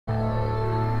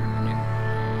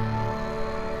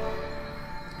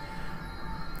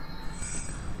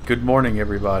Good morning,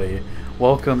 everybody.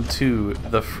 Welcome to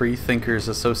the Free Thinkers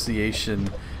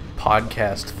Association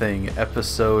podcast thing,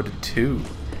 episode 2.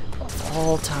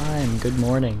 All-time good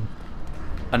morning.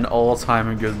 An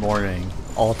all-time good morning.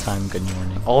 All-time good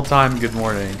morning. All-time good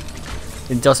morning.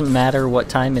 It doesn't matter what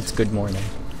time, it's good morning.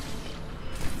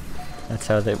 That's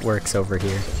how that works over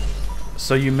here.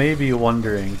 So you may be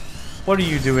wondering, what are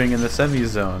you doing in the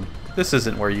semi-zone? This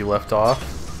isn't where you left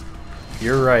off.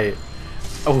 You're right.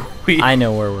 I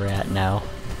know where we're at now.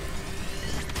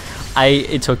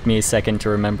 It took me a second to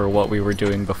remember what we were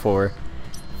doing before.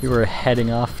 We were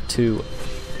heading off to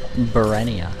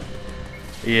Berenia.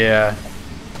 Yeah.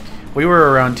 We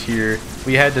were around here.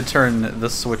 We had to turn the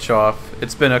switch off.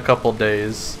 It's been a couple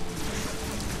days.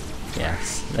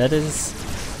 Yes, that is...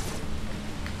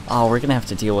 Oh, we're gonna have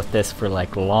to deal with this for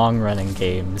like long-running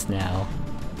games now.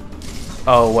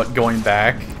 Oh, what, going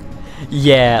back?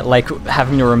 Yeah, like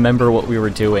having to remember what we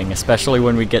were doing, especially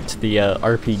when we get to the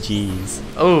RPGs.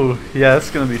 Oh, yeah,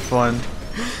 that's gonna be fun.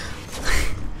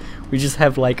 We just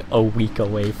have like a week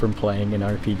away from playing an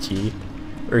RPG.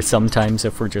 Or sometimes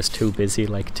if we're just too busy,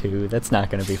 like 2, that's not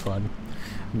gonna be fun.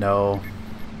 No.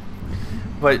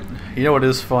 But, you know what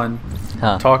is fun?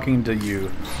 Huh. Talking to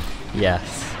you.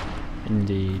 Yes,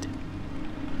 indeed.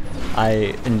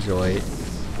 I enjoy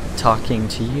talking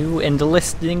to you and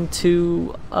listening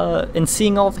to and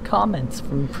seeing all the comments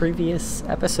from previous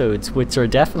episodes, which are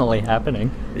definitely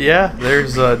happening. Yeah,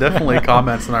 there's definitely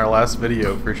comments in our last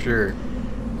video for sure.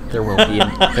 There will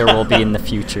be in the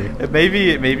future. It may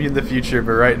be in the future,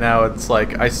 but right now it's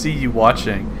like I see you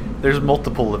watching. There's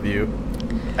multiple of you,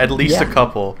 at least a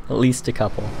couple. At least a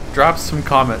couple. Drop some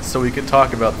comments so we can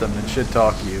talk about them and shit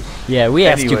talk you. Yeah, we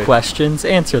asked you questions.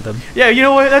 Answer them. Yeah, you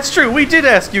know what? That's true. We did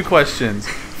ask you questions.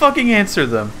 Fucking answer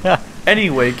them.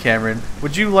 Anyway, Cameron,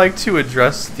 would you like to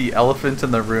address the elephant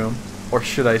in the room, or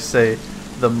should I say,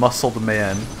 the muscled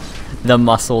man? The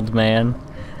muscled man.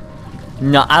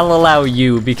 No, I'll allow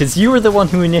you, because you were the one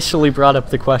who initially brought up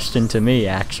the question to me,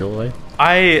 actually.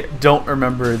 I don't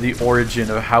remember the origin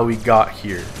of how we got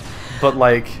here, but,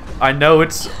 like, I know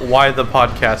it's why the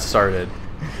podcast started.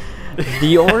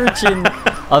 The origin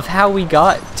of how we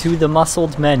got to the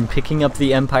muscled men picking up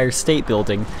the Empire State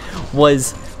Building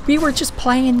was we were just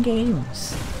playing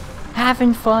games,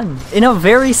 having fun, in a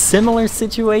very similar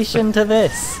situation to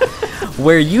this,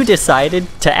 where you decided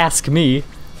to ask me,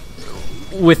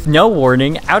 with no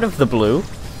warning, out of the blue,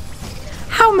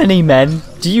 how many men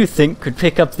do you think could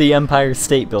pick up the Empire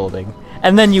State Building?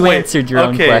 And then you answered your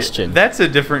own question. That's a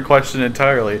different question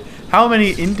entirely. How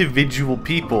many individual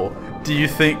people do you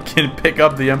think can pick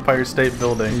up the Empire State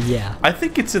Building? Yeah. I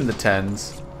think it's in the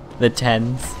tens. The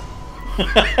tens.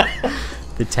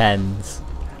 The tens.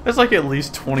 There's like at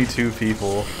least 22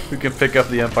 people who can pick up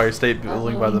the Empire State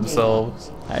Building by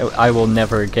themselves. I will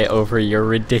never get over your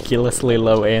ridiculously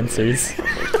low answers.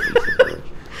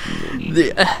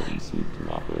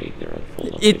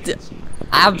 It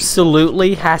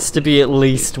absolutely has to be at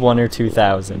least 1,000 or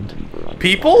 2,000.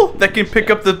 People that can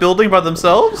pick up the building by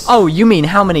themselves? Oh, you mean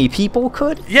how many people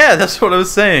could? Yeah, that's what I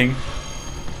was saying.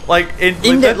 Like,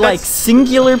 like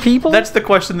singular people? That's the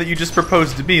question that you just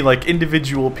proposed to me, like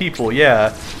individual people,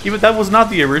 yeah. Even that was not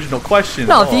the original question.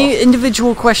 No, the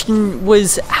individual question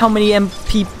was how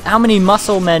many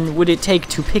muscle men would it take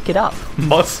to pick it up?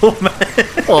 Muscle men?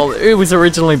 Well, it was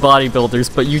originally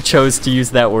bodybuilders, but you chose to use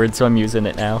that word, so I'm using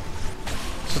it now.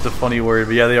 It's just a funny word,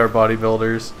 but yeah, they are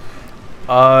bodybuilders.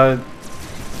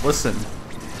 Listen.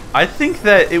 I think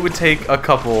that it would take a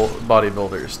couple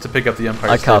bodybuilders to pick up the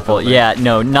Empire State Building. A couple, yeah,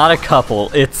 no, not a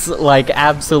couple. It's like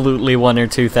absolutely 1,000 or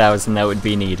 2,000 that would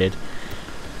be needed.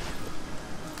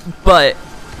 But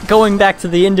going back to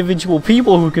the individual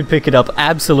people who could pick it up,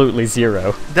 absolutely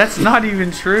 0. That's not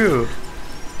even true.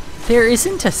 There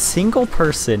isn't a single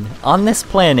person on this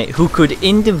planet who could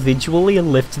individually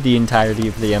lift the entirety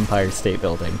of the Empire State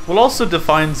Building. Well, it also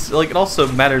defines, like, it also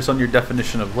matters on your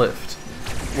definition of lift.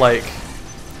 Like,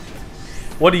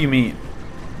 what do you mean?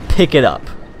 Pick it up.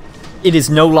 It is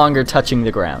no longer touching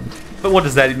the ground. But what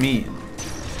does that mean?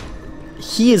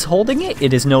 He is holding it,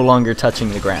 it is no longer touching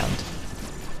the ground.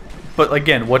 But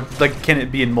again, what, like, can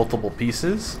it be in multiple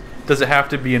pieces? Does it have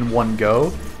to be in one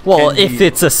go? Well, if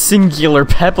it's a singular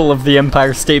pebble of the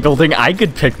Empire State Building, I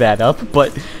could pick that up,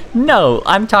 but no,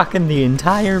 I'm talking the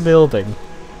entire building.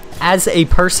 As a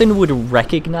person would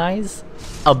recognize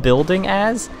a building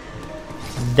as,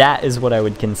 that is what I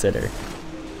would consider.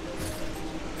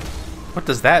 What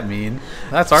does that mean?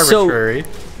 That's arbitrary. So,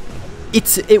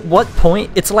 it's at what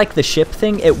point, it's like the ship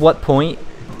thing, at what point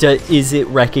is it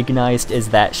recognized as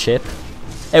that ship?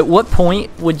 At what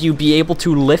point would you be able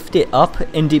to lift it up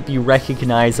and it be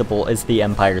recognizable as the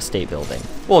Empire State Building?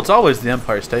 Well, it's always the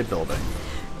Empire State Building.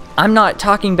 I'm not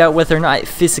talking about whether or not it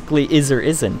physically is or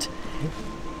isn't.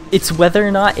 It's whether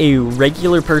or not a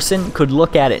regular person could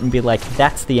look at it and be like,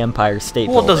 that's the Empire State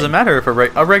Building. Well, it doesn't matter if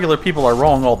regular people are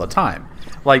wrong all the time.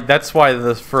 Like, that's why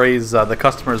the phrase, the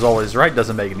customer is always right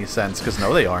doesn't make any sense, because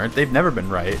no, they aren't. They've never been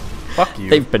right. Fuck you.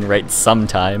 They've been right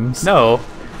sometimes. No.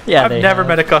 Yeah, I've never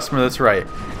met a customer that's right.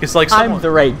 It's like someone... I'm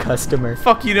the right customer.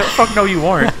 Fuck you, fuck no you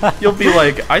aren't. You'll be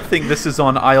like, I think this is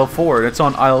on aisle 4, and it's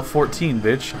on aisle 14,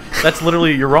 bitch. That's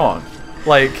literally, you're wrong.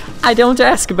 Like... I don't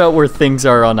ask about where things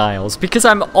are on aisles, because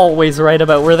I'm always right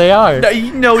about where they are.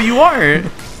 No, you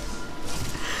aren't.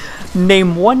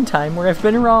 Name one time where I've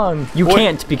been wrong. You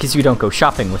can't, because you don't go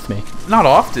shopping with me. Not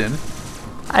often.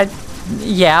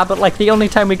 Yeah, but like the only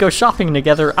time we go shopping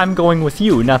together, I'm going with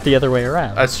you, not the other way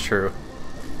around. That's true.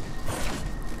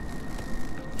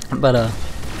 But,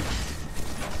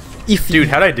 Dude,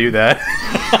 how'd I do that?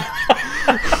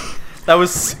 That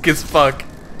was sick as fuck.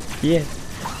 Yeah.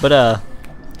 But,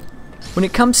 when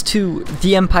it comes to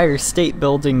the Empire State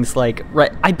Buildings, like,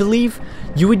 right, I believe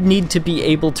you would need to be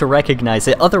able to recognize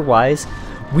it. Otherwise,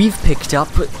 we've picked up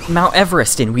Mount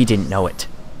Everest and we didn't know it.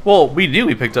 Well, we knew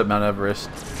we picked up Mount Everest.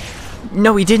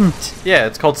 No, we didn't. Yeah,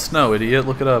 it's called snow, idiot.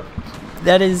 Look it up.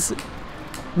 That is...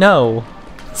 No.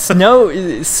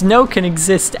 Snow can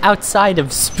exist outside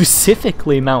of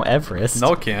specifically Mount Everest.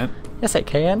 No, it can't. Yes, it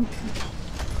can.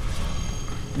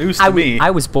 News to me.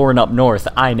 I was born up north,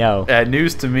 I know.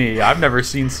 News to me. I've never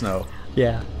seen snow.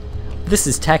 Yeah. This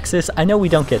is Texas. I know we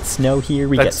don't get snow here.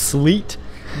 We get sleet.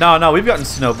 No, we've gotten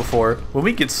snow before. When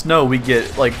we get snow, we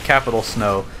get, like, capital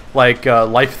snow. Like,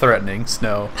 life-threatening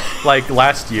snow. Like,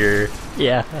 last year.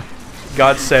 Yeah.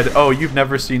 God said, oh, you've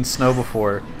never seen snow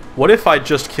before. What if I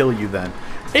just kill you then?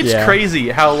 It's crazy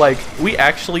how, like, we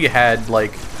actually had,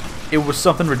 like, it was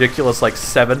something ridiculous, like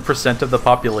 7% of the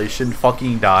population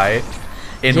fucking die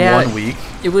in 1 week.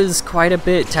 It was quite a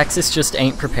bit. Texas just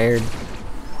ain't prepared.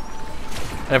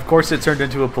 And of course it turned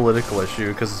into a political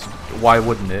issue, because why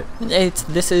wouldn't it?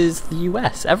 This is the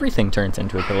U.S. Everything turns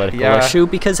into a political issue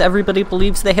because everybody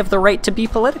believes they have the right to be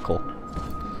political.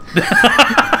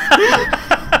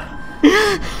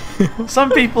 Some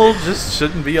people just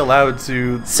shouldn't be allowed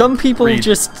to. Some people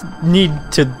just need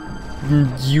to.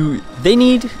 They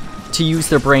need to use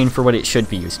their brain for what it should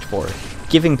be used for.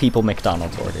 Giving people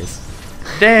McDonald's orders.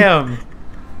 Damn.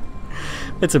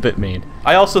 It's a bit mean.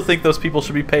 I also think those people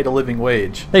should be paid a living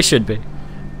wage. They should be.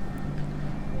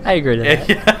 I agree to that.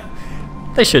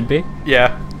 Yeah. They should be.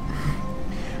 Yeah.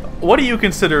 What do you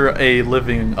consider a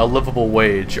livable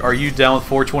wage? Are you down with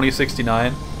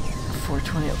 420.69?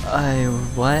 420.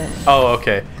 What? Oh,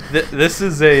 okay. This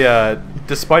is a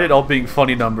despite it all being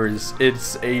funny numbers,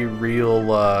 it's a real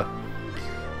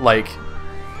like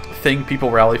thing people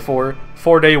rally for.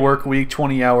 4-day work week,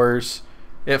 20 hours.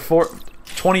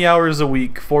 20 hours a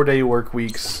week, 4-day work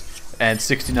weeks, and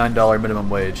 $69 minimum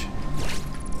wage.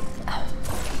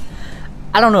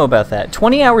 I don't know about that.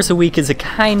 20 hours a week is a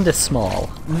kinda small.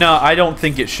 No, I don't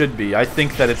think it should be. I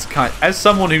think that it's as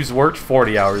someone who's worked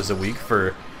 40 hours a week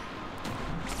for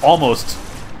almost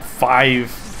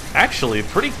actually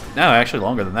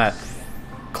longer than that.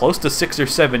 Close to 6 or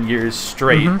 7 years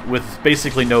straight with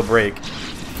basically no break.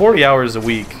 40 hours a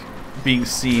week being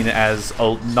seen as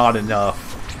not enough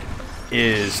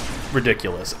is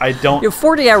ridiculous. I don't...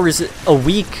 40 hours a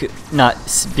week not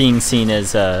being seen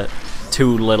as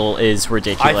too little is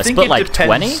ridiculous, I think but it like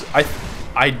depends. 20?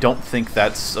 I don't think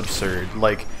that's absurd.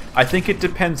 Like, I think it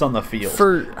depends on the field.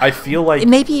 I feel like...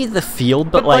 Maybe the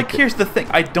field, but like... here's the thing.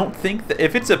 I don't think that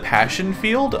if it's a passion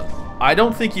field, I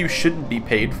don't think you shouldn't be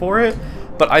paid for it,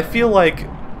 but I feel like...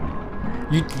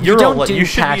 You don't do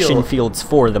passion fields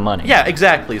for the money. Yeah,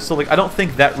 exactly. So, like, I don't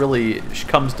think that really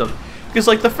comes to... Because,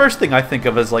 like, the first thing I think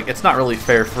of is, like, it's not really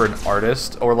fair for an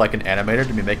artist or, like, an animator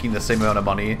to be making the same amount of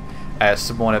money as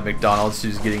someone at McDonald's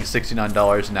who's getting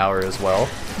 $69 an hour as well.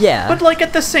 Yeah. But, like,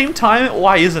 at the same time,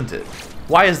 why isn't it?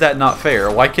 Why is that not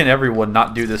fair? Why can everyone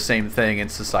not do the same thing in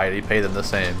society, pay them the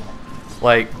same?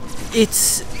 Like...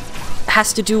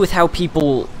 has to do with how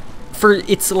people...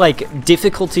 It's, like,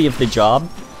 difficulty of the job.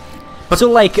 But, so,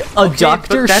 like, a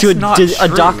doctor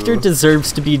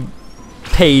deserves to be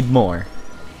paid more.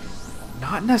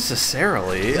 Not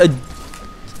necessarily.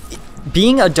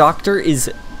 Being a doctor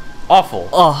is awful.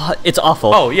 It's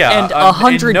awful. Oh yeah, and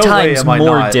 100 times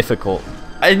more difficult.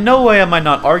 In no way am I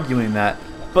not arguing that,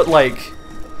 but like,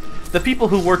 the people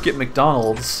who work at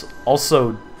McDonald's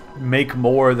also make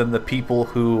more than the people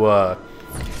who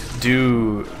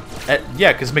do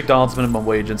Yeah, because McDonald's minimum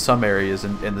wage in some areas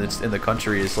in the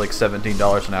country is like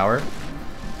 $17 an hour.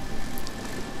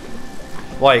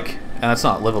 Like, and that's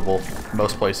not livable in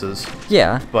most places.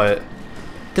 Yeah. But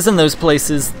because in those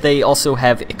places, they also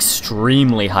have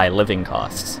extremely high living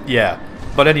costs. yeah.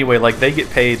 But anyway, like, they get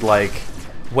paid, like,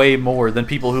 way more than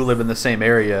people who live in the same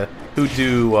area who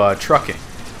do trucking.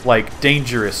 Like,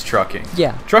 dangerous trucking.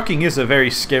 Yeah. Trucking is a very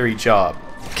scary job.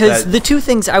 Because the two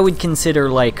things I would consider,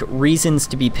 like, reasons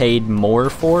to be paid more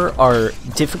for are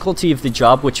difficulty of the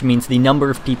job, which means the number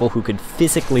of people who could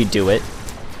physically do it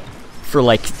for,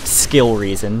 like, skill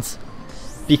reasons.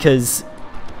 Because...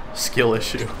 Skill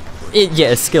issue. Yeah,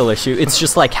 a skill issue. It's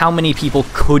just like how many people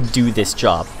could do this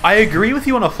job. I agree with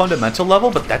you on a fundamental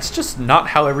level, but that's just not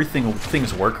how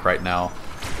things work right now.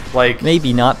 Like,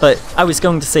 maybe not, but I was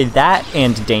going to say that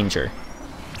and danger.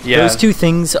 yeah, Those two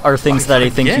things are things that I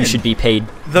think you should be paid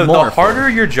more the harder for.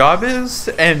 your job is,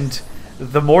 and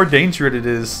the more dangerous it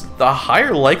is, the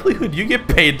higher likelihood you get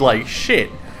paid like shit.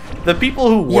 The people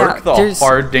who work the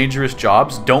hard, dangerous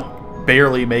jobs don't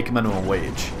barely make minimum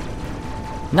wage.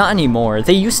 Not anymore.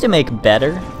 They used to make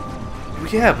better.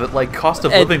 Yeah, but like cost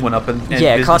of living went up, and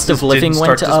yeah, cost of living didn't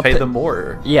went start up. To pay them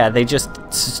more. Yeah, they just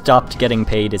stopped getting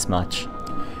paid as much.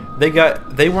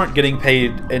 They weren't getting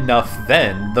paid enough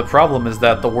then. The problem is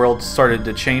that the world started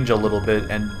to change a little bit,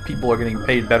 and people are getting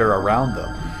paid better around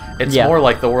them. It's more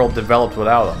like the world developed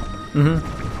without them.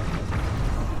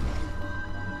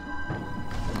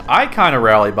 I kind of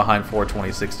rally behind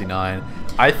 42069.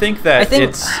 I think that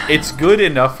it's good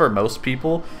enough for most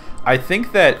people. I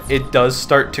think that it does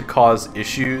start to cause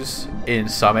issues in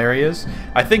some areas.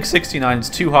 I think 69 is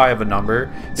too high of a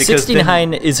number. Because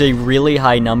 69 is a really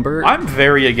high number. I'm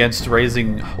very against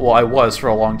raising, well, I was for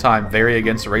a long time, very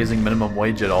against raising minimum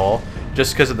wage at all,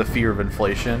 just because of the fear of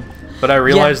inflation. But I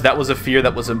realized that was a fear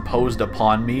that was imposed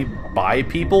upon me by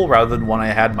people rather than one I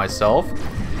had myself.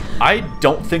 I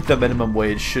don't think the minimum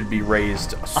wage should be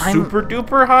raised super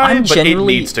duper high, but it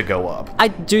needs to go up. I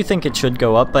do think it should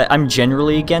go up, but I'm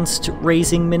generally against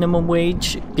raising minimum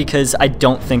wage because I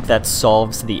don't think that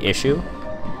solves the issue.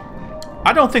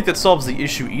 I don't think that solves the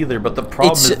issue either, but the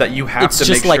problem is that you have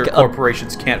to make sure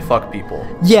corporations can't fuck people.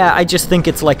 Yeah, I just think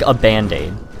it's like a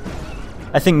band-aid.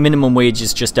 I think minimum wage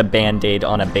is just a band-aid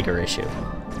on a bigger issue.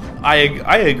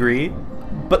 I agree.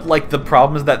 But, like, the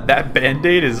problem is that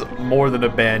Band-Aid is more than a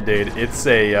Band-Aid. It's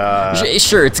a,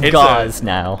 Sure, it's gauze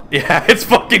now. Yeah, it's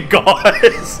fucking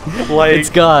gauze. Like, it's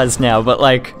gauze now, but,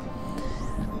 like...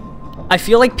 I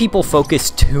feel like people focus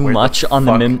too much on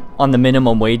the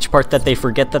minimum wage part that they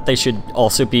forget that they should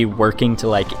also be working to,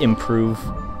 like, improve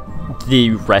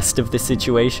the rest of the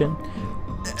situation.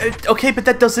 Okay, but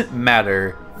that doesn't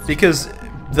matter. Because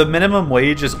the minimum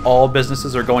wage is all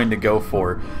businesses are going to go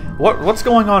for. What's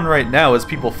going on right now is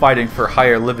people fighting for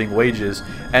higher living wages,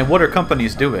 and what are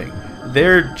companies doing?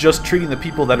 They're just treating the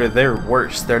people that are there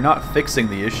worse. They're not fixing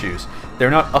the issues.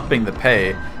 They're not upping the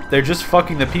pay. They're just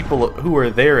fucking the people who are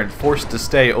there and forced to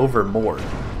stay over more.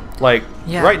 Like,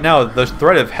 right now, the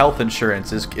threat of health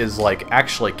insurance is like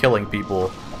actually killing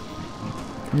people.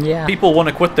 Yeah. People want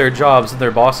to quit their jobs and their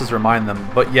bosses remind them,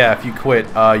 but yeah, if you quit,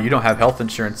 you don't have health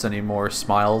insurance anymore,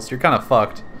 smiles. You're kind of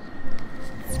fucked.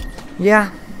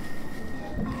 Yeah.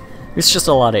 It's just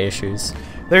a lot of issues.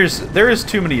 There is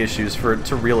too many issues for it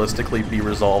to realistically be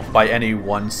resolved by any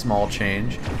one small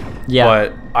change. Yeah.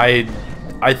 But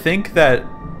I think that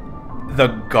the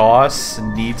GOS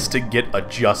needs to get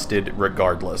adjusted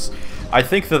regardless. I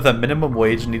think that the minimum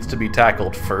wage needs to be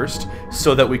tackled first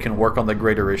so that we can work on the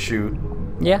greater issue.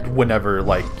 Yeah. Whenever,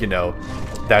 like, you know,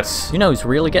 that's... You know who's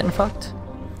really getting fucked?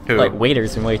 Who? Like,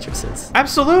 waiters and waitresses.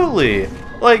 Absolutely!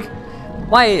 Like...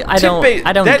 Why? I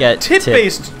don't get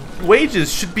tip-based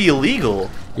wages should be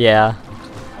illegal. Yeah.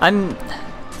 I'm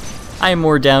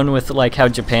more down with, like, how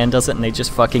Japan does it and they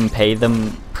just fucking pay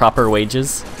them proper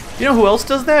wages. You know who else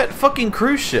does that? Fucking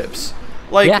cruise ships.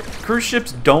 Like, cruise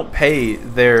ships don't pay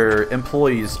their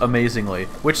employees amazingly,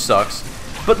 which sucks.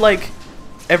 But, like,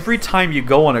 every time you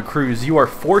go on a cruise, you are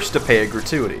forced to pay a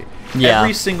gratuity. Yeah.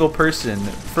 Every single person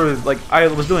for, like, I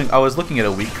was looking at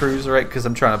a week cruise, right? Because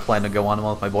I'm trying to plan to go on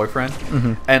one with my boyfriend.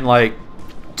 Mm-hmm. And, like,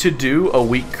 to do a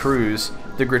week cruise,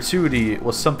 the gratuity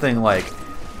was something like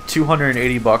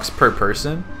 $280 per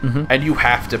person, and you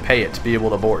have to pay it to be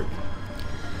able to board.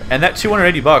 And that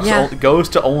 $280 goes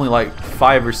to only like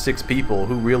 5 or 6 people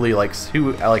who really like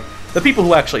the people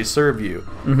who actually serve you.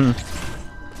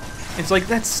 It's like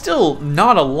that's still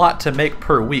not a lot to make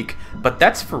per week, but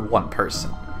that's for one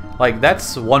person. Like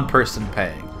that's one person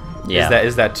paying. Yeah.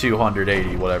 Is that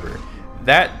 280 whatever?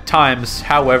 That times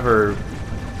however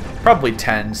probably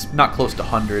tens, not close to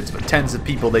hundreds, but tens of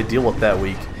people they deal with that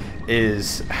week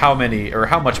is how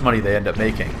much money they end up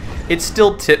making. It's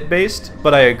still tip-based,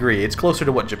 but I agree. It's closer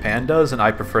to what Japan does, and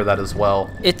I prefer that as well.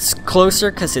 It's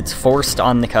closer because it's forced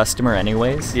on the customer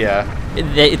anyways. Yeah.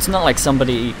 It's not like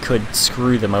somebody could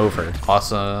screw them over.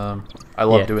 Awesome. I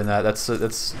love doing that. That's a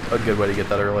good way to get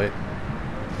that early.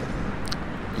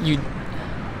 You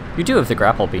do have the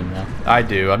grapple beam, though. I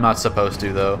do. I'm not supposed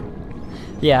to, though.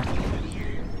 Yeah.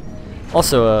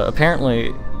 Also,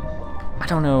 apparently, I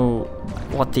don't know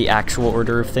what the actual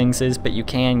order of things is, but you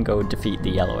can go defeat the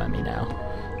yellow Emmy now.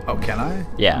 Oh, can I?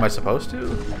 Yeah. Am I supposed to?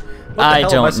 What the I hell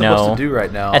don't am I supposed know. to do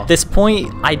right now? At this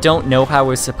point, I don't know how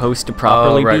we're supposed to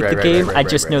properly beat the game. I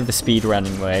just know the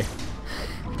speedrunning way.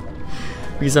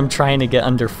 Because I'm trying to get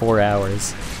under 4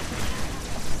 hours.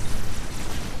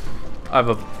 I have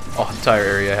an entire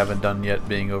area I haven't done yet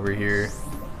being over here.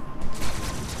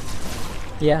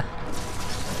 Yeah.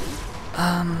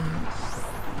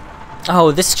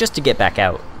 Oh, this is just to get back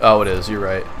out. Oh, it is. You're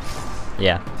right.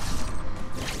 Yeah.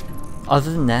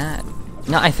 Other than that,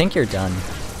 no, I think you're done,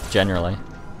 generally.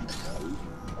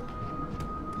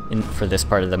 For this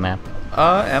part of the map.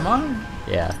 Am I?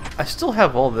 Yeah. I still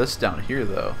have all this down here,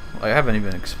 though. I haven't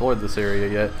even explored this area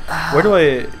yet. Where do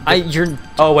I... You're...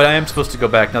 Oh, wait, I am supposed to go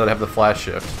back now that I have the flash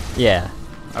shift. Yeah.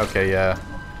 Okay, yeah.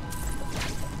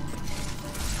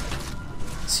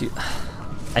 So,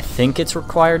 I think it's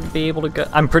required to be able to go...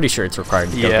 I'm pretty sure it's required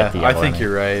to go get the yellow I think Emmy.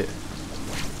 you're right.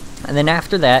 And then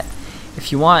after that,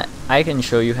 if you want, I can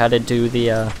show you how to do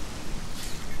the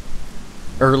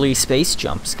early space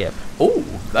jump skip. Oh,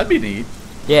 that'd be neat.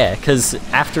 Yeah, because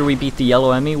after we beat the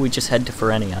yellow Emmy, we just head to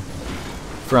Ferenia.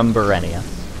 From Berenia.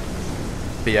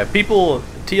 But yeah, people...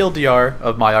 TLDR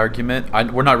of my argument,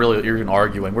 we're not really even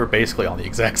arguing. We're basically on the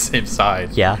exact same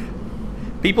side. Yeah.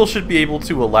 People should be able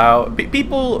to allow...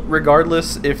 People,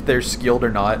 regardless if they're skilled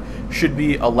or not, should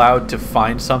be allowed to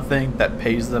find something that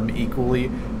pays them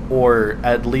equally or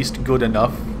at least good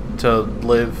enough to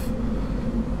live.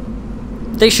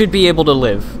 They should be able to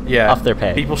live off their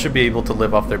pay. People should be able to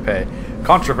live off their pay.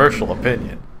 Controversial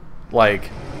opinion. Like...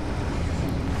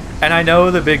 And I know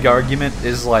the big argument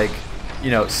is like, you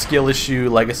know, skill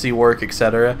issue, legacy work,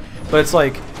 etc. But it's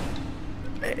like...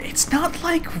 It's not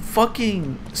like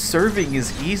fucking serving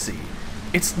is easy.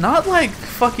 It's not like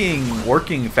fucking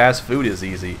working fast food is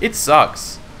easy. It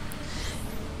sucks.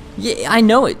 Yeah, I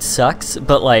know it sucks,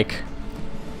 but like,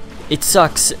 it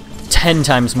sucks 10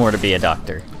 times more to be a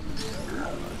doctor.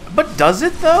 But does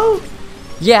it though?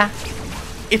 Yeah.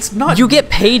 It's not... You get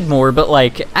paid more, but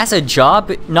like, as a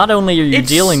job, not only are you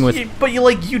dealing with... But you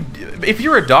if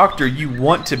you're a doctor, you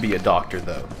want to be a doctor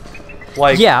though.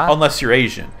 Like, yeah. Unless you're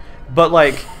Asian. But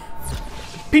like,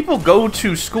 people go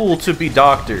to school to be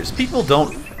doctors. People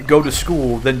don't go to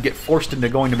school then get forced into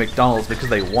going to McDonald's because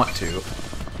they want to.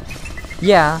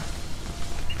 Yeah.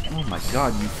 Oh my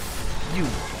god,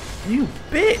 you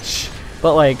bitch.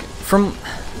 But like, from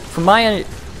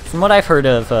what I've heard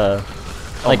of,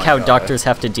 like how doctors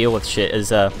have to deal with shit is,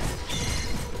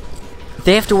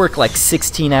 they have to work like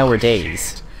 16-hour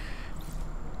days.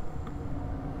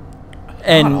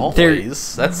 And not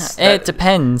always. It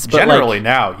depends. But generally like,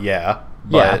 now, yeah.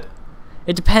 But yeah.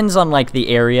 It depends on like the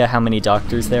area, how many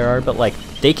doctors there are, but like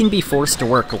they can be forced to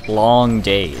work long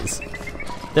days.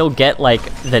 They'll get like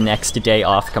the next day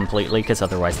off completely because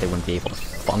otherwise they wouldn't be able to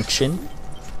function.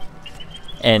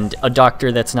 And a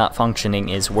doctor that's not functioning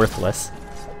is worthless.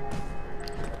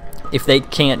 If they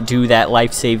can't do that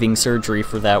life-saving surgery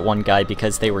for that one guy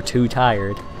because they were too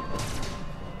tired,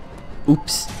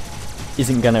 oops,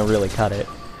 isn't gonna really cut it.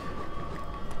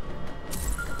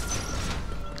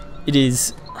 It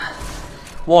is...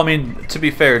 Well, I mean, to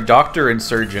be fair, doctor and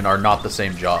surgeon are not the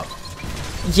same job.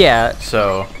 Yeah.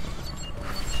 So...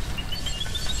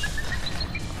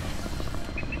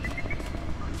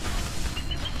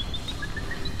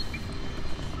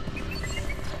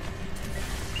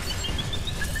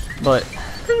 But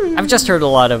I've just heard a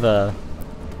lot of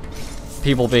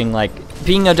people being like,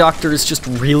 being a doctor is just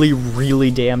really, really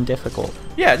damn difficult.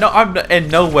 Yeah, no, I'm in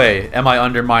no way am I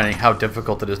undermining how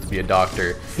difficult it is to be a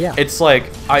doctor. Yeah. It's like,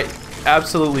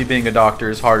 absolutely being a doctor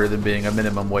is harder than being a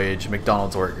minimum wage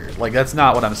McDonald's worker. Like, that's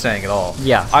not what I'm saying at all.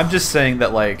 Yeah. I'm just saying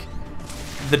that, like,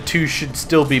 the two should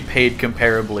still be paid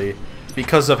comparably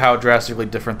because of how drastically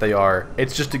different they are.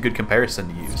 It's just a good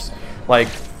comparison to use. Like,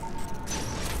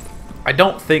 I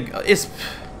don't think I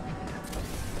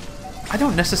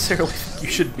don't necessarily think you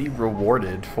should be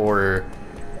rewarded for...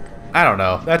 I don't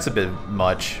know. That's a bit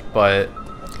much, but...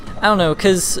 I don't know,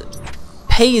 because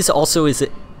pay is also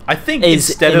I think is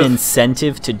instead an of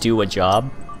incentive to do a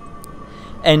job.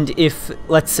 And if,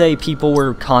 let's say, people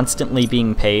were constantly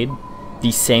being paid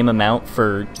the same amount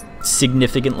for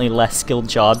significantly less skilled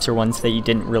jobs or ones that you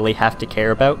didn't really have to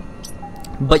care about.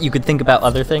 But you could think about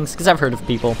other things, because I've heard of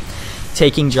people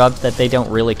taking jobs that they don't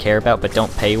really care about but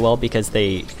don't pay well because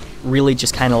they really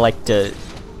just kind of like to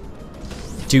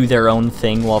do their own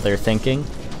thing while they're thinking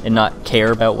and not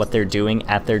care about what they're doing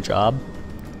at their job.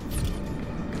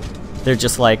 They're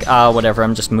just like, whatever,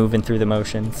 I'm just moving through the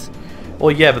motions. Well,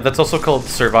 yeah, but that's also called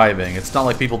surviving. It's not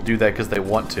like people do that because they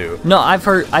want to. No,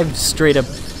 I've straight up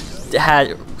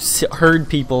heard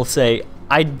people say,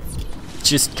 I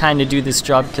just kind of do this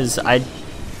job because I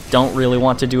don't really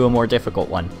want to do a more difficult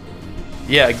one.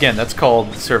 Yeah, again, that's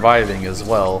called surviving as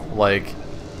well. Like,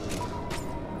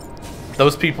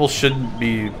 those people shouldn't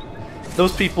be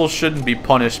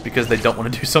punished because they don't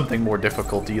want to do something more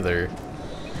difficult either.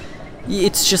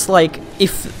 It's just like,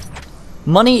 if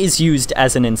money is used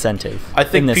as an incentive I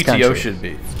think in this PTO country. should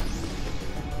be.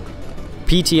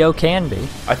 PTO can be.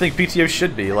 I think PTO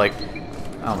should be. Like,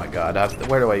 oh my god,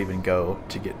 where do I even go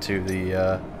to get to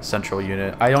the central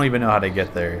unit? I don't even know how to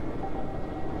get there.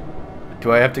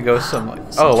 Do I have to go some...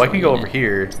 Oh, I can go over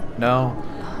here. No.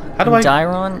 How do I...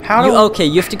 Dairon? How do okay,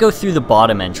 you have to go through the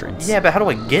bottom entrance. Yeah, but how do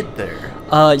I get there?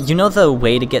 You know the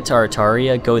way to get to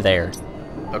Artaria? Go there.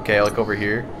 Okay, like over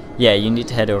here? Yeah, you need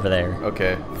to head over there.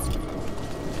 Okay.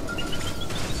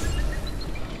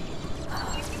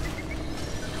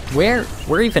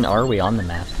 Where even are we on the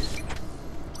map?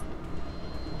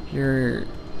 You're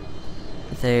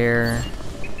there.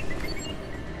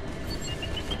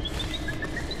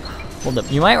 Hold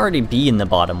up, you might already be in the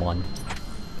bottom one.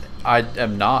 I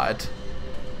am not.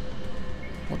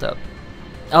 Hold up.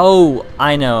 Oh,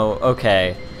 I know,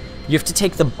 okay. You have to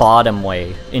take the bottom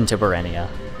way into Berenia.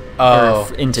 Oh,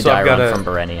 or into so Dairon from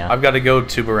Berenia. I've got to go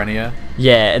to Berenia?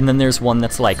 Yeah, and then there's one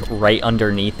that's like right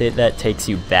underneath it that takes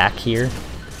you back here.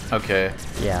 Okay.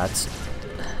 Yeah, it's...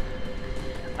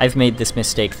 I've made this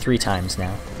mistake 3 times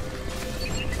now.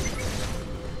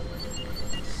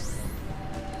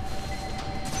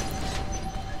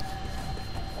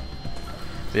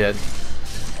 Yeah.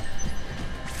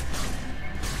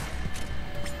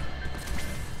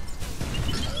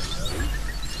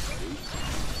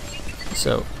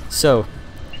 So,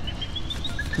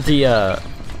 the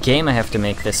game I have to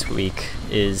make this week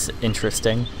is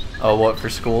interesting. Oh, what, for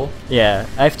school? Yeah,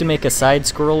 I have to make a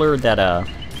side-scroller that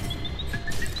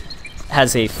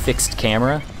has a fixed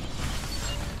camera.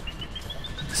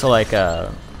 So like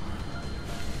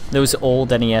those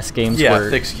old NES games yeah, where...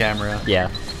 fixed camera.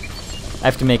 Yeah. I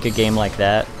have to make a game like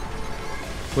that,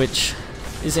 which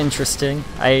is interesting.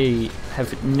 I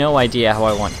have no idea how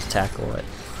I want to tackle it.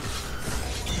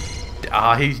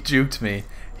 Ah, he juked me.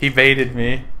 He baited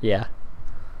me. Yeah.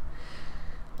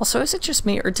 Also, is it just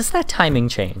me, or does that timing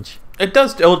change? It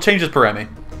does. It changes per Emmy.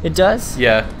 It does?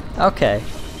 Yeah. Okay.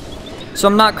 So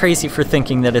I'm not crazy for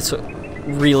thinking that it's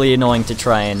really annoying to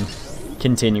try and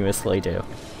continuously do.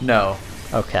 No.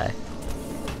 Okay.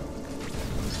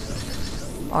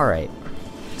 Alright.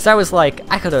 So I was like,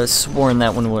 I could have sworn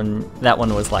that one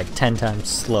was like 10 times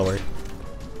slower.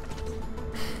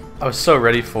 I was so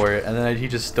ready for it, and then he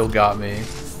just still got me.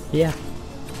 Yeah.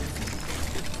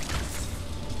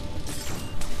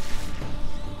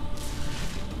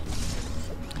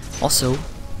 Also,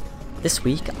 this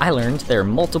week I learned there are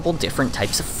multiple different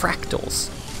types of fractals.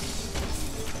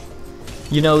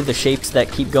 You know, the shapes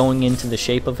that keep going into the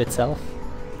shape of itself?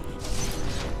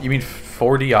 You mean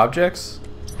 4D objects?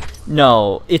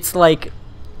 No, it's like,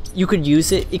 you could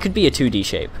use it, it could be a 2D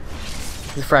shape.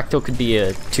 The fractal could be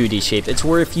a 2D shape. It's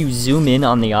where if you zoom in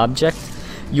on the object,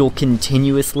 you'll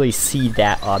continuously see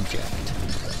that object.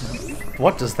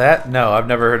 What does that? No, I've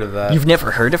never heard of that. You've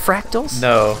never heard of fractals?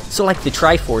 No. So like the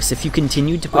Triforce, if you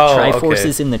continued to put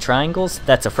Triforces in the triangles,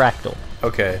 that's a fractal.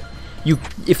 Okay.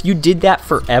 If you did that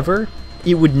forever,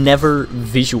 it would never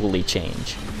visually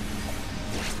change.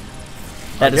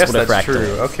 That is what a fractal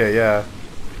is. Okay, yeah.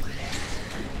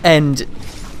 And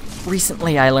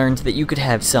recently I learned that you could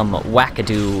have some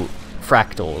wackadoo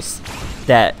fractals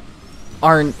that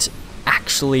aren't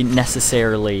actually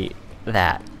necessarily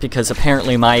that, because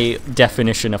apparently my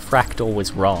definition of fractal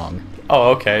was wrong.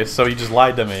 Oh, okay, so you just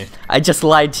lied to me. I just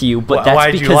lied to you, but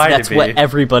that's because that's what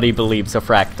everybody believes a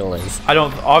fractal is. I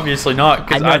don't, obviously not,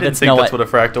 because I didn't think that's what a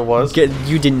fractal was.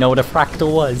 You didn't know what a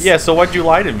fractal was? Yeah, so why'd you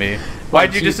lie to me?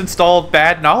 Why'd you just install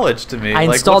bad knowledge to me? I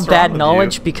installed bad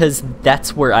knowledge because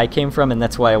that's where I came from, and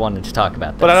that's why I wanted to talk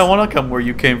about this. But I don't want to come where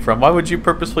you came from. Why would you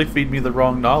purposely feed me the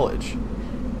wrong knowledge?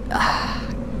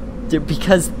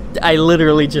 Because I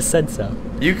literally just said so.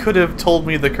 You could have told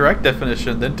me the correct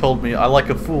definition, then told me, like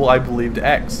a fool, I believed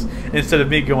X. Instead of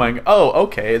me going, oh,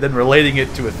 okay, then relating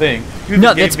it to a thing.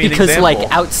 No, that's because,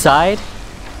 like, outside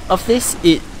of this,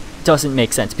 doesn't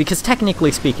make sense, because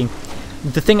technically speaking,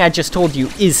 the thing I just told you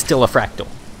is still a fractal.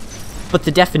 But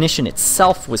the definition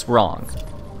itself was wrong.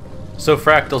 So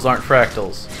fractals aren't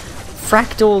fractals.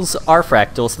 Fractals are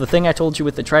fractals. The thing I told you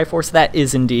with the Triforce, that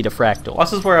is indeed a fractal. Well,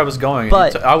 this is where I was going.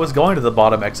 But I was going to the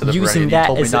bottom exit of Ray, and you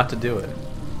told me not to do it.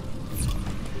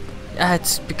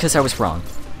 It's because I was wrong.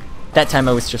 That time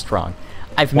I was just wrong.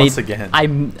 Once again.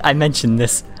 I mentioned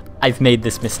this. I've made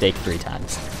this mistake 3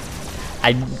 times.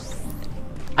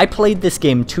 I played this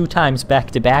game 2 times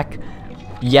back to back,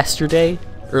 yesterday,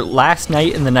 or last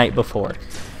night and the night before.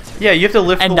 Yeah, you have to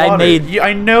lift the water.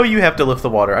 I know you have to lift the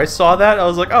water. I saw that. I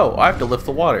was like, oh, I have to lift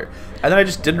the water. And then I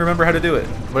just didn't remember how to do it.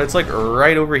 But it's like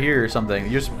right over here or something.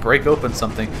 You just break open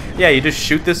something. Yeah, you just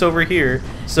shoot this over here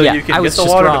so you can get the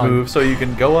water to move so you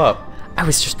can go up. I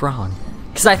was just wrong.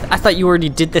 Because I thought you already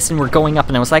did this and were going up,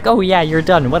 and I was like, oh yeah, you're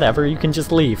done. Whatever, you can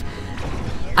just leave.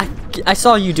 I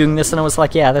saw you doing this, and I was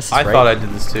like, yeah, this is right. I thought I did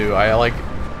this too. I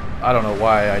don't know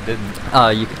why I didn't.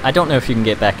 I don't know if you can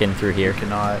get back in through here. You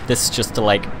cannot. This is just to,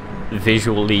 like,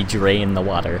 visually drain the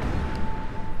water.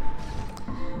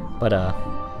 But,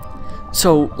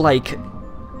 so, like,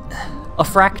 a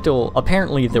fractal,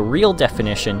 apparently the real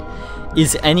definition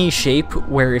is any shape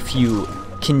where if you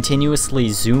continuously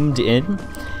zoomed in,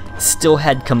 still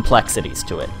had complexities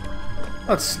to it.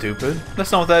 That's stupid.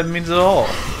 That's not what that means at all.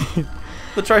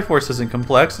 The Triforce isn't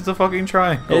complex, it's a fucking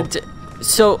triangle.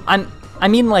 So, I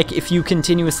mean, like, if you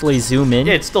continuously zoom in,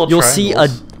 yeah, it's still you'll triangles. see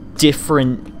a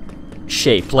different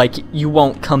shape. Like, you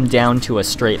won't come down to a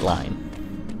straight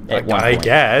line at one I point.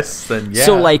 guess, then yeah.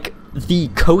 So, like, the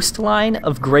coastline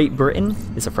of Great Britain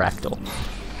is a fractal.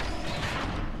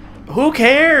 Who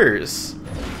cares?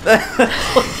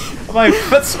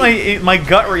 my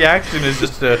gut reaction is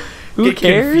just to get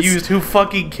confused. Who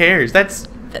fucking cares?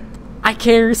 I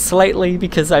care slightly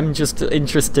because I'm just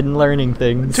interested in learning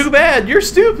things. Too bad, you're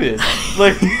stupid.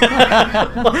 Like,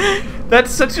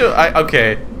 that's such a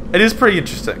okay. It is pretty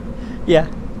interesting. Yeah.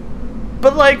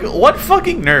 But like, what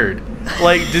fucking nerd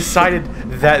like decided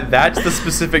that that's the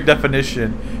specific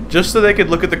definition just so they could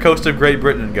look at the coast of Great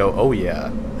Britain and go, oh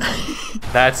yeah,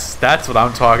 that's what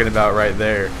I'm talking about right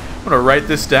there. I'm gonna write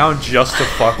this down just to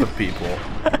fuck with people.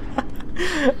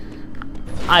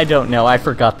 I don't know. I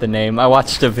forgot the name. I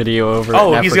watched a video over it.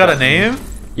 Oh, he's got a name?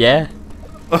 Yeah.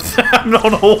 I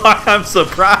don't know why I'm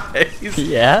surprised.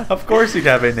 Yeah? Of course he'd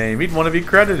have a name. He'd want to be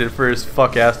credited for his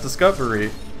fuck-ass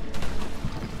discovery.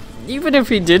 Even if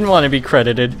he didn't want to be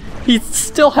credited, he'd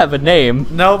still have a name.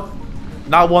 Nope.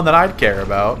 Not one that I'd care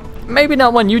about. Maybe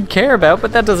not one you'd care about,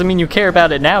 but that doesn't mean you care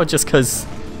about it now just because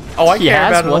oh, I care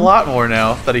about it a lot more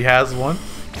now that he has one.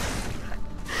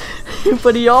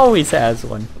 But he always has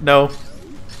one. No.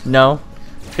 No.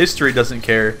 History doesn't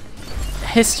care.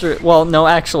 History, well, no,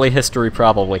 actually history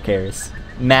probably cares.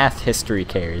 Math history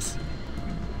cares.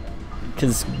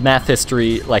 Because math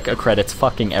history, like, accredits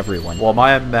fucking everyone. Well, am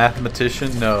I a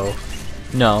mathematician? No.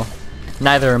 No.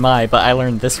 Neither am I, but I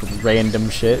learned this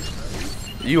random shit.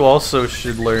 You also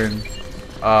should learn,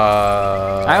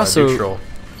 I also... neutral.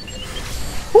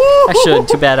 I should,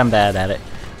 too bad I'm bad at it.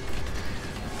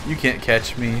 You can't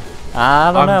catch me.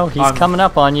 I don't know, he's coming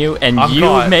up on you, and you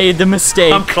caught. made the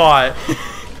mistake. I'm caught.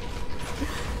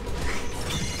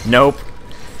 Nope.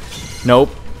 Nope.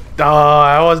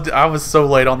 I was so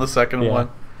late on the second one.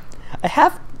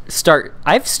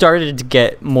 I've started to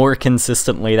get more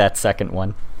consistently that second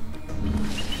one.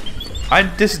 I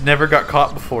just never got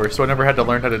caught before, so I never had to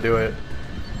learn how to do it.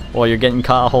 Well, you're getting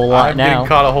caught a whole lot now. I'm getting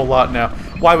caught a whole lot now.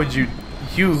 Why would you?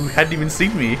 You hadn't even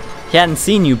seen me. He hadn't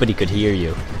seen you, but he could hear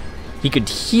you. He could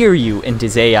hear you, and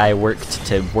his AI worked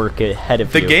to work ahead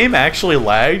of you. The game actually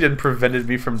lagged and prevented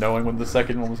me from knowing when the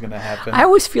second one was going to happen. I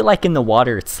always feel like in the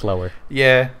water it's slower.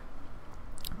 Yeah.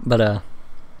 But,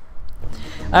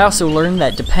 I also learned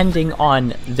that depending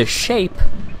on the shape,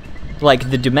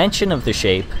 like the dimension of the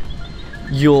shape,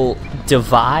 you'll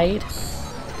divide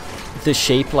the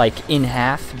shape, like, in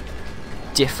half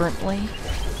differently.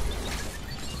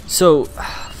 So,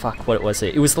 fuck, what was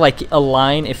it? It was like a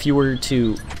line if you were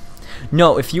to...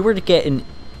 No, if you were to get an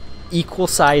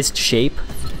equal-sized shape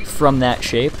from that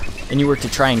shape, and you were to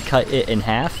try and cut it in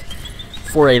half,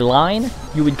 for a line,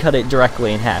 you would cut it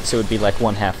directly in half, so it would be like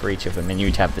 1/2 for each of them, and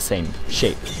you'd have the same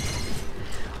shape.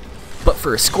 But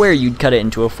for a square, you'd cut it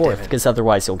into a 1/4, because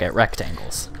otherwise you'll get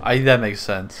rectangles. That makes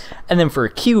sense. And then for a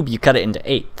cube, you cut it into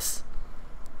 8ths.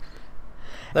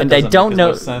 That and I don't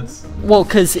know... sense. Well,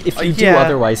 because if you do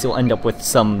otherwise, you'll end up with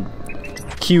some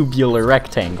cubular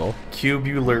rectangle.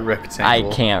 Cubular rectangle. I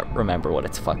can't remember what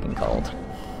it's fucking called.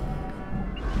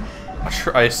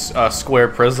 A square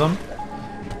prism?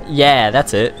 Yeah,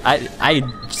 that's it. I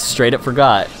straight up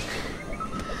forgot.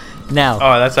 Now.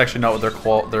 Oh, that's actually not what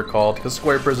they're called, because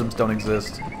square prisms don't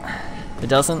exist. It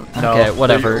doesn't? No, okay,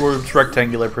 whatever. It's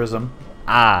rectangular prism.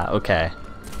 Ah, okay.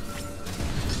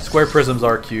 Square prisms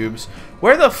are cubes.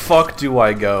 Where the fuck do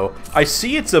I go? I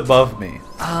see it's above me.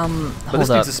 But hold this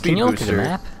up. needs a speed Can you look booster. at the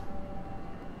map?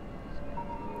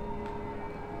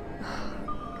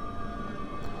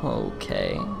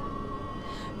 Okay.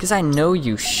 Because I know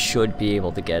you should be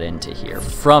able to get into here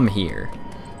from here.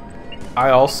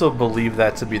 I also believe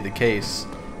that to be the case,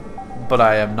 but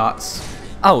I am not.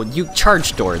 Oh, you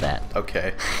charge door that.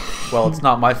 Okay. Well, it's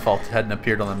not my fault it hadn't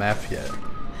appeared on the map yet.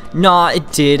 Nah,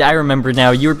 it did. I remember now.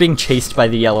 You were being chased by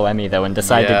the yellow Emmy, though, and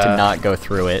decided to not go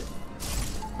through it.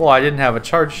 Well, I didn't have a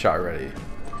charge shot ready.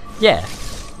 Yeah.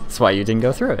 That's why you didn't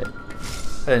go through it.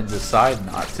 I didn't decide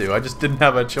not to. I just didn't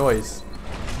have a choice.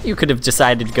 You could have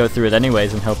decided to go through it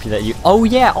anyways and hope that you... Oh,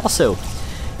 yeah, also,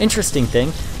 interesting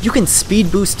thing. You can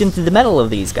speed boost into the metal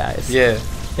of these guys. Yeah.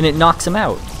 And it knocks them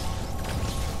out.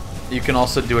 You can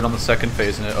also do it on the second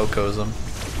phase and it OHKOs them.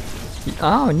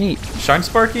 Oh, neat. Shine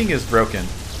Sparking is broken.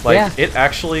 Like, Yeah. it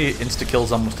actually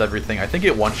insta-kills almost everything. I think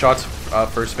it one-shots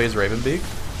first phase Ravenbeak.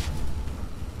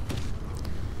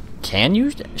 Can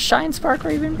you Shine Spark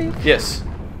Ravenbeak? Yes.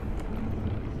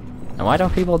 And why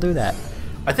don't people do that?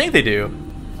 I think they do.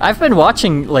 I've been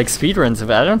watching, like, speedruns of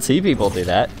it. I don't see people do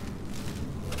that.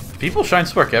 People Shine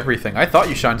Spark everything. I thought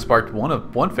you Shine Sparked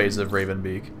one phase of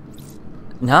Ravenbeak.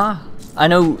 Nah. I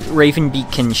know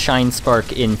Ravenbeak can Shine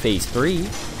Spark in Phase 3.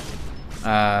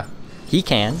 He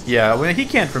can. Yeah, well, he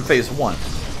can from phase 1.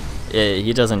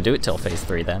 He doesn't do it till Phase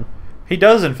 3 then. He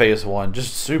does in phase 1,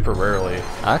 just super rarely.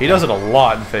 Okay. He does it a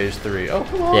lot in phase 3. Oh,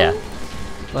 hello. Yeah.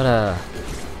 But,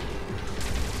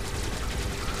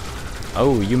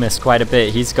 oh, you missed quite a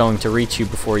bit. He's going to reach you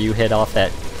before you hit off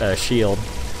that shield.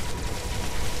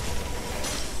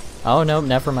 Oh, no,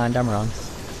 never mind. I'm wrong.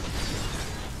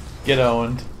 Get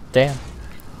owned. Damn.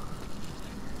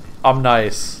 I'm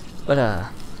nice. But,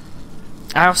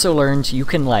 I also learned you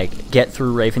can, like, get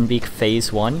through Ravenbeak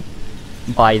Phase 1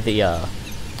 by the,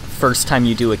 first time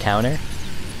you do a counter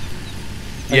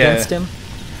against him.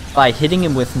 By hitting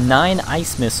him with 9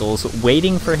 ice missiles,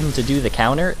 waiting for him to do the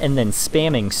counter, and then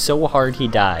spamming so hard he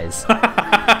dies.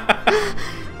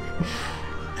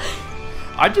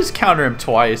 I just counter him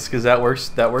twice, because that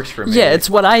works for me. Yeah, it's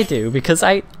what I do, because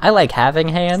I like having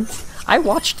hands. I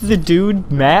watched the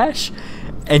dude mash,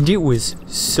 and it was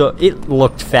it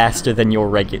looked faster than your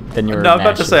No, I'm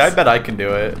about to say, I bet I can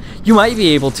do it. You might be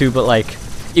able to, but like,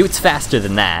 it's faster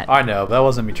than that. I know, that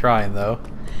wasn't me trying, though.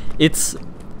 It's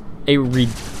a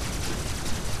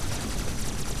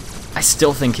I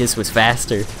still think his was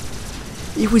faster.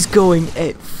 It was going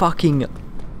at fucking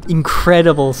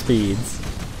incredible speeds.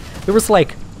 There was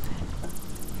like,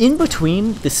 in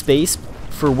between the space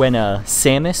for when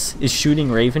Samus is shooting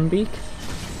Ravenbeak,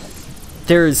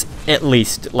 there's at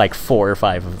least like 4 or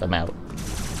 5 of them out.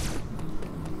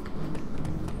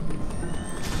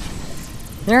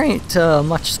 There ain't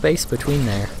much space between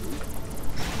there.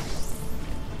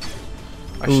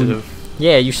 I should have.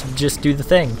 Yeah, you should just do the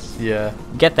thing. Yeah.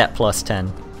 Get that plus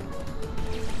 10.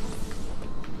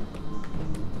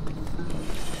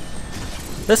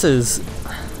 This is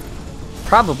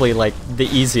probably like the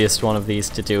easiest one of these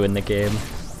to do in the game.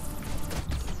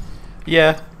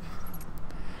 Yeah.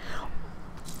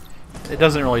 It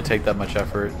doesn't really take that much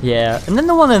effort. Yeah, and then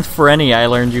the one in Ferenia I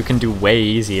learned you can do way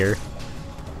easier.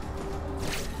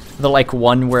 The like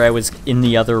one where I was in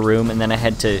the other room and then I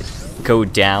had to go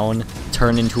down,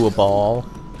 turn into a ball,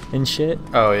 and shit.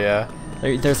 Oh, yeah.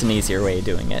 There's an easier way of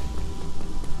doing it.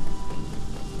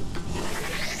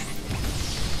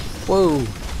 Whoa,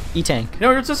 E-Tank.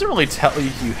 No, it doesn't really tell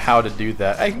you how to do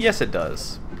that. Yes, it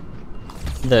does.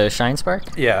 The Shine Spark?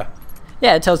 Yeah.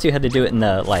 Yeah, it tells you how to do it in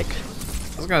the, like,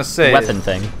 I was gonna say... weapon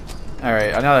thing.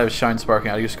 Alright, now that I have Shine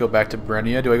Sparking, I just go back to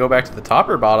Brenia. Do I go back to the top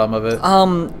or bottom of it?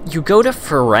 You go to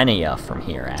Ferenia from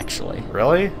here, actually.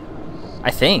 Really?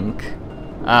 I think.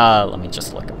 Let me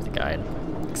just look up the guide,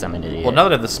 because I'm an idiot. Well, now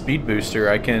that I have the speed booster,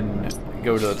 I can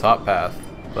go to the top path,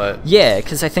 but... Yeah,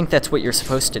 because I think that's what you're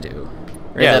supposed to do.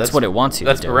 Or Yeah, that's what it wants you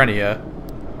to do. That's Brenia.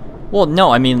 Well,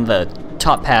 no, I mean the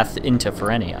top path into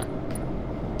Ferenia.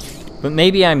 But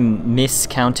maybe I'm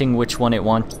miscounting which one it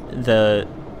the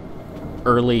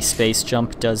early space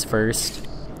jump does first.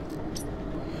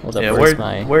 Hold up, Yeah, where's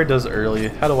my... where does early...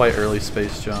 How do I early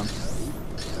space jump?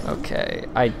 Okay,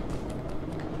 early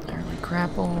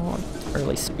grapple,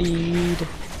 early speed,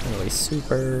 early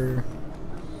super,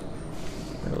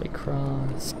 early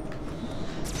cross.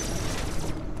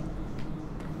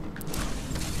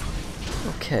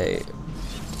 Okay.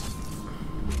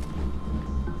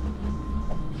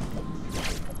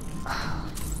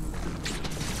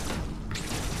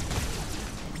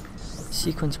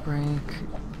 Sequence break.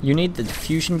 You need the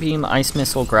diffusion beam, ice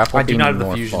missile, grapple I beam, do not and have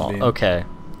the morph fusion ball. beam. Okay.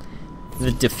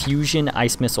 The diffusion,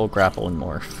 ice missile, grapple, and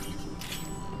morph.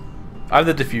 I have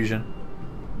the diffusion.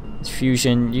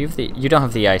 Diffusion. You don't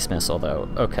have the ice missile though.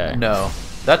 Okay. No,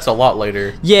 that's a lot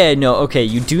later. Yeah. No. Okay.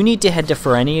 You do need to head to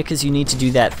Ferenia because you need to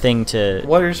do that thing to.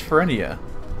 What is Ferenia?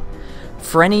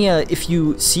 Ferenia. If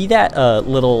you see that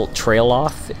little trail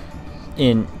off,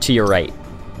 to your right.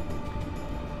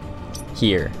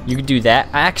 Here, you can do that.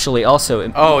 Actually,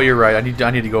 also. Oh, you're right. I need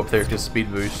to go up there because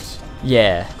speed boosts.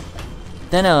 Yeah.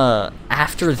 Then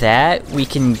after that we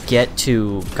can get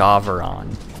to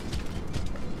Gaveron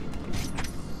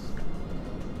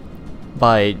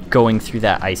by going through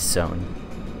that ice zone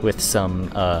with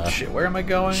some Shit, where am I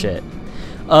going? shit.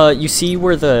 You see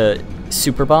where the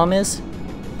super bomb is?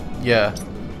 Yeah.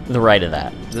 The right of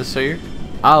that. This here?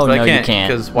 Oh But I no, can't, you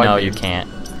can't. 'cause white No, beam. you can't.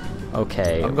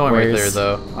 Okay. I'm going right there where's-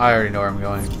 though. I already know where I'm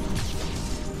going.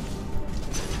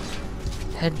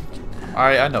 Head.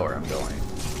 I know where I'm going.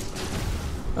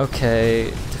 Okay.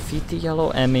 Defeat the yellow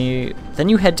Emmy. Then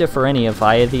you head to Ferenia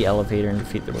via the elevator and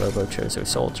defeat the Robo-Chozo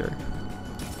soldier.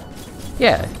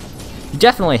 Yeah. You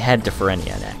definitely head to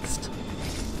Ferenia next.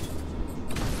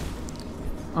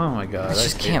 Oh my god. I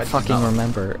just did can't fucking not-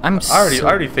 remember. I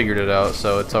already figured it out,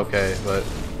 so it's okay, but...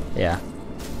 Yeah.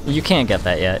 You can't get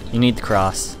that yet. You need the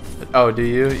cross. Oh, do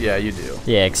you? Yeah, you do.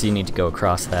 Yeah, because you need to go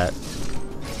across that.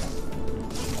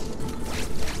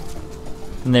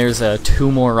 And there's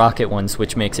 2 more rocket ones,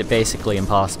 which makes it basically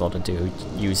impossible to do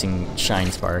using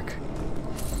Shine Spark.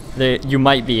 You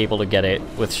might be able to get it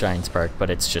with Shine Spark, but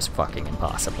it's just fucking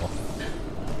impossible.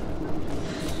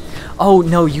 Oh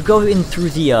no, you go in through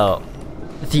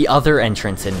the other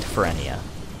entrance into Ferenia.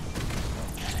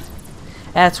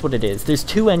 That's what it is. There's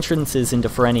 2 entrances into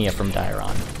Ferenia from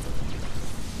Dairon.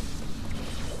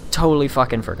 Totally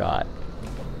fucking forgot.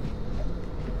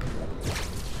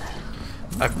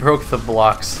 I broke the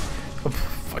blocks.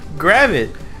 Grab it!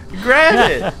 Grab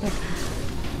it!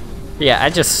 Yeah, I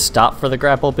just stopped for the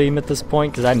grapple beam at this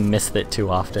point because I missed it too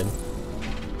often.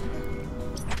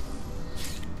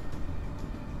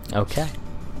 Okay.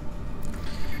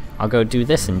 I'll go do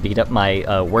this and beat up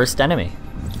my worst enemy.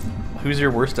 Who's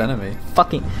your worst enemy?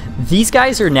 Fucking... These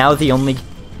guys are now the only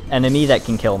enemy that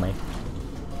can kill me.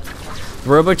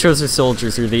 Robo-Chozo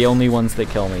soldiers are the only ones that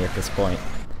kill me at this point.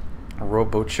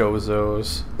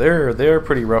 Robo-Chozos. They're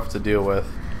pretty rough to deal with.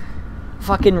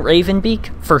 Fucking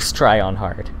Ravenbeak, first try on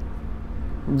hard.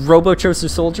 Robo-Chozo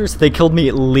soldiers, they killed me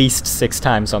at least 6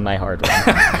 times on my hard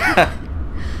run.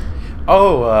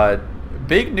 Oh,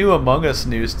 big new Among Us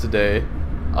news today.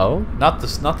 Oh? Not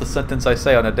the sentence I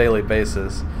say on a daily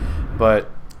basis, but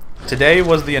today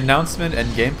was the announcement and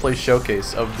gameplay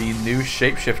showcase of the new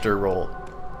shapeshifter role.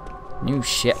 New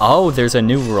shit. Oh, there's a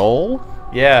new role?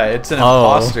 Yeah, it's an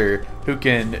imposter who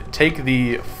can take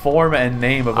the form and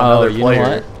name of another player. Know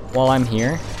what? While I'm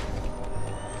here.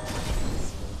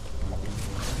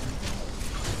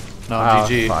 No, Oh,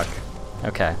 GG. fuck.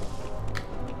 Okay.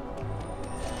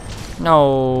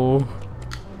 No.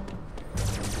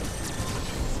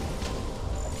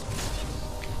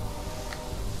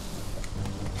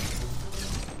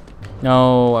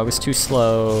 No, I was too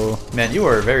slow. Man, you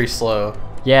are very slow.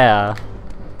 Yeah.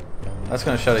 That's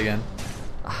gonna shut again.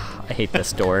 I hate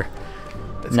this door.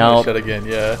 It's No. gonna shut again,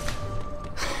 yeah.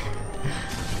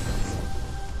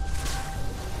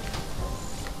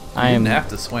 You I didn't am have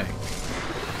to swing.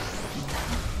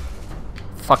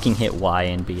 fucking hit Y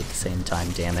and B at the same time,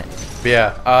 damn it. But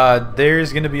yeah,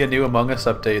 there's gonna be a new Among Us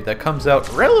update that comes out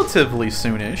relatively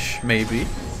soonish, maybe.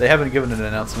 They haven't given an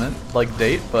announcement, like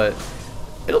date, but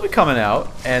it'll be coming out,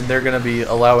 and they're gonna be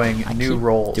allowing new keep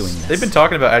roles. doing this. They've been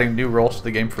talking about adding new roles to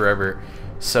the game forever,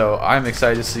 so I'm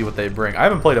excited to see what they bring. I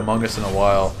haven't played Among Us in a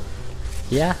while.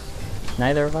 Yeah,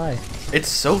 neither have I. It's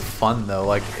so fun though,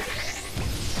 like...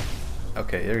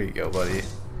 Okay, there you go, buddy.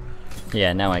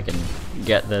 Yeah, now I can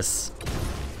get this.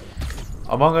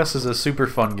 Among Us is a super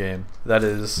fun game. That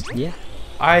is... Yeah.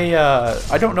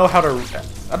 I don't know how to...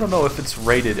 I don't know if it's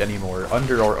rated anymore,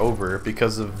 under or over,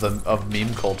 because of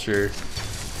meme culture.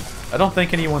 I don't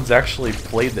think anyone's actually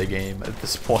played the game at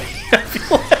this point.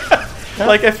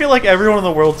 I feel like everyone in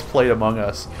the world's played Among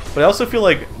Us, but I also feel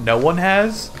like no one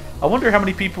has. I wonder how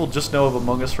many people just know of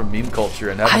Among Us from meme culture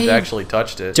and haven't actually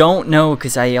touched it. Don't know,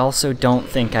 because I also don't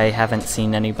think I haven't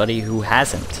seen anybody who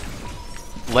hasn't.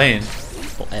 Lane.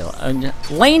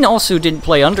 Lane also didn't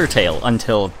play Undertale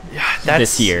until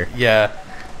this year. Yeah.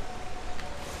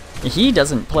 He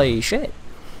doesn't play shit.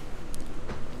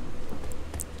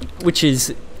 Which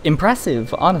is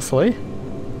impressive, honestly.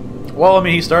 Well, I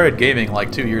mean, he started gaming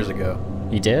like 2 years ago.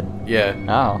 He did? Yeah.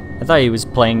 Oh, I thought he was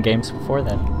playing games before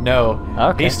then. No.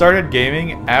 Okay. He started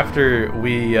gaming after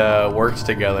we worked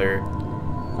together.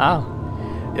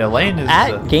 Oh. Yeah, Lane is...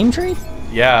 At Game Trade?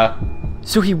 Yeah.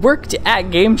 So he worked at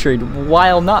Game Trade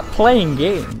while not playing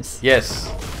games?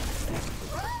 Yes.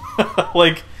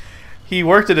 Like, he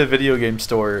worked at a video game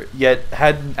store, yet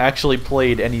hadn't actually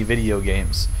played any video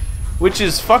games. Which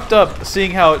is fucked up,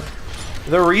 seeing how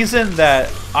the reason that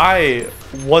I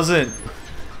wasn't...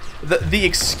 The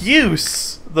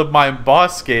excuse that my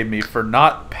boss gave me for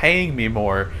not paying me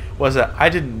more was that I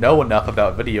didn't know enough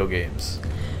about video games.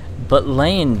 But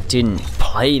Lane didn't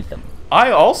play them. I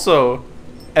also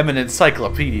am an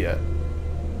encyclopedia.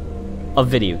 Of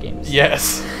video games.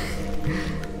 Yes.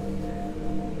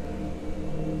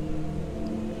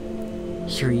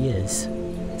 Here he is.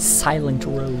 Silent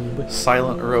Robe.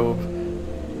 Silent Robe.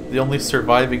 The only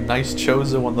surviving nice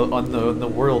Chozo on the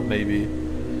world, maybe.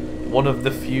 One of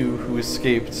the few who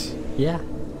escaped. Yeah.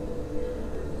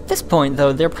 At this point, though,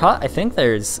 I think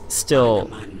there's still...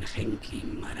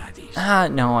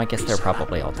 no, I guess they're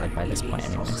probably all dead by this point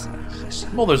anyways.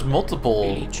 Well, there's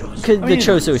multiple... The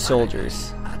Chozo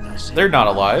soldiers. They're not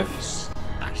alive.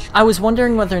 I was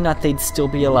wondering whether or not they'd still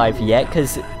be alive yet,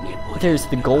 because there's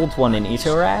the gold one in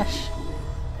Itorash.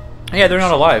 Yeah, they're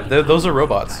not alive. Those are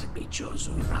robots.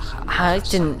 I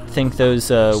didn't think those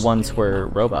ones were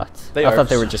robots. I thought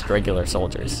they were just regular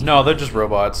soldiers. No, they're just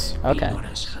robots. Okay.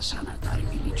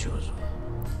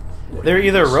 They're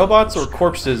either robots or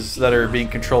corpses that are being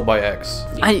controlled by X.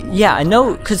 Yeah, I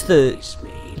know, because the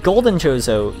golden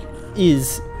Chozo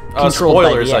is controlled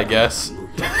spoilers, by I guess.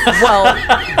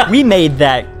 Well, we made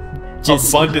that just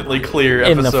abundantly clear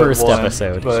in the first one,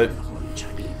 episode.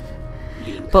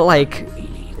 But like,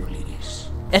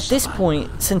 at this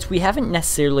point, since we haven't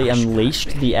necessarily unleashed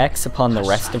the X upon the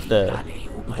rest of the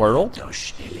world,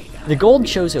 the gold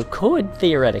Chozo could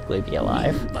theoretically be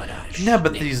alive. No,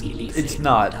 but it's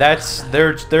not.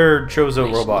 They're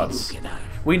Chozo robots.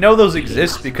 We know those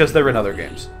exist because they're in other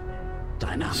games.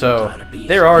 So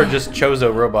there are just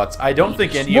Chozo robots. I don't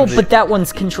think any of the... Well, but that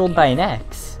one's controlled by an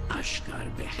X.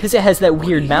 Because it has that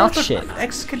weird mouth shit.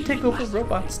 X can take over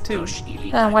robots too.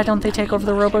 Why don't they take over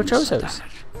the Robo-Chozos?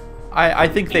 I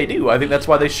think they do. I think that's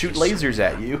why they shoot lasers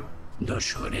at you. What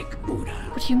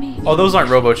do you mean? Oh, those aren't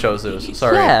Robo-Chozos.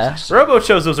 Sorry. Yeah.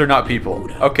 Robo-Chozos are not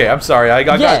people. Okay, I'm sorry. I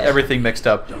got everything mixed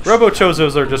up.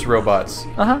 Robo-Chozos are just robots.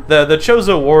 Uh-huh. The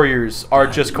Chozo warriors are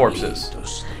just corpses.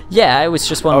 Yeah, I was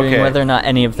just wondering whether or not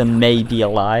any of them may be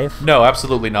alive. No,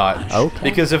 absolutely not. Okay.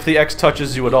 Because if the X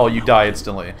touches you at all, you die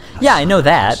instantly. Yeah, I know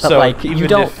that, but So, like, you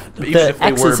don't... The they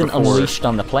X were isn't before- unleashed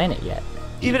on the planet yet.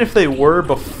 Even if they were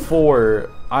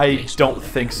before, I don't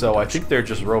think so. I think they're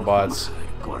just robots.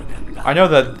 I know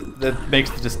that makes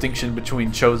the distinction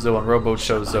between Chozo and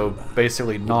Robo-Chozo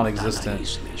basically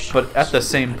non-existent, but at the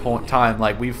same time,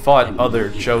 like, we've fought other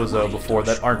Chozo before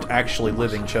that aren't actually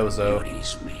living Chozo.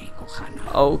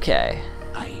 Okay.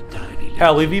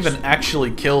 Hell, we've even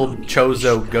actually killed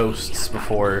Chozo ghosts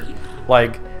before.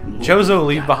 Like, Chozo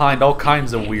leave behind all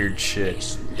kinds of weird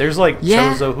shit. There's like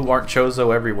Chozo who aren't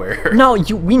Chozo everywhere. No,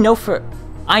 we know for...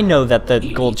 I know that the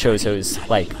gold Chozo's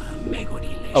like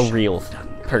a real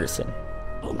person.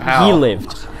 How? He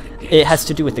lived. It has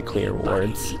to do with the clear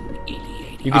wards.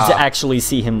 You could actually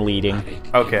see him leading.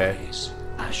 Okay.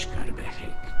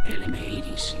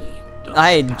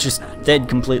 That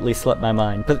completely slipped my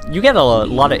mind. But you get a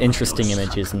lot of interesting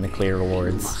images in the clear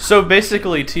wards. So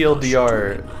basically,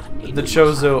 TLDR, the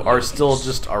Chozo are still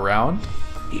just around?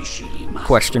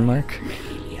 Question mark.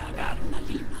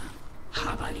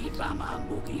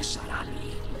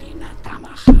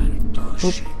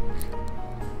 Oop.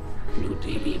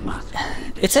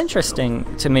 It's interesting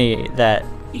to me that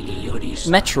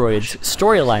Metroids,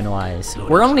 storyline-wise,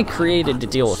 were only created to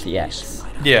deal with the X.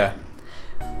 Yeah.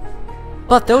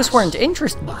 But those weren't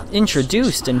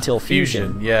introduced until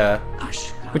Fusion. Yeah.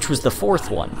 Which was the fourth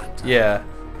one. Yeah.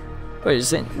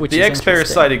 The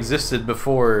X-Parasite existed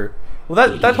before...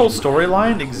 Well, that whole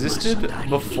storyline existed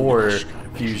before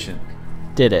Fusion.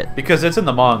 Did it? Because it's in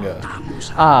the manga.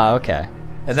 Ah, okay.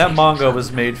 And that manga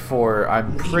was made for,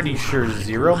 I'm pretty sure,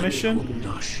 Zero Mission,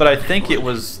 but I think it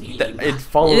was. It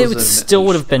follows. It still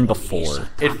would have been before.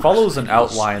 It follows an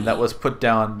outline that was put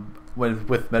down with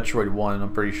Metroid 1.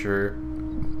 I'm pretty sure.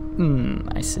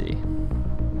 I see.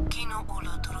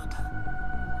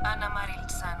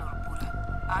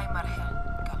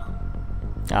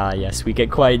 Ah, yes, we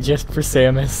get quiet just for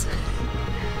Samus.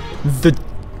 The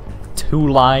 2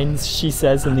 lines she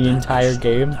says in the entire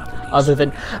game, other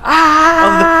than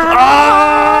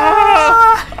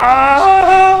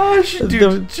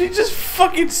she just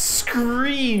fucking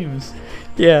screams.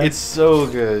 Yeah. It's so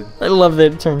good. I love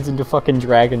that it turns into fucking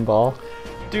Dragon Ball.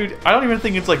 Dude, I don't even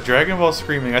think it's like Dragon Ball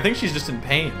screaming. I think she's just in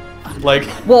pain. Like,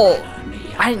 well,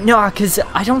 I know, because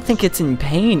I don't think it's in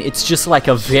pain. It's just like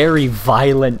a very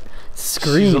violent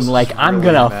scream. Like, I'm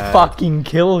really gonna mad. fucking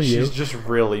kill you. She's just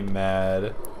really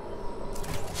mad.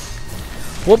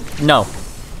 Whoop, no.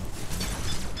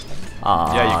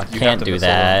 Yeah, you can't do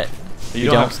that. You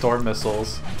don't have storm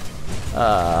missiles.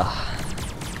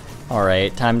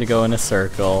 Alright, time to go in a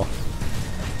circle.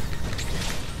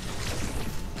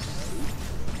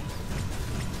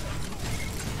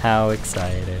 How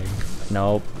exciting.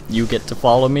 Nope, you get to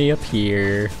follow me up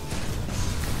here.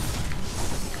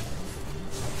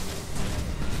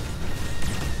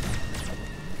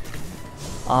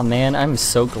 Aw man, I'm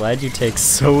so glad you take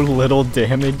so little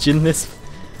damage in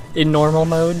normal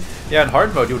mode. Yeah, in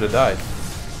hard mode you would have died.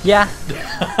 Yeah.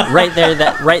 right there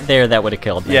that would have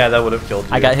killed me. Yeah, that would have killed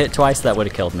you. I got hit twice, that would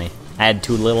have killed me. I had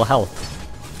too little health.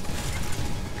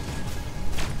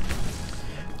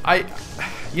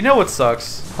 You know what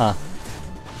sucks? Huh.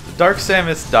 Dark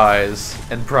Samus dies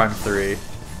in Prime 3.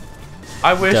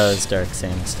 I wish... Does Dark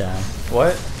Samus die?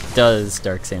 What? Does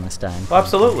Dark Samus die? Well,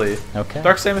 absolutely. Okay.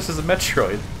 Dark Samus is a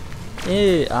Metroid.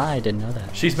 I didn't know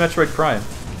that. She's Metroid Prime.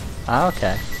 Ah,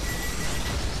 okay.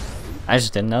 I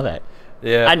just didn't know that.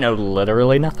 Yeah. I know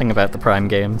literally nothing about the Prime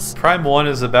games. Prime 1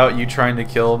 is about you trying to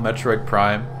kill Metroid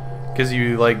Prime. Because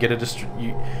you, like, get a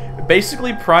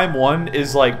basically, Prime 1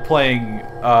 is like playing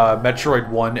Metroid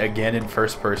 1 again in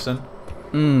first person.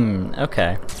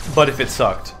 Okay. But if it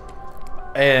sucked.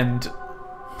 And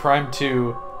Prime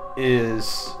 2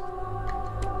 is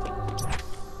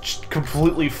just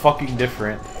completely fucking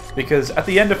different. Because at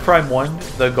the end of Prime 1,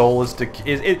 the goal is to...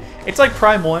 It's like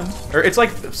Prime 1, or it's like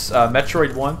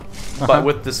Metroid 1, but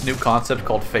with this new concept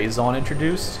called Phazon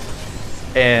introduced.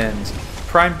 And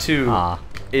Prime 2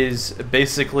 is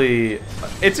basically...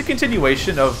 It's a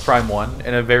continuation of Prime 1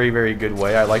 in a very, very good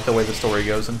way. I like the way the story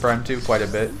goes in Prime 2 quite a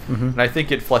bit. And I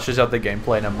think it fleshes out the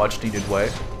gameplay in a much-needed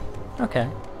way. Okay.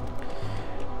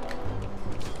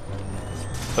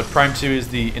 But Prime 2 is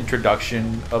the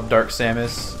introduction of Dark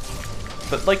Samus.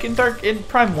 But like in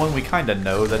Prime 1 we kinda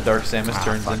know that Dark Samus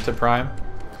turns into Prime.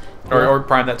 Or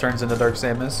Prime that turns into Dark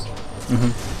Samus.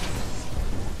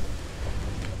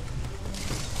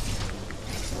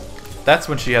 That's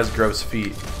when she has gross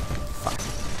feet. Fuck.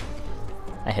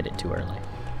 I hit it too early.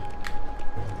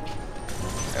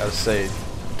 I gotta say,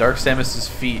 Dark Samus's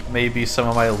feet may be some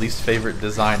of my least favorite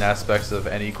design aspects of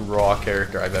any raw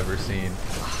character I've ever seen.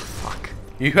 Fuck.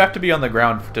 You have to be on the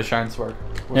ground to shine spark.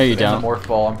 No, you don't. In the morph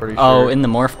ball, I'm pretty sure. Oh, in the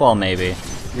morph ball, maybe.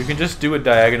 You can just do it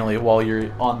diagonally while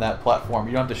you're on that platform.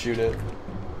 You don't have to shoot it.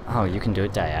 Oh, you can do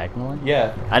it diagonally?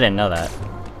 Yeah. I didn't know that.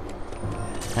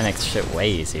 That makes shit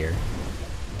way easier.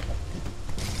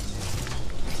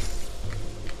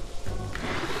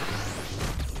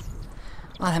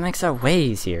 Oh, that makes that way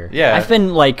easier. Yeah. I've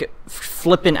been like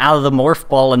flipping out of the morph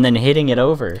ball and then hitting it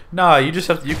over. Nah, you can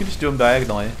just do them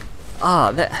diagonally.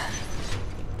 Ah, that.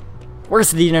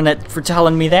 Where's the internet for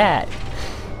telling me that?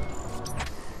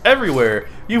 Everywhere.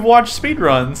 You've watched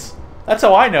speedruns. That's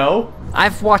how I know.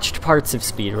 I've watched parts of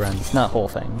speedruns, not whole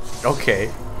things. Okay.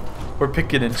 We're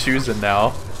picking and choosing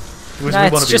now. Nah,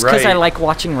 it's just because I like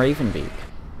watching Ravenbeak.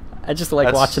 I just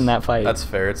like watching that fight. That's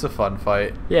fair. It's a fun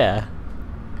fight. Yeah.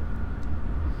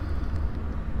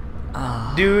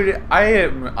 Dude,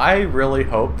 I really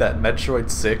hope that Metroid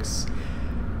 6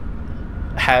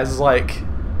 has like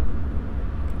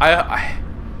I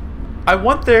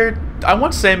want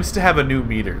Samus to have a new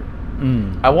meter.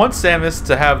 I want Samus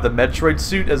to have the Metroid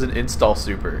suit as an install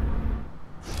super.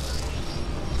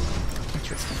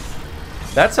 Interesting.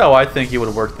 That's how I think it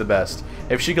would work the best.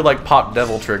 If she could like pop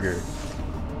Devil Trigger.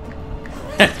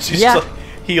 She's like,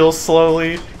 heals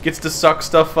slowly, gets to suck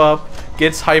stuff up,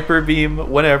 gets Hyper Beam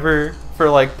whenever for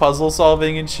like puzzle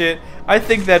solving and shit. I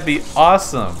think that'd be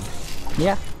awesome.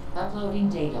 Yeah. Uploading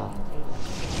data.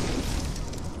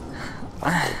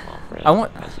 I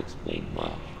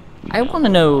want to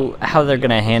know how they're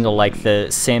gonna handle like the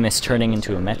Samus turning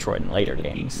into a Metroid in later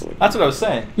games. That's what I was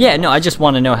saying. Yeah, no, I just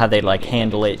want to know how they like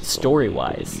handle it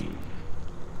story-wise.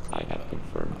 I have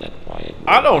confirmed that Wyatt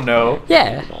I don't know.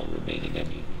 Yeah, all remaining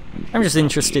enemies. I'm just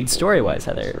interested story-wise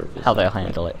how they'll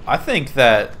handle it. I think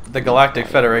that the Galactic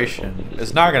Federation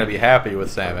is not going to be happy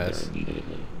with Samus.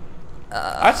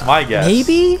 That's my guess.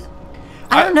 Maybe?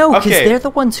 I don't know, because okay. they're the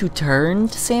ones who turned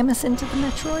Samus into the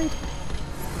Metroid.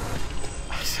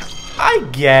 I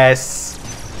guess.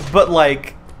 But,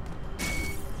 like...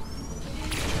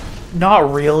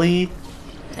 Not really.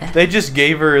 They just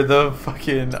gave her the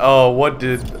fucking... Oh, what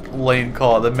did Lane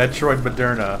call it? The Metroid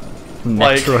Moderna.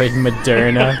 Metroid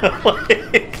Moderna.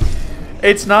 Like,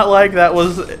 it's not like that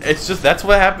was. It's just that's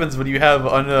what happens when you have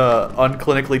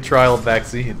unclinically trialed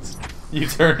vaccines. You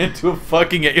turn into a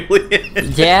fucking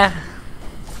alien. Yeah.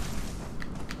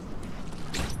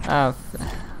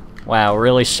 Wow,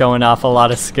 really showing off a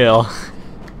lot of skill.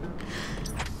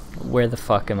 Where the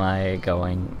fuck am I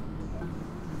going?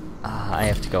 I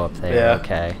have to go up there. Yeah.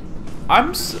 Okay.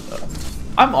 I'm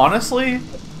honestly,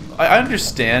 I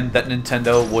understand that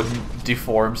Nintendo wouldn't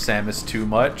deform Samus too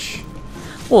much,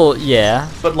 Well, yeah.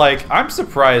 but like, I'm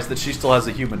surprised that she still has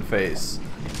a human face.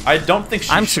 I don't think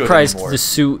she I'm should surprised anymore. the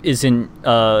suit isn't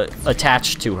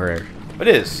attached to her. It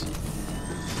is.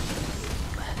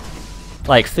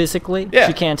 Like, physically? Yeah.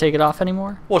 She can't take it off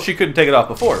anymore? Well, she couldn't take it off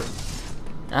before.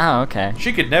 Oh, okay.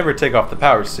 She could never take off the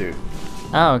power suit.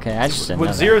 Oh, okay. I just didn't know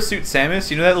With Zero Suit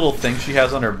Samus, you know that little thing she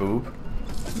has on her boob?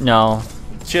 that. No.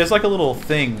 She has like a little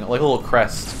thing, like a little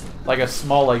crest, like a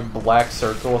small like black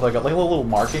circle with like a little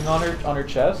marking on her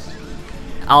chest.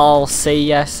 I'll say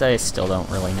yes. I still don't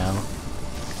really know.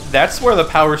 That's where the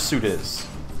power suit is.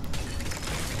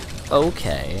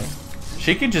 Okay.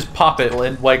 She can just pop it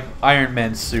like Iron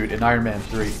Man's suit in Iron Man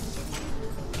 3.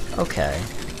 Okay.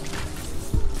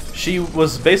 She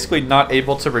was basically not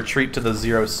able to retreat to the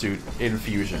Zero Suit in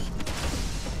Fusion.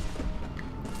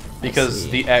 Because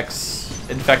see. the X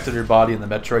infected her body and the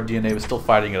Metroid DNA was still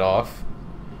fighting it off.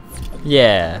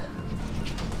 Yeah.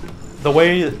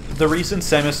 The reason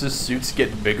Samus's suits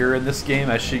get bigger in this game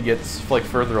as she gets like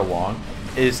further along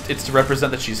is it's to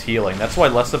represent that she's healing. That's why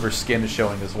less of her skin is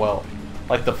showing as well.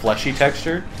 Like the fleshy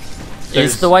texture.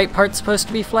 Is the white part supposed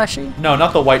to be fleshy? No,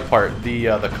 not the white part. The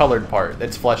colored part.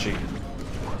 It's fleshy.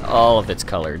 All of it's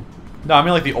colored. No, I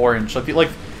mean like the orange. Like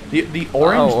the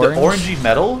orange. Oh, The orangey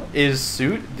metal is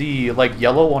suit. The like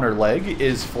yellow on her leg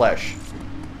is flesh.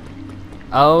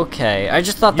 Okay. I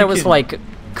just thought that You was can- like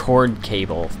cord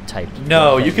cable type.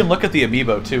 No, thing. you can look at the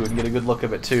amiibo too and get a good look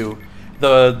of it too.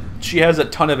 She has a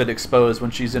ton of it exposed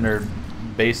when she's in her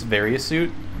base Various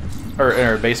suit, or in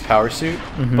her base power suit.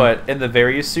 But in the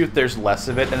Various suit, there's less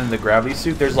of it, and in the Gravity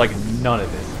suit, there's like none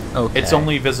of it. Okay. It's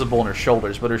only visible in her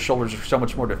shoulders, but her shoulders are so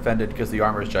much more defended because the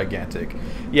armor is gigantic.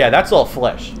 Yeah, that's all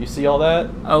flesh. You see all that?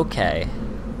 Okay.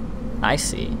 I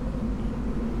see.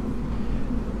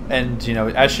 And, you know,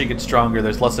 as she gets stronger,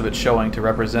 there's less of it showing to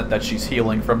represent that she's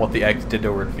healing from what the X did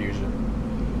to her in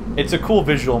Fusion. It's a cool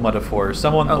visual metaphor.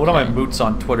 One of my Okay. moots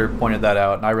on Twitter pointed that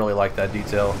out, and I really like that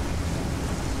detail.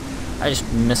 I just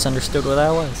misunderstood what that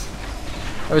was.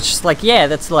 I was just like, yeah,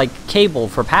 that's like cable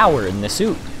for power in the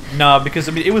suit. No, because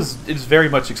I mean, it's very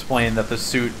much explained that the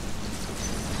suit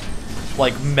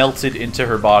like melted into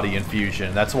her body in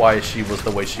Fusion. That's why she was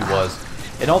the way she was.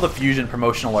 In all the Fusion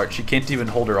promotional art, she can't even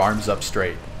hold her arms up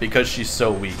straight because she's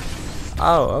so weak.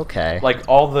 Oh, okay. Like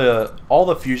all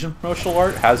the Fusion promotional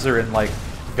art has her in like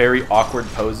very awkward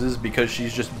poses because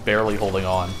she's just barely holding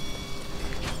on.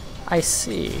 I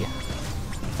see.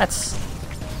 That's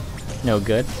no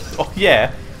good. Oh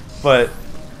yeah, but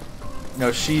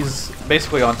no, she's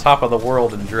basically on top of the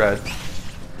world in Dread.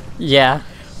 Yeah.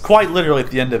 Quite literally, at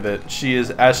the end of it, she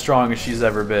is as strong as she's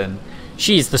ever been.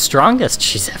 She's the strongest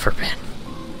she's ever been.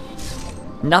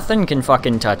 Nothing can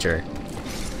fucking touch her.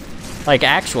 Like,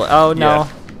 actual. Oh, no. Yeah.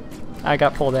 I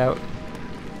got pulled out.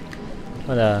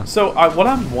 What, So what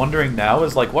I'm wondering now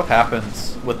is like, what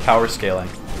happens with power scaling?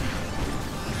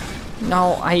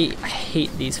 No, I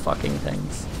hate these fucking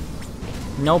things.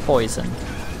 No poison.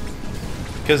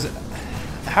 Because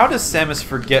how does Samus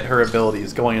forget her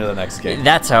abilities going into the next game?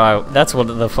 That's what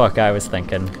the fuck I was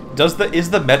thinking. Is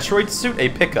the Metroid suit a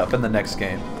pickup in the next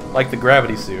game, like the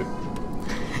Gravity suit?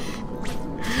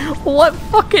 What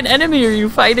fucking enemy are you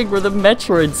fighting where the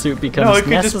Metroid suit becomes No, it could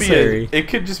necessary? just be it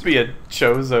could just be a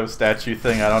Chozo statue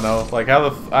thing. I don't know, like how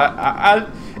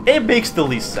it makes the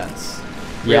least sense.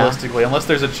 Yeah. Realistically, unless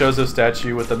there's a Chozo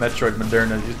statue with the Metroid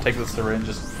Moderna, you just take the syringe,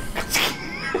 just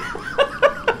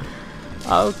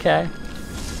Okay.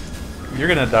 you're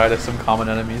gonna die to some common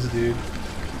enemies, dude.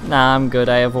 Nah, I'm good.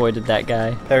 I avoided that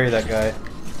guy. Parry that guy.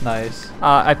 Nice.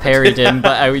 I parried him,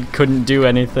 but I couldn't do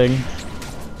anything.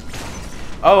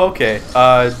 Oh, okay.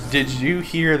 Did you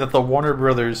hear that the Warner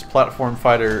Brothers platform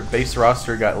fighter base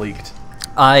roster got leaked?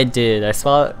 I did. I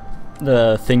saw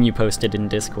the thing you posted in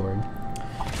Discord.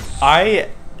 I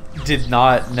did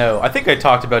not know. I think I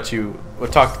talked about you a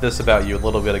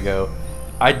little bit ago.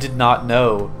 I did not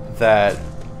know that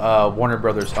Warner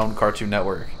Brothers owned Cartoon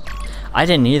Network. I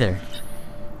didn't either.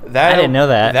 I didn't know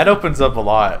that. That opens up a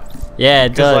lot. Yeah, it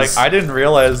does. Because like I didn't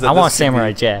realize that. I want this could Samurai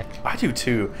be- Jack. I do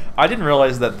too. I didn't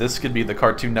realize that this could be the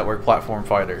Cartoon Network platform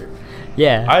fighter.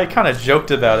 Yeah. I kind of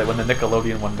joked about it when the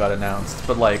Nickelodeon one got announced,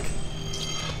 but like,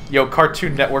 Yo,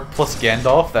 Cartoon Network plus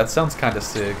Gandalf? That sounds kind of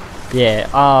sick.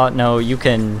 Yeah, no, you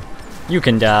can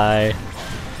die.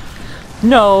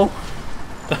 No!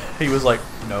 He was like,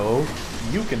 no,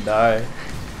 you can die.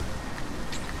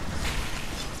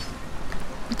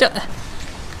 Duh.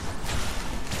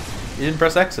 You didn't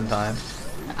press X in time.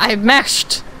 I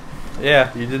mashed!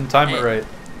 Yeah, you didn't time it right.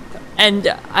 And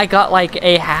I got like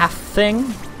a half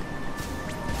thing.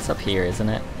 It's up here, isn't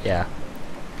it? Yeah.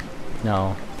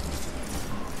 No.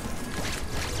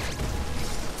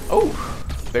 Oh,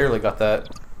 barely got that.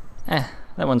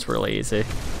 That one's really easy.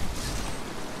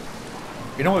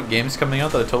 You know what game's coming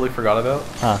out that I totally forgot about?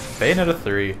 Huh. Bayonetta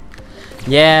 3.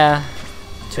 Yeah.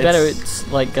 Too bad it's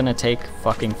like gonna take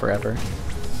fucking forever.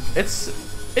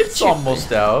 It's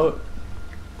almost out.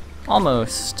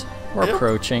 Almost. We're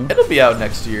approaching. It'll be out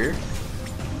next year.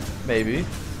 Maybe.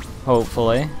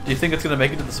 Hopefully. Do you think it's gonna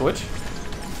make it to the Switch?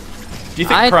 Do you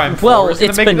think Prime 4 well, is gonna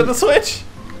it's make it been- to the Switch?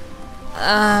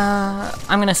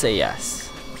 I'm gonna say yes.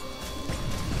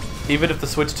 Even if the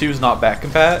Switch 2 is not back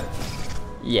compat?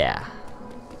 Yeah.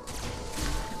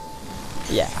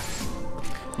 Yeah.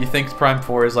 You think Prime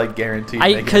 4 is like guaranteed?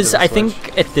 making it to Because the I Switch?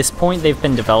 think at this point they've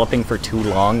been developing for too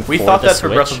long. We for thought the that Switch.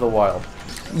 for Breath of the Wild.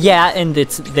 Yeah, and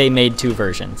they made 2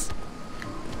 versions.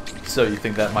 So you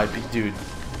think that might be, dude?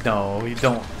 No, you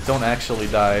don't actually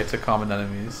die to common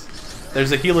enemies.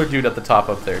 There's a healer dude at the top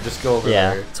up there. Just go over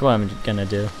Yeah, there. that's what I'm gonna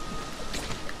do.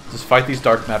 Just fight these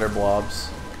dark matter blobs.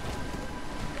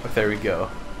 But there we go.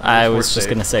 I We're was just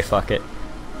safe. gonna say fuck it.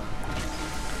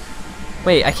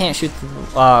 Wait, I can't shoot the...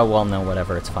 well, no,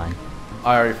 whatever, it's fine.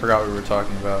 I already forgot what we were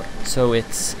talking about. So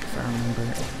it's... if I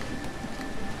remember...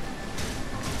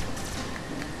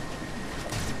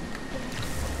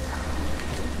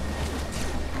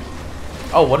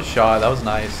 Oh, what a shot! That was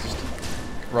nice. Just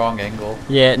wrong angle.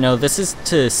 Yeah, no, this is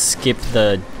to skip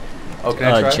the Oh,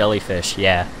 can I try? jellyfish,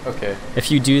 yeah. Okay.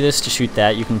 If you do this to shoot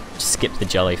that, you can skip the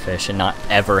jellyfish and not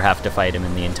ever have to fight him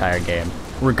in the entire game,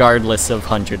 regardless of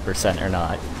 100% or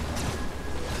not.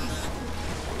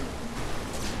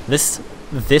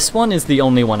 This one is the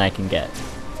only one I can get.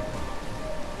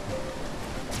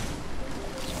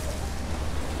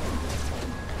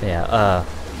 Yeah,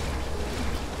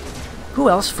 who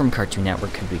else from Cartoon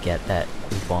Network could we get that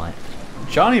we want?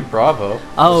 Johnny Bravo.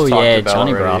 Oh was talked yeah, about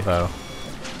Johnny already. Bravo.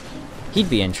 He'd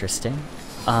be interesting.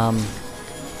 Can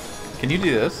you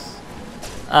do this?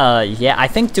 Yeah, I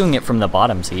think doing it from the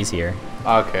bottom's easier.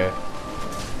 Okay.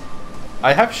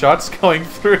 I have shots going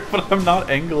through, but I'm not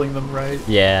angling them right.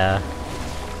 Yeah.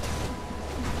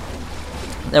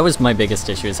 That was my biggest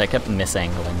issue, is I kept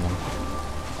misangling them.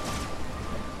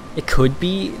 It could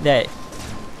be that...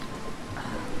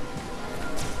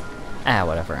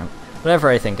 whatever. Whatever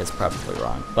I think is probably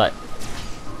wrong, but...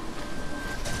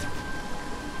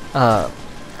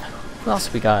 Who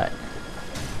else we got?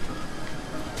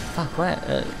 Fuck,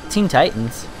 what? Teen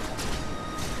Titans.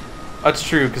 That's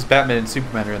true, because Batman and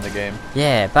Superman are in the game.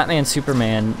 Yeah, Batman,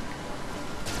 Superman.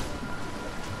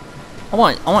 I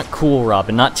want Cool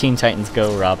Robin, not Teen Titans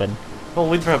Go Robin. Well,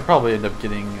 we'd probably end up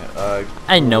getting. I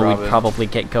Cool know Robin. we'd probably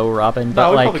get Go Robin, but No,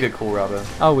 we'd like, probably get Cool Robin.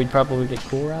 oh, we'd probably get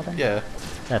Cool Robin. Yeah.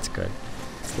 That's good.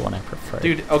 It's the one I prefer.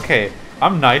 Dude, okay,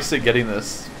 I'm nice at getting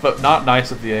this, but not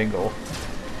nice at the angle.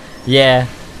 Yeah.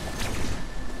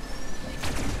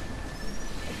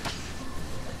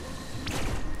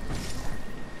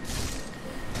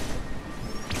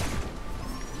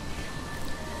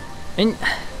 And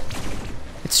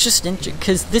it's just interesting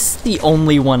because this is the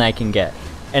only one I can get,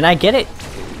 and I get it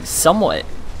somewhat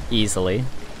easily.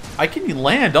 I can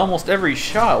land almost every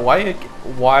shot.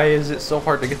 Why is it so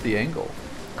hard to get the angle?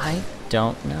 I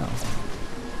don't know.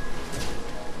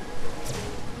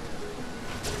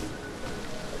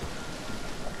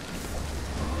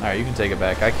 Alright, you can take it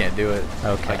back. I can't do it.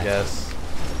 Okay. I guess.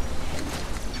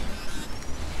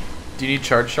 Do you need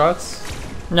charge shots?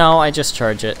 No, I just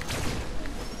charge it.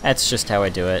 That's just how I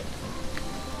do it.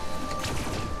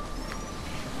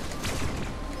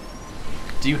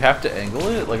 Do you have to angle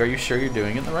it? Like, are you sure you're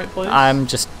doing it in the right place? I'm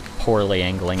just poorly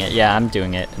angling it. Yeah, I'm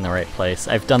doing it in the right place.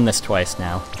 I've done this twice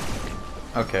now.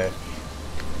 Okay.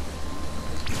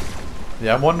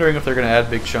 Yeah, I'm wondering if they're gonna add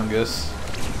Big Chungus.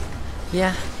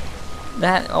 Yeah.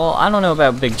 Well, I don't know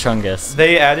about Big Chungus.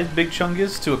 They added Big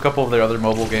Chungus to a couple of their other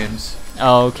mobile games.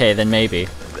 Oh, okay, then maybe.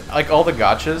 Like, all the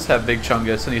gotchas have Big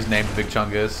Chungus, and he's named Big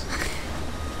Chungus.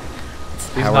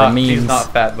 Power He's memes.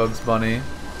 not Fat Bugs Bunny.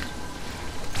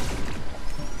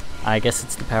 I guess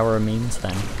it's the power of memes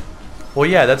then. Well,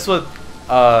 yeah, that's what,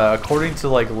 according to,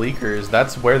 like, leakers,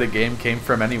 that's where the game came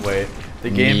from anyway. The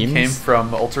game Memes? came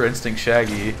from Ultra Instinct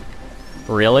Shaggy.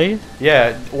 Really?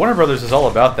 Yeah, Warner Brothers is all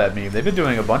about that meme. They've been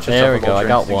doing a bunch of There stuff we go, with I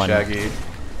got Ultra one. Instinct Shaggy.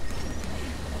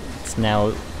 It's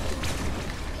now...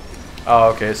 Oh,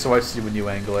 okay, so I see when you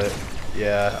angle it.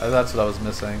 Yeah, that's what I was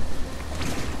missing.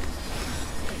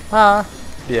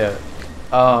 Yeah.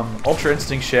 Ultra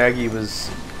Instinct Shaggy was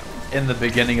in the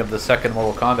beginning of the second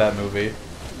Mortal Kombat movie.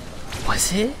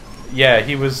 Was it? Yeah,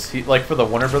 like for the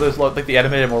Warner Brothers, like the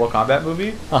animated Mortal Kombat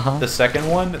movie. Uh-huh. The second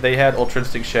one, they had Ultra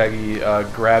Instinct Shaggy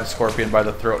grab Scorpion by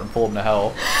the throat and pull him to hell.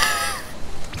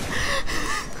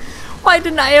 Why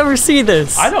didn't I ever see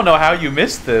this? I don't know how you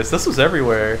missed this. This was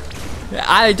everywhere.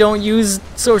 I don't use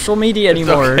social media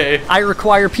anymore. okay. I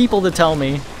require people to tell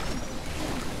me.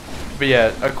 But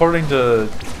yeah, according to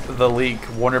the leak,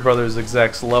 Warner Brothers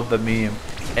execs love the meme,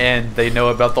 and they know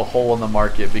about the hole in the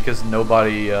market because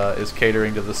nobody is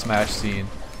catering to the Smash scene.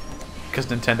 Because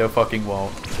Nintendo fucking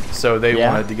won't. So they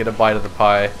wanted to get a bite of the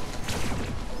pie.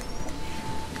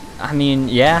 I mean,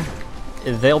 yeah,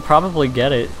 they'll probably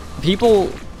get it.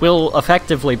 People will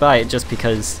effectively buy it just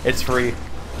because... It's free.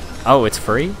 Oh, it's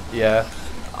free? Yeah.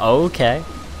 Okay.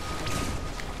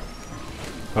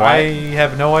 I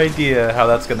have no idea how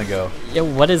that's gonna go. Yeah,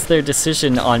 what is their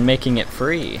decision on making it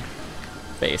free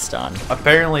based on?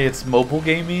 Apparently it's mobile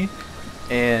gamey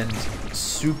and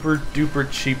super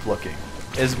duper cheap looking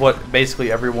is what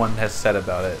basically everyone has said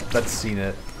about it that's seen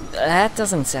it. That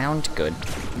doesn't sound good.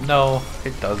 No,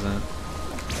 it doesn't.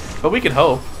 But we can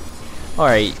hope.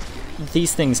 Alright,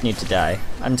 these things need to die.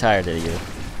 I'm tired of you.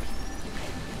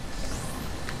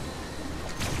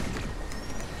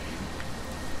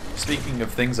 Speaking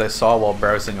of things I saw while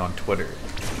browsing on Twitter,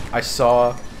 I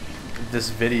saw this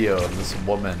video of this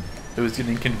woman who was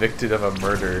getting convicted of a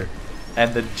murder,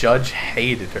 and the judge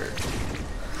hated her.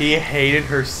 He hated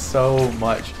her so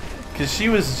much because she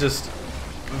was just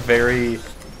very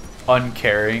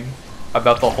uncaring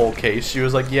about the whole case. She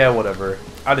was like, yeah, whatever,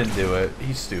 I didn't do it,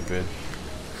 he's stupid.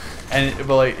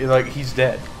 But like he's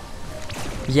dead.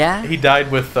 Yeah? He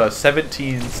died with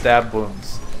 17 stab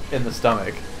wounds in the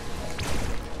stomach.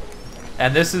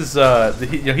 And this is,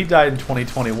 he died in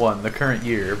 2021, the current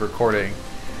year of recording,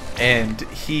 and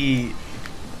he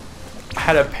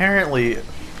had apparently,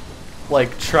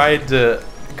 like, tried to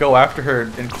go after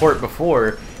her in court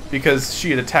before because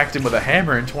she had attacked him with a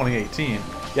hammer in 2018,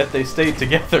 yet they stayed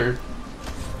together.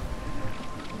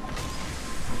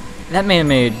 That man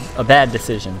made a bad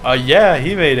decision. Yeah,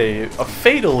 he made a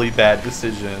fatally bad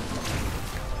decision.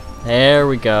 There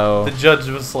we go. The judge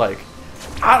was like,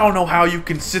 I don't know how you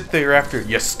can sit there after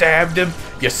you stabbed him,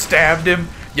 you stabbed him,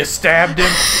 you stabbed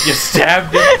him, you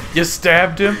stabbed him, you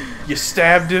stabbed him, you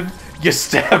stabbed him, you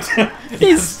stabbed him.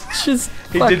 He's just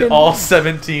He fucking... did all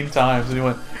 17 times, and he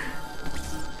went,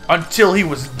 until he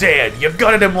was dead. You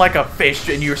gutted him like a fish,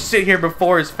 and you sit here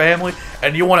before his family,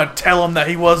 and you want to tell him that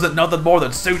he wasn't nothing more than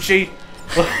sushi?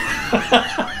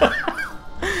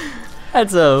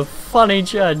 That's a funny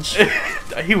judge.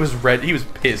 He was red. He was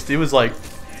pissed. It was like,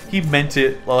 he meant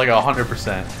it like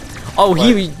 100%. Oh,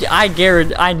 Like,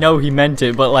 I know he meant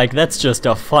it, but like, that's just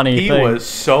a funny thing. He was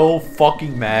so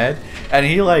fucking mad, and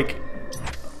he like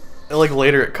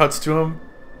later it cuts to him,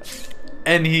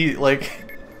 and he like,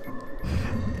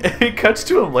 it cuts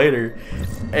to him later,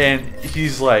 and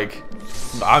he's like,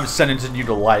 I'm sentencing you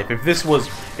to life. If this was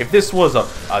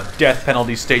a death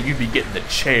penalty state, you'd be getting the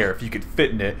chair if you could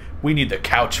fit in it. We need the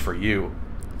couch for you.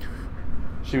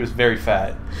 She was very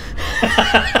fat.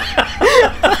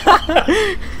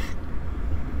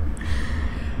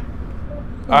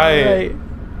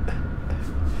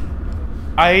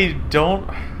 I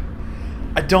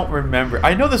don't remember.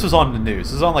 I know this was on the news.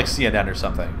 This was on like CNN or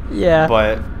something. Yeah.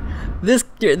 But this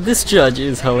judge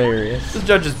is hilarious. this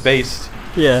judge is based.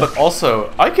 Yeah. But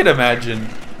also, I can imagine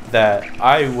that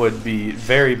I would be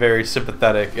very, very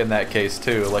sympathetic in that case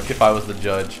too. Like if I was the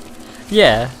judge.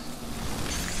 Yeah.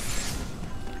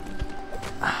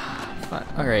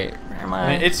 Alright, where am I?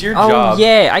 I mean, it's your oh, job.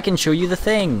 Yeah, I can show you the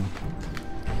thing.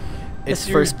 It's This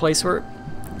your... first place where...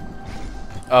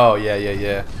 Oh,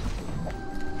 yeah.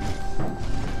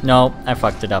 No, I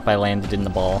fucked it up. I landed in the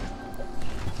ball.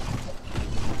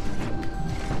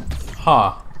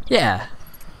 Huh. Yeah.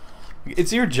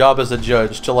 It's your job as a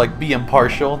judge to like be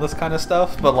impartial in this kind of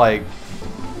stuff, but like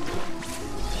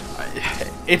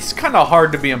it's kind of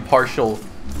hard to be impartial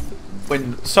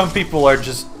when some people are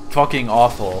just fucking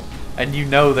awful and you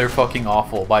know they're fucking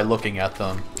awful by looking at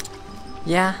them.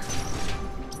 Yeah.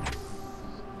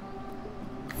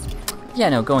 Yeah,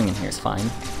 no, going in here is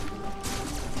fine.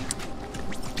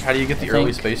 How do you get the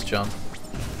early space jump?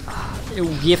 You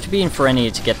have to be in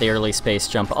Ferenia to get the early space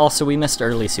jump. Also, we missed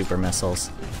early super missiles.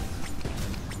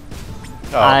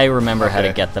 Oh, I remember how to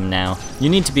okay. get them now. You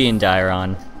need to be in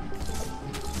Dairon.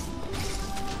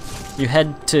 You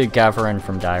head to Gavarin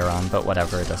from Dairon, but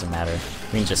whatever, it doesn't matter.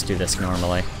 We can just do this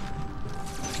normally.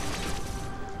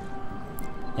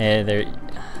 There.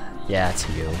 Yeah, it's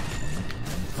you.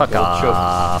 Fuck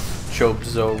off.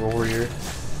 Chobzo warrior.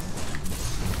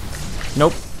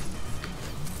 Nope.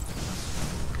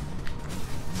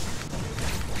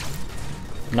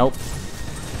 Nope.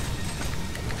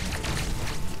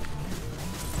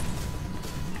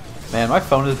 Man, my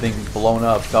phone is being blown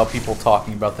up about people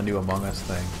talking about the new Among Us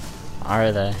thing.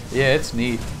 Are they? Yeah, it's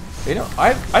neat. You know,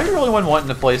 I really been wanting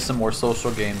to play some more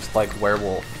social games like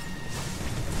Werewolf.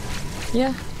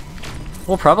 Yeah.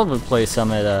 We'll probably play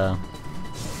some at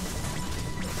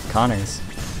Connor's.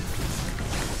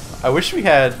 I wish we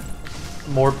had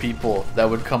more people that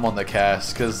would come on the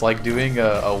cast, because like doing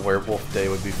a werewolf day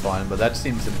would be fun, but that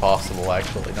seems impossible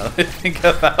actually now that I think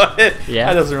about it. Yeah.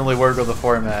 That doesn't really work with the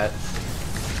format.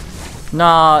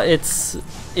 Nah,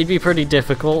 it'd be pretty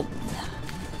difficult.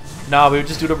 Nah, we would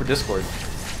just do it over Discord.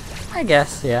 I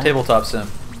guess, yeah. Tabletop sim.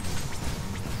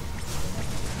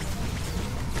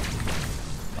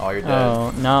 Oh, you're dead.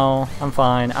 Oh, no, I'm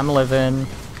fine. I'm living.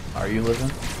 Are you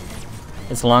living?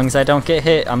 As long as I don't get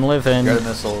hit, I'm living. You're out of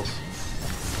missiles.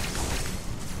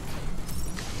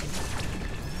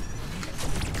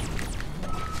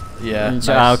 Yeah. Nice.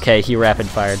 Okay, he rapid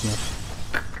fired me.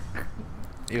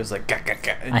 He was like, gah, gah,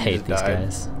 gah, and I you hate just these died.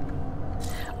 guys.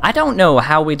 I don't know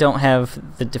how we don't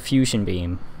have the diffusion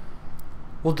beam.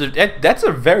 Well, dude, that's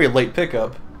a very late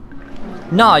pickup.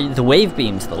 No, the wave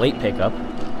beam's the late pickup.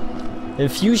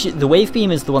 The wave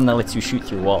beam is the one that lets you shoot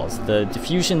through walls. The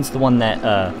diffusion's the one that,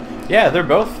 Yeah, they're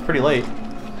both pretty late.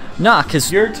 Nah,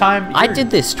 cause Your time. I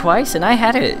did this twice and I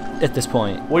had it at this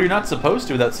point. Well, you're not supposed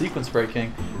to without sequence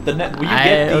breaking.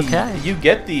 You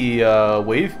get the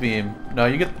wave beam. No,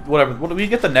 you get whatever. We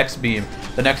get the next beam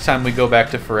the next time we go back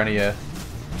to Ferenia.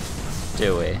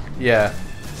 Do we? Yeah.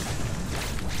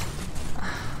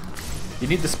 You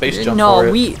need the space jump No, for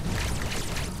it. we.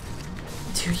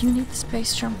 Do you need the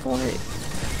space jump for it?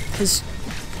 Because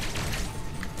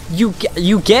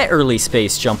you get early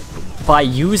space jump by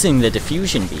using the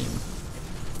diffusion beam.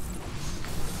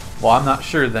 Well, I'm not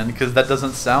sure then, because that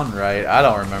doesn't sound right. I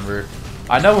don't remember.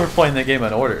 I know we're playing the game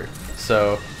in order,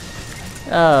 so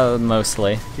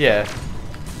Mostly. yeah.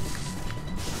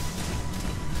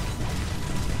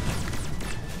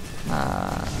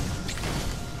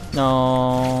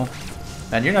 No.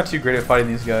 And you're not too great at fighting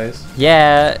these guys.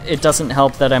 Yeah, it doesn't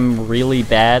help that I'm really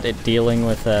bad at dealing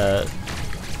with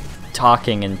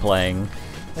talking and playing.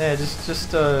 Yeah,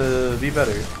 just be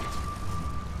better.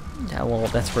 Yeah, well,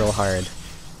 that's real hard.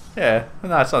 Yeah,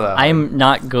 no, it's not that. I'm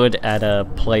not good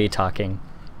at play talking.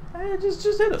 Just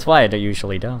hit it. That's why I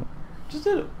usually don't. Just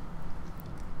hit it.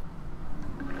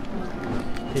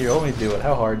 Here, let me do it.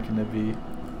 How hard can it be?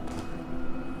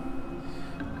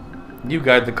 You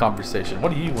guide the conversation.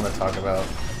 What do you want to talk about?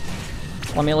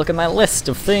 Let me look at my list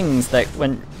of things that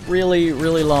went really,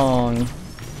 really long.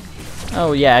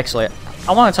 Oh yeah, actually,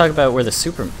 I want to talk about where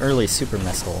the early super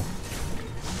missile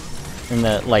in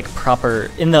the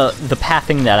the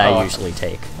pathing that I usually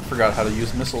take. I forgot how to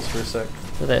use missiles for a sec.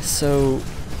 For this, so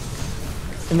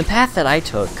in the path that I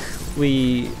took,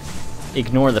 we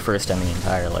ignore the first enemy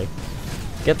entirely.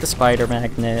 Get the spider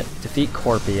magnet, defeat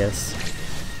Corpius,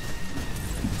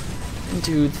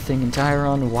 do the thing in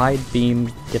Dairon, wide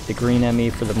beam, get the green enemy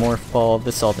for the morph ball.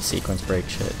 This is all the sequence break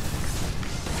shit.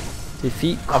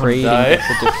 Defeat Kraid and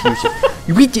get the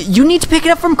diffusion. You need to pick it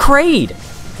up from Kraid!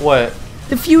 What?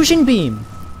 The fusion beam!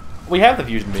 We have the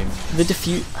fusion beam. The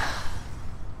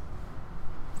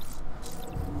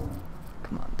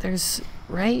Come on, there's...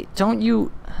 Right? Don't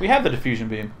you... We have the diffusion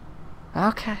beam.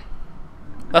 Okay.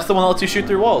 That's the one that lets you shoot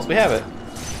through walls. We have it.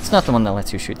 It's not the one that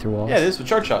lets you shoot through walls. Yeah, it is with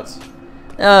charge shots.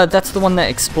 That's the one that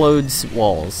explodes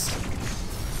walls.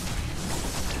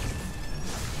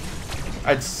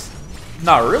 It's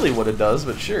not really what it does,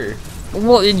 but sure.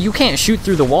 Well, you can't shoot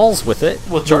through the walls with it.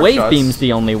 With the charge wave shots. beam's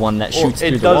the only one that shoots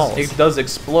through the walls. It does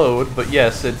explode, but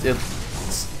yes, it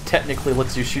technically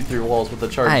lets you shoot through walls with the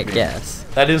charge beam. I guess.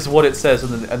 That is what it says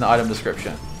in the item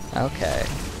description. Okay.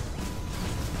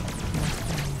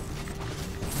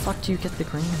 Fuck do you get the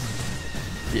green one?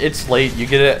 It's late. You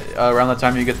get it around the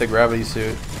time you get the gravity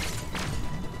suit.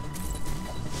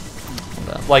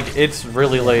 Like, it's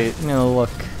really late. I'm gonna look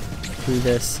through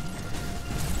this.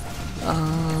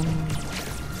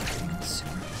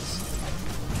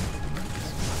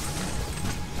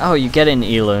 Oh, you get it in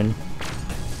Elune.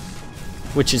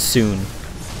 Which is soon.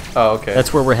 Oh, okay.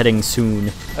 That's where we're heading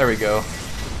soon. There we go.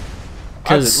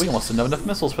 Because we almost didn't have enough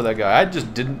missiles for that guy. I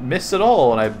just didn't miss at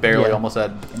all, and I barely Yeah. almost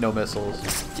had no missiles.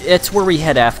 it's where we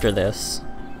head after this.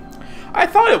 I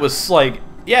thought it was like,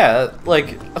 yeah,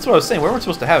 like that's what I was saying. We weren't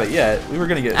supposed to have it yet. We were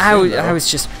gonna get it I soon, though. was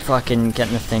just fucking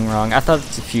getting the thing wrong. I thought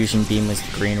the diffusion beam was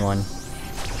the green one.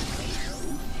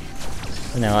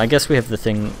 No, I guess we have the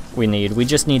thing we need. We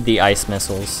just need the ice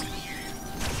missiles,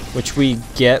 which we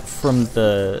get from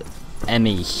the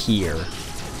Emmy here.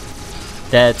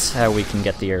 That's how we can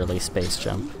get the early space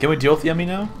jump. Can we deal with Yummy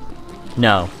now?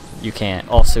 No, you can't.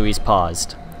 Also, he's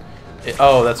paused.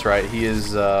 Oh, that's right. He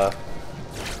is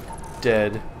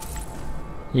dead.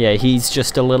 Yeah, he's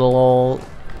just a little old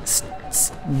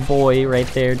boy right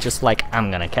there, just like, I'm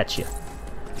gonna catch you.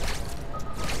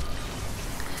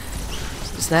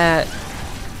 Is that...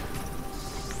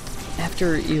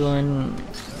 After Elon...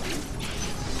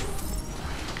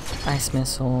 Ice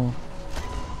Missile...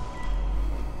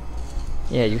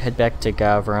 Yeah, you head back to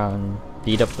Gavron,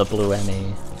 beat up the Blue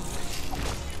Emmy,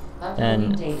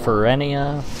 and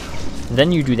Ferenia.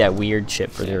 Then you do that weird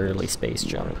shit for the early space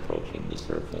You are jump. approaching the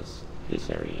surface, this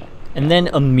area. And then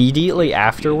immediately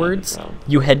afterwards,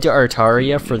 you head to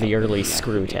Artaria for the early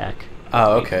screw attack.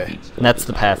 Oh, okay. And that's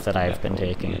the path that I've been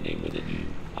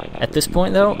taking. At this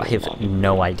point, though, I have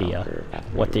no idea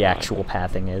what the actual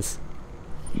pathing is.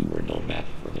 You were no match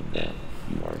for him then.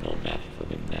 You are no match for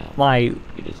him now. My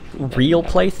It is true that real you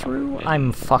have playthrough, many I'm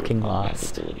of your fucking combat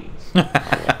lost. abilities.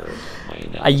 However,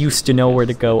 my I used to know where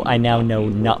to go, I now know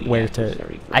analysis not will be where to...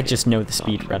 necessary for I just know the him,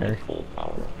 not speedrunner at full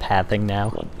power. pathing now.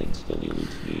 One thing still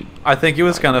eludes me. I think it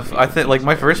was kind of. I think like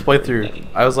my first playthrough,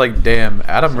 I was like, "Damn,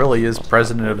 Adam really is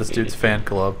president of this dude's fan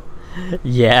club."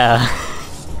 Yeah.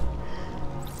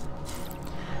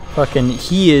 Fucking,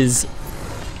 he is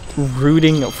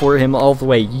rooting for him all the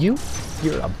way. You're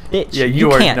a bitch. Yeah,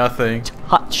 you are can't nothing.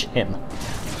 touch him.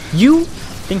 You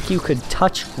think you could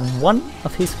touch one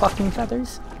of his fucking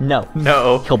feathers? No.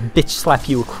 No. He'll bitch slap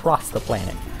you across the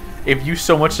planet. If you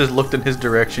so much as looked in his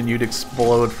direction, you'd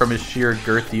explode from his sheer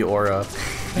girthy aura.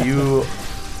 You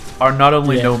are not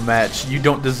only Yeah. no match, you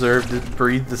don't deserve to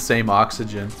breathe the same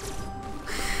oxygen.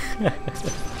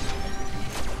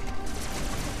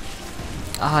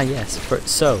 Ah, yes.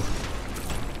 So,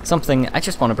 something I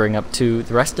just want to bring up to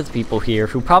the rest of the people here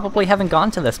who probably haven't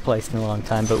gone to this place in a long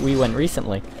time, but we went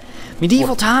recently.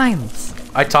 Medieval times!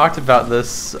 I talked about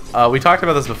this. We talked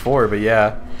about this before, but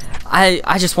yeah,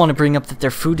 I just want to bring up that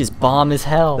their food is bomb as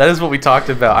hell. that is what we talked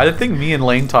about. I didn't think me and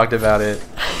Lane talked about it,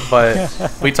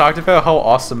 but we talked about how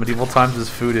awesome Medieval Times'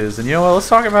 food is. And you know what? Let's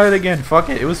talk about it again. Fuck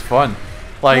it. It was fun.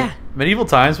 Like, Yeah. Medieval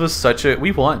Times was such a...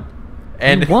 We won.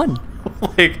 And We won.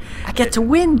 like, I get to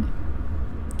win.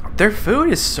 their food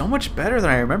is so much better than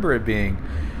I remember it being.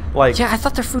 Like, Yeah, I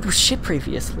thought their food was shit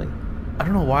previously. I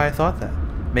don't know why I thought that.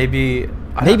 Maybe...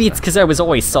 Maybe it's because I was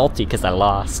always salty because I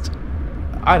lost.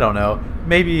 I don't know.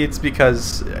 Maybe it's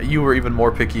because you were even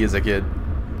more picky as a kid.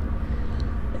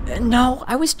 No,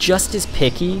 I was just as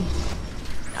picky.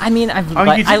 I mean, Oh,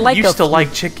 you I like used to a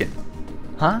like chicken.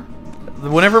 Huh?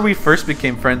 Whenever we first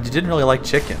became friends, you didn't really like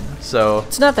chicken, so...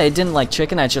 It's not that I didn't like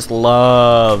chicken, I just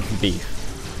love beef.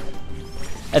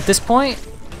 At this point,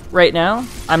 right now,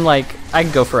 I'm like, I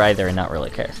can go for either and not really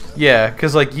care. Yeah,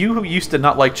 because like you used to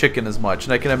not like chicken as much,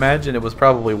 and I can imagine it was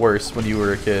probably worse when you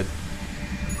were a kid.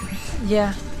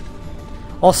 Yeah.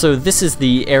 Also, this is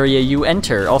the area you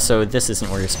enter. Also, this isn't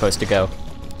where you're supposed to go.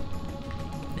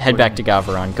 Head back to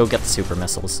Gavaron. Go get the super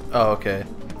missiles. Oh, okay.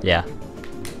 Yeah.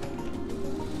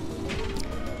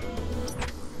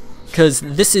 Because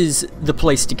this is the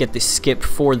place to get the skip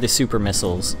for the super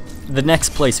missiles. The next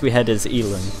place we head is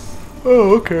Elon.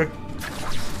 Oh, okay.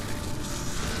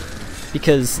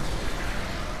 Because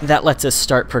that lets us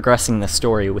start progressing the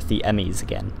story with the Emmys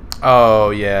again. Oh,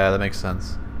 yeah, that makes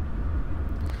sense.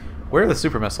 Where are the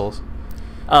super missiles?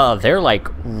 They're like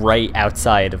right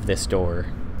outside of this door.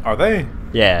 Are they?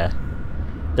 Yeah.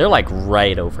 They're like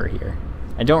right over here.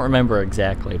 I don't remember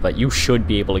exactly, but you should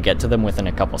be able to get to them within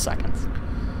a couple seconds.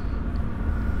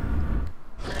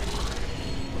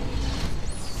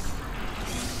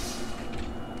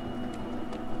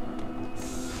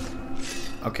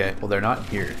 Okay, well, they're not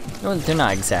here. No, they're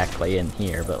not exactly in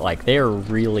here, but like they're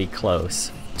really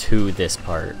close to this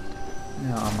part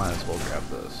Yeah, I might as well grab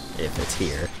this. if it's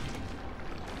here.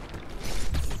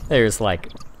 There's like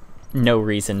no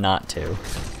reason not to.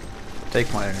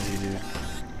 Take my energy, dude.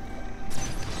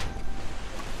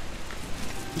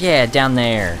 Yeah, down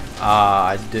there.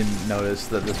 I didn't notice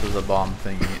that this was a bomb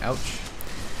thingy. Ouch.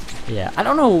 Yeah, I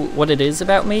don't know what it is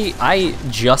about me. I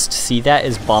just see that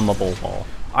as bombable wall.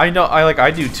 I know,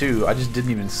 I do too. I just didn't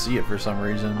even see it for some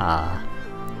reason. Ah.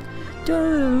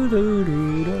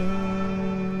 Do-do-do-do.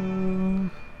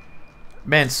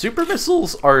 Man, super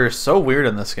missiles are so weird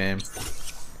in this game.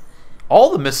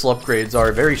 All the missile upgrades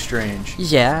are very strange.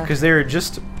 Yeah. Because they're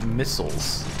just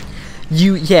missiles.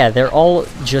 Yeah, they're all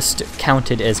just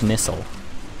counted as missile.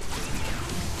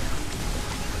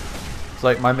 It's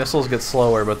like my missiles get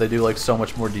slower, but they do like so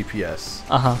much more DPS.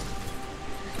 Uh-huh.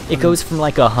 It goes from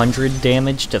like 100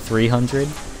 damage to 300.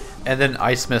 And then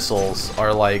ice missiles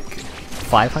are like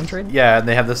 500? yeah, and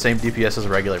they have the same DPS as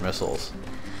regular missiles.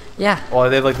 Yeah. Well,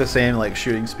 they have like the same like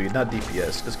shooting speed, not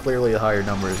DPS, because clearly a higher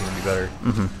number is going to be better.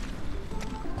 Mm-hmm.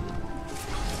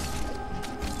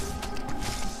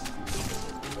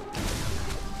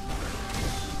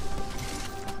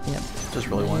 Yep. Just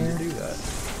really wanted to do that.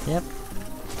 Yep.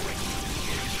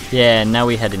 Yeah, now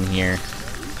we head in here.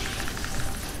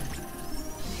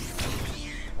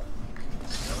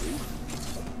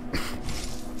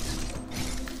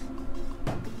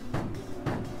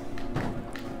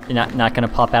 You're not gonna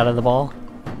pop out of the ball?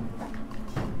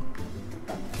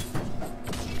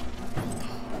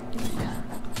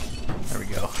 There we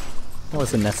go. That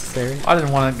wasn't necessary. I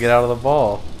didn't want to get out of the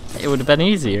ball. It would have been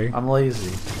easier. I'm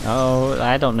lazy. Oh,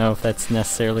 I don't know if that's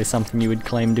necessarily something you would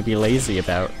claim to be lazy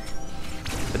about.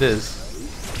 It is.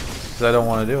 Because I don't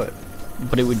want to do it.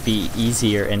 But it would be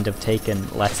easier and have taken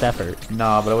less effort.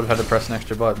 Nah, but I would have had to press an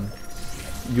extra button.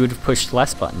 You would have pushed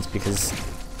less buttons because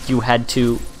you had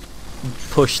to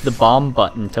push the bomb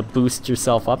button to boost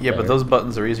yourself up Yeah, there. but those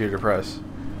buttons are easier to press.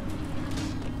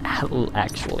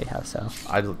 Actually, how so?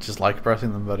 I just like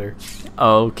pressing them better.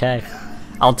 Okay.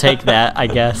 I'll take that, I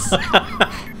guess.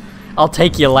 I'll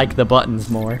take you like the buttons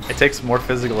more. It takes more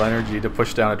physical energy to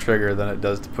push down a trigger than it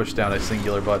does to push down a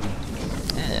singular button.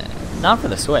 Not for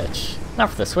the Switch. Not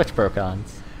for the Switch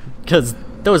Pro-Cons. Because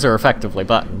those are effectively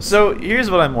buttons. So here's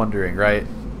what I'm wondering, right?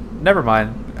 Never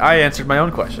mind. I answered my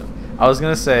own question. I was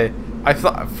gonna say, I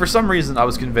thought for some reason I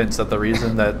was convinced that the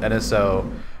reason that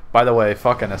NSO, by the way,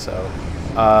 fuck NSO.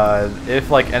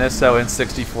 If like NSO in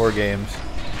 64 games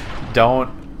don't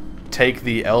take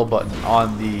the L button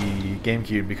on the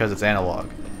GameCube because it's analog,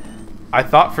 I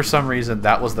thought for some reason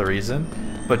that was the reason,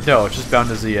 but no, it's just bound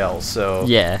to ZL, so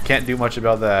yeah, can't do much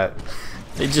about that.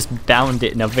 They just bound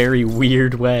it in a very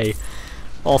weird way.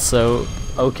 Also,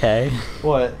 okay.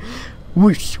 What?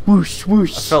 Whoosh, whoosh,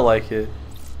 whoosh. I felt like it.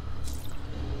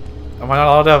 Am I not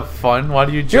allowed to have fun? Why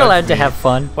do you judge You're allowed to me? have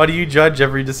fun. Why do you judge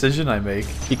every decision I make?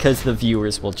 Because the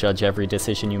viewers will judge every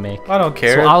decision you make. I don't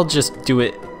care. So I'll just do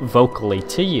it vocally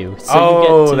to you. So oh,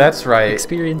 you get to that's right.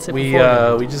 Experience it we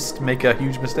beforehand. we just make a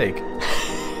huge mistake.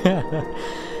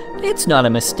 It's not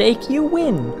a mistake, you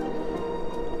win.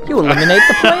 You eliminate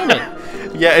the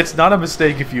planet. Yeah, it's not a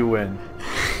mistake if you win.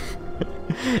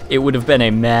 It would have been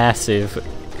a massive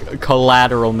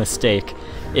collateral mistake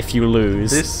if you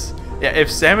lose. Yeah, if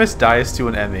Samus dies to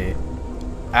an Emmy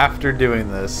after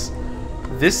doing this,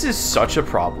 this is such a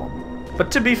problem.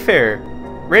 But to be fair,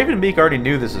 Ravenbeak already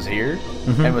knew this was here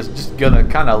and was just gonna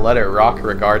kind of let it rock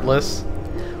regardless.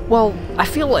 Well, I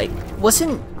feel like,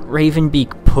 wasn't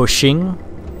Ravenbeak pushing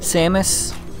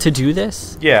Samus to do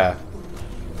this? Yeah.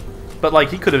 But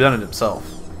like, he could have done it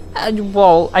himself.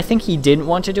 Well, I think he didn't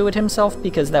want to do it himself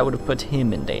because that would have put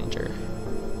him in danger.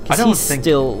 Because he's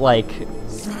still, like,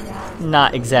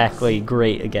 not exactly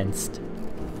great against...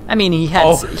 I mean, he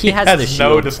has the shield,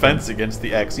 no defense against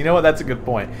the X. You know what? That's a good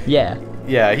point. Yeah.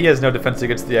 Yeah, he has no defense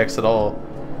against the X at all.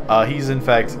 He's, in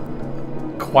fact,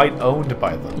 quite owned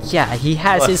by them. Yeah, he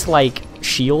has his, like,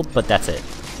 shield, but that's it.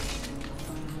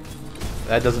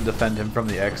 That doesn't defend him from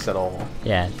the X at all.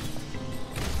 Yeah.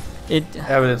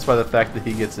 Evidenced by the fact that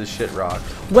he gets his shit rocked.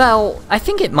 Well, I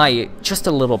think it might, just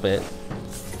a little bit.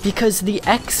 Because the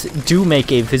X do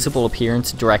make a visible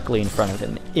appearance directly in front of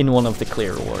him in one of the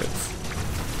clear rewards.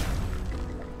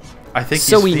 I think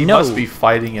so he must be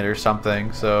fighting it or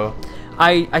something, so...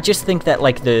 I just think that,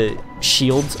 like, the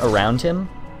shields around him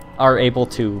are able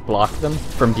to block them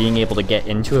from being able to get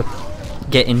into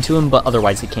him, but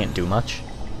otherwise he can't do much.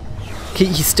 He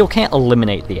still can't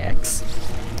eliminate the X.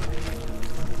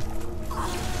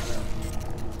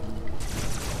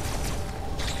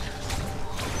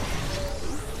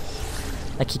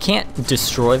 Like, he can't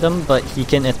destroy them, but he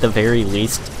can at the very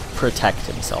least protect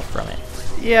himself from it.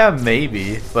 Yeah,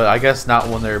 maybe, but I guess not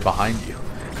when they're behind you.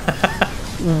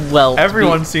 Well,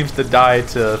 everyone seems to die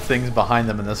to things behind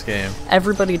them in this game.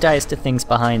 Everybody dies to things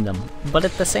behind them, but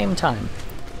at the same time,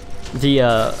 he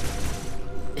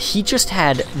just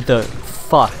had the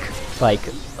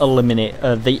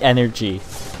the energy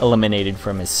eliminated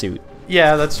from his suit.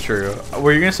 Yeah, that's true.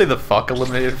 Were you gonna say the fuck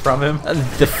eliminated from him?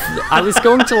 I was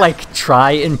going to, like,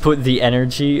 try and put the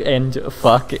energy and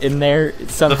fuck in there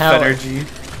somehow. The energy.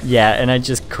 Yeah, and I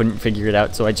just couldn't figure it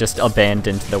out, so I just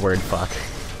abandoned the word fuck.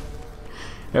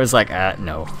 I was like,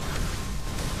 no.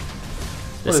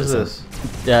 What is this?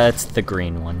 That's the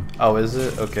green one. Oh, is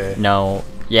it? Okay. No.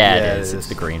 Yeah, Yeah, it is. It's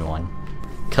the green one.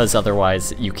 Because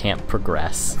otherwise, you can't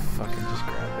progress. Fucking just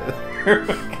grab it. There we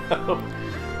go.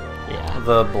 Yeah.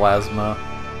 The plasma.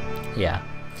 Yeah.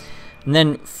 And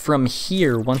then from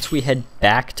here, once we head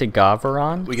back to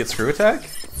Gavaron... We get screw attack?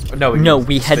 No,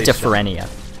 we head to jump. Ferenia.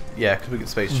 Yeah, because we get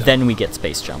space jump. Then we get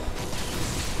space jump.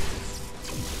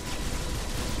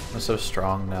 I'm so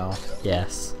strong now.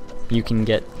 Yes. You can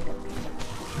get...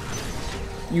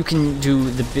 You can do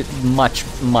the much,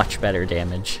 much better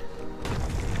damage.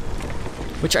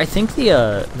 Which I think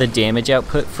the damage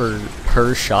output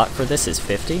per shot for this is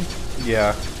 50.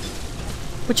 Yeah.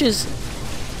 Which is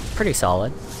pretty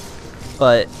solid.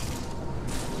 But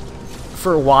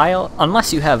for a while,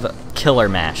 unless you have killer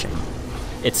mashing,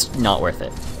 it's not worth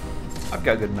it. I've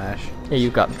got good mash. Yeah,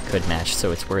 you've got good mash,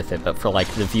 so it's worth it. But for like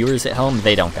the viewers at home,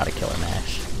 they don't got a killer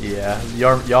mash. Yeah,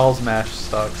 y'all's mash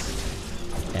sucks.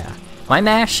 Yeah. My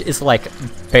mash is like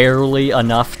barely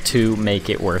enough to make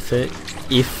it worth it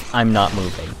if I'm not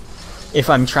moving. If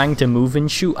I'm trying to move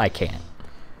and shoot, I can't.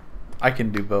 I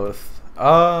can do both.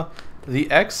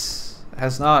 The X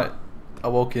has not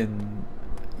awoken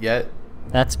yet.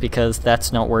 That's because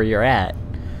that's not where you're at.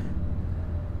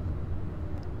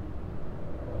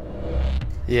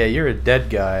 Yeah, you're a dead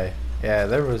guy. Yeah,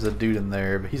 there was a dude in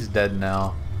there, but he's dead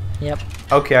now. Yep.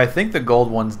 Okay, I think the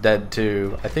gold one's dead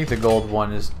too. I think the gold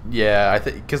one is... Yeah, I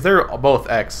think... Because they're both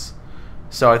X.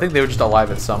 So I think they were just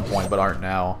alive at some point, but aren't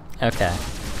now. Okay.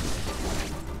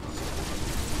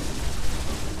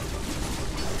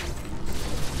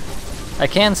 I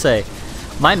can say,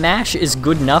 my mash is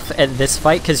good enough at this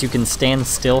fight because you can stand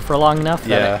still for long enough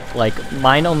that it, like,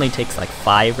 mine only takes like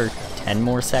 5 or 10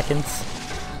 more seconds.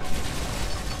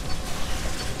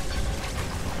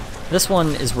 This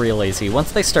one is real easy.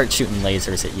 Once they start shooting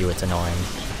lasers at you, it's annoying.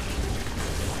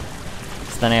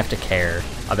 So then I have to care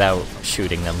about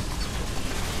shooting them.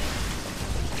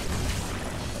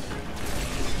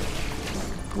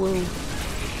 Whoa.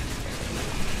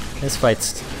 This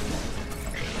fight's...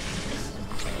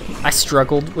 I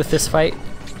struggled with this fight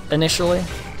initially.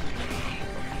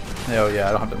 Oh yeah,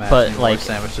 I don't have to match But, anymore. like...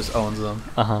 Samus just owns them.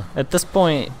 At this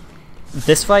point,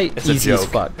 this fight, It's easy a as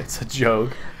joke. fuck. It's a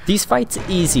joke. These fights,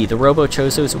 easy. The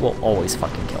Robo-Chozos will always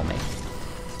fucking kill me.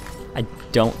 I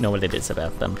don't know what it is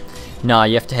about them. Nah,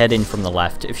 you have to head in from the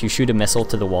left. If you shoot a missile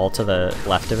to the wall to the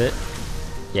left of it...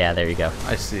 Yeah, there you go.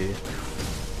 I see.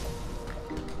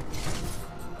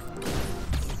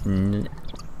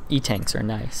 E-tanks are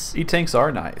nice. E-tanks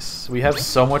are nice. We have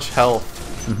so much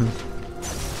health.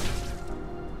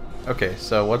 Okay,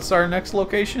 so what's our next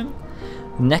location?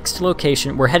 Next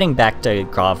location, we're heading back to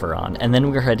Gavaron, and then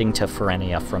we're heading to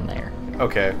Ferenia from there.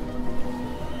 Okay.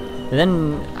 And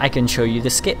then I can show you the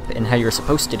skip and how you're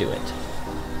supposed to do it.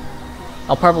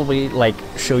 I'll probably, like,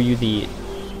 show you the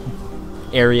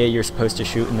area you're supposed to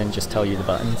shoot and then just tell you the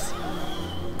buttons.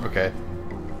 Okay.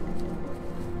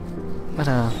 But,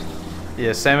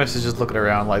 Yeah, Samus is just looking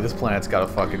around like, this planet's gotta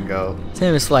fucking go.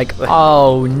 Samus like,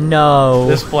 oh no.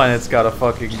 This planet's gotta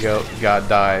fucking go. Gotta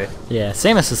die. Yeah,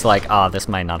 Samus is like, this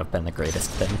might not have been the greatest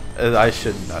thing. I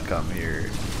should not come here.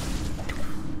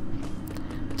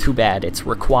 Too bad, it's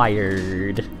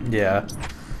required. Yeah.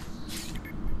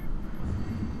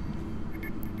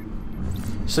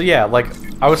 So yeah, like,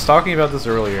 I was talking about this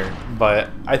earlier, but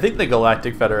I think the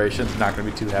Galactic Federation's not going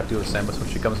to be too happy with Samus when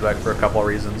she comes back for a couple of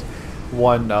reasons.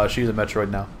 One, she's a Metroid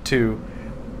now. Two,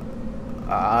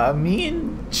 I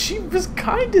mean, she was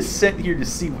kind of sent here to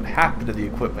see what happened to the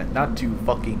equipment, not to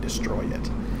fucking destroy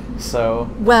it. So...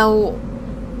 Well,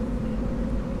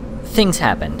 things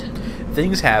happened.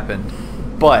 Things happened,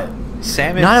 but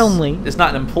Samus Not only- is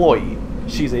not an employee.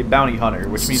 She's a bounty hunter,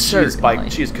 which means she is Certainly.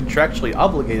 contractually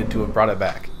obligated to have brought it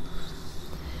back.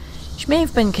 She may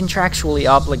have been contractually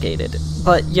obligated,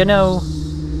 but, you know,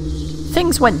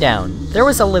 things went down. There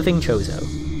was a living Chozo.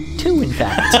 2, in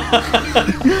fact.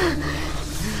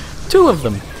 2 of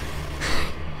them.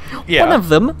 Yeah. One of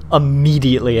them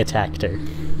immediately attacked her.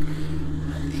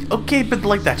 Okay, but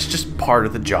like that's just part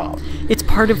of the job. It's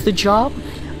part of the job,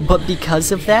 but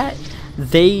because of that,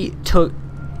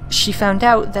 she found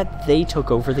out that they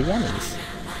took over the Yennies.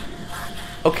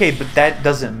 Okay, but that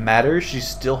doesn't matter. She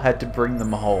still had to bring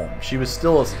them home. She was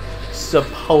still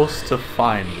supposed to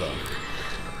find them.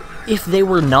 If they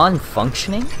were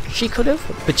non-functioning, she could have,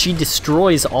 but she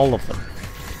destroys all of them,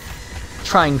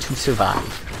 trying to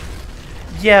survive.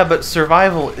 Yeah, but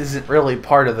survival isn't really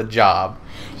part of the job.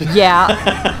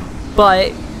 Yeah, but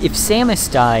if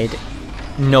Samus died,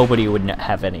 nobody would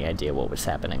have any idea what was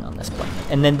happening on this planet.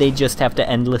 And then they just have to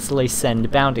endlessly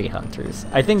send bounty hunters.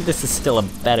 I think this is still a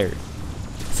better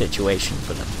situation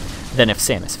for them than if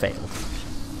Samus failed.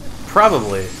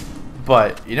 Probably.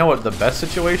 But you know what the best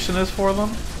situation is for them?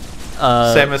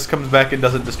 Samus comes back and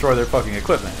doesn't destroy their fucking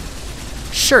equipment.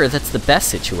 Sure, that's the best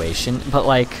situation, but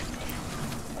like,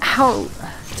 how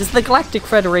does the Galactic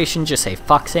Federation just say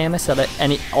fuck Samus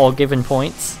at all given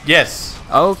points? Yes.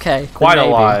 Okay. Quite a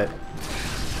lot.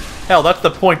 Hell, that's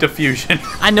the point of fusion.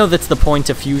 I know that's the point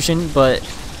of fusion, but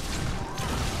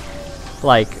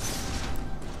like,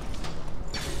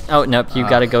 oh nope, you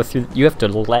gotta go through. You have to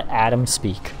let Adam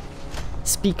speak.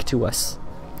 Speak to us.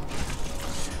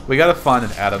 We gotta find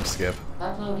an Adam skip.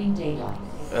 Uploading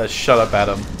data. Shut up,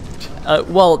 Adam.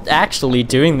 Well, actually,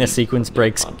 doing the sequence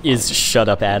breaks is shut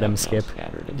up, Adam skip.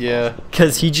 Yeah.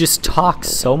 Because he just talks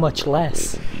so much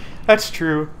less. That's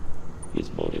true.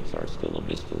 His motives are still a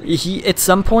mystery. At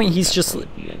some point, he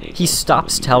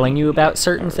stops telling you about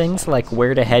certain things, like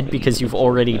where to head because you've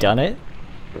already done it.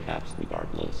 Perhaps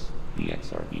regardless, the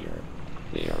X are here.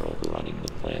 They are overrunning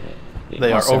the planet.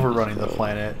 They are must be overrunning the destroyed.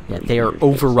 planet. Yeah, they are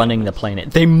overrunning the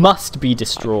planet. They must be I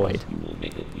destroyed. trust you will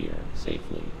make it here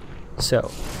safely.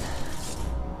 So,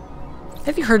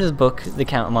 have you heard of the book The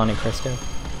Count of Monte Cristo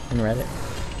and read it?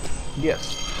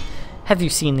 Yes. Have you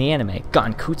seen the anime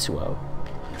Gankutsuo?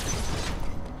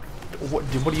 What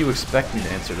do you expect me to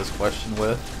answer this question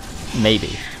with?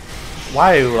 Maybe.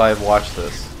 Why would I have watched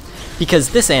this?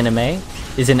 Because this anime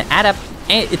is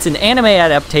it's an anime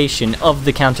adaptation of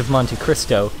The Count of Monte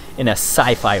Cristo in a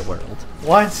sci-fi world.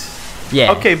 What?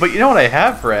 Yeah. Okay, but you know what I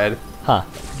have read? Huh.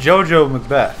 Jojo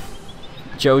Macbeth.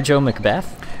 Jojo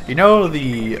Macbeth? You know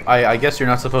I guess you're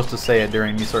not supposed to say it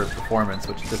during any sort of performance,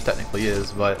 which this technically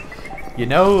is, but you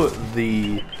know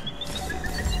the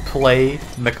play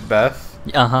Macbeth?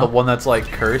 Uh-huh. The one that's like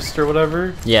cursed or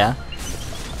whatever? Yeah.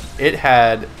 It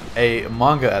had a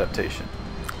manga adaptation.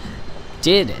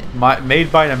 Did it?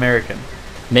 Made by an American.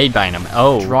 Made by an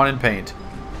oh. Drawn in paint.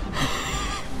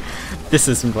 This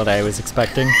isn't what I was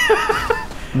expecting.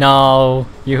 No,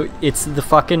 it's the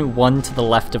fucking one to the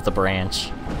left of the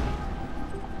branch.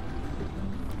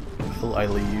 Will I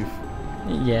leave?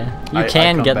 Yeah, I you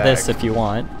can come get this back. if you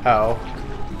want. How?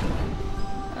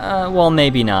 Well,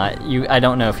 maybe not. I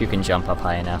don't know if you can jump up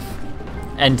high enough.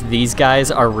 And these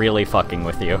guys are really fucking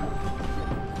with you.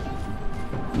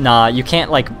 Nah, you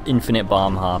can't like infinite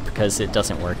bomb hop because it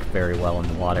doesn't work very well in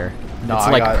the water. No, it's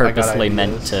I like got purposely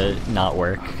meant ideas. to not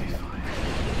work.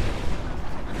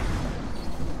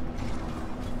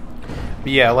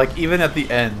 But yeah, like even at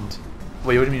the end.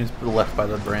 Wait, what do you mean it's left by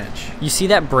the branch? You see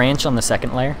that branch on the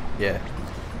second layer? Yeah.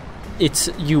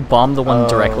 You bomb the one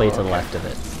directly to the okay. left of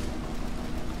it.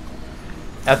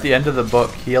 At the end of the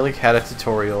book, he like had a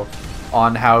tutorial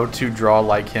on how to draw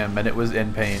like him, and it was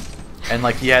in Paint. And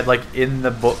like he had like in the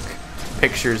book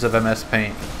pictures of MS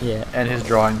Paint. Yeah. And his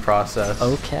drawing process.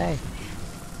 Okay.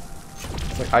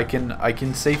 It's like I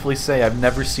can safely say I've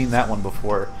never seen that one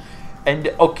before. And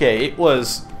okay, it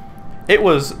was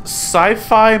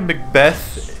sci-fi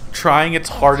Macbeth trying its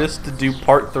hardest to do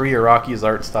part 3 Iraqi's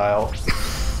art style.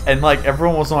 And like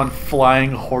everyone was on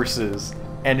flying horses,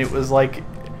 and it was like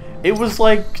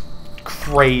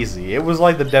crazy. It was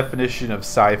like the definition of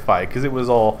sci-fi because it was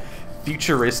all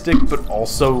futuristic but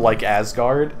also like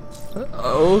Asgard.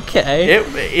 Okay.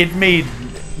 It made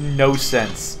no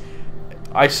sense.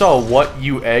 I saw What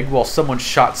You Egg while someone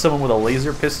shot someone with a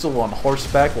laser pistol on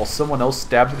horseback while someone else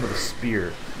stabbed him with a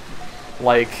spear.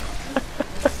 Like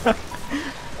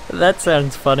That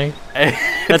sounds funny.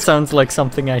 That sounds like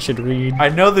something I should read. I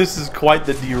know this is quite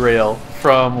the derail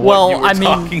from what you were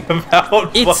talking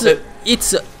about.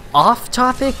 It's off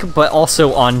topic, but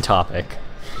also on topic.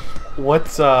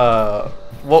 What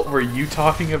were you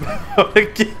talking about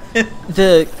again?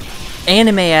 The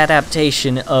anime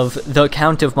adaptation of The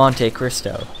Count of Monte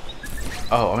Cristo.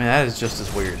 Oh, I mean that is just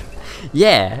as weird.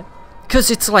 Yeah, because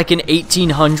it's like an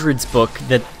 1800s book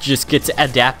that just gets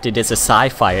adapted as a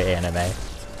sci-fi anime.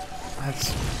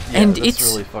 That's It's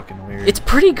really fucking weird. It's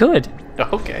pretty good.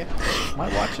 Okay,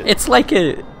 might watch it. It's like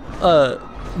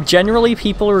generally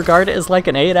people regard it as like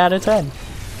an 8 out of 10.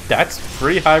 That's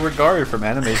pretty high regard from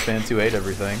anime fans who hate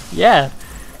everything. Yeah.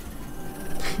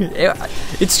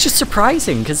 It's just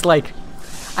surprising because like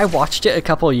I watched it a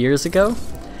couple years ago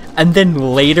and then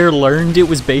later learned it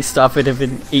was based off of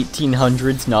an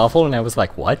 1800s novel, and I was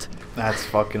like, what? That's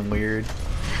fucking weird.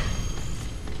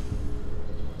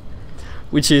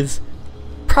 Which is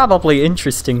probably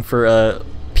interesting for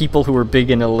people who are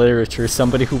big into literature,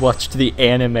 somebody who watched the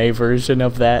anime version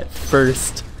of that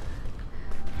first.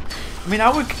 I mean,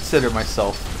 I would consider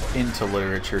myself into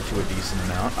literature to a decent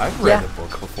amount. I've read Yeah. a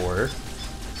book before.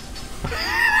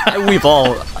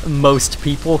 Most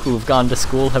people who have gone to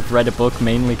school have read a book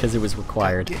mainly because it was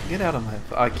required. Get out of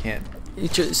my... I can't. You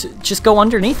just go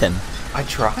underneath him. I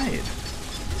tried.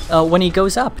 When he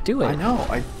goes up, do it. I know.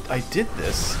 I did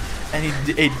this. And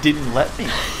it didn't let me.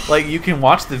 Like, you can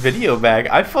watch the video back.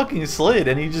 I fucking slid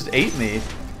and he just ate me.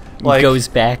 Like, He goes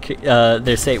back,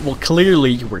 they say, well,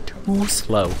 clearly you were too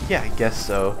slow. yeah, I guess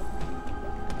so.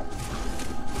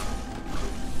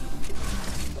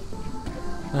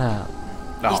 Uh,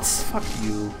 No, It's- fuck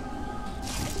you.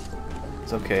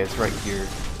 It's okay, it's right here.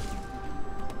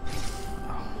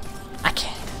 I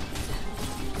can't.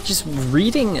 Just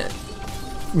reading,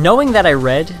 knowing that I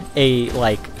read a,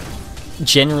 like,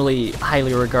 generally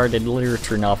highly regarded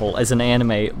literature novel as an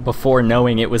anime before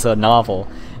knowing it was a novel,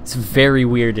 it's very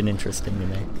weird and interesting to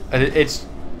me. It's...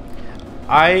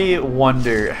 I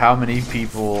wonder how many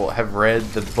people have read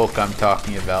the book I'm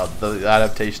talking about, the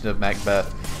adaptation of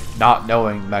Macbeth, not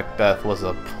knowing Macbeth was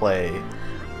a play.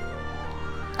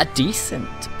 A decent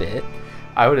bit.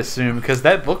 I would assume, because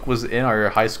that book was in our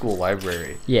high school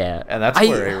library. Yeah. And that's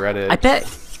where I read it. I bet.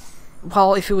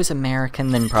 Well, if it was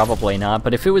American, then probably not.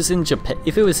 But if it was in Japan,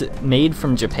 if it was made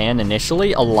from Japan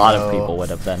initially, a lot of No. people would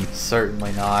have been.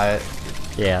 Certainly not.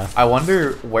 Yeah. I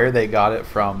wonder where they got it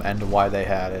from and why they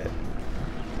had it.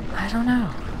 I don't know.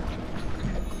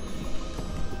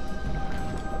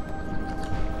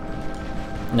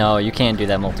 No, you can't do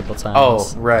that multiple times.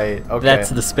 Oh, right. Okay. That's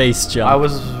the space jump. I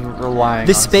was relying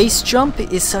The on... space jump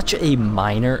is such a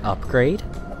minor upgrade.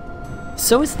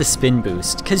 So is the spin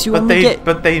boost, because you But only get...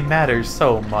 But they matter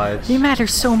so much. They matter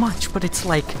so much, but it's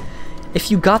like...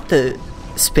 If you got the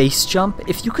space jump,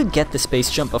 if you could get the space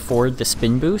jump before the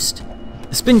spin boost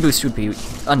would be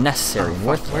unnecessary and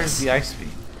worthless. Where's the ice beam?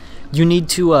 You need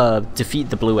to defeat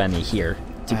the blue Emmy here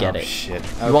to get it. Shit.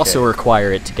 You also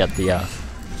require it to get the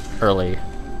early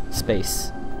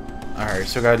space. Alright,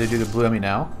 so gotta do the blue Emmy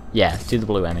now? Yeah, do the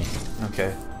blue Emmy.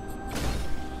 Okay.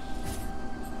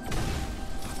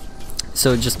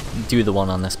 So just do the one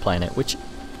on this planet, which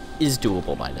is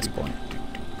doable by this point.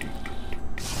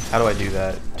 How do I do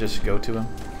that? Just go to him?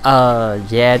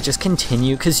 Yeah, just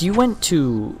continue, because you went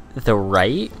to the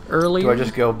right earlier. Do I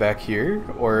just go back here?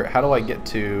 Or how do I get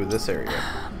to this area?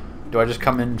 Do I just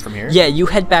come in from here? Yeah, you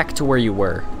head back to where you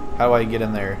were. How do I get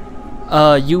in there?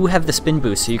 You have the spin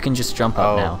boost, so you can just jump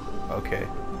up now. Okay.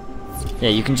 Yeah,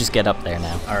 you can just get up there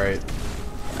now. Alright.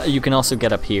 You can also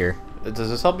get up here. Does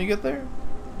this help me get there?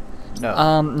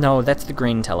 No. No, that's the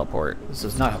green teleport. This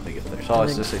does not help me get there, so I'll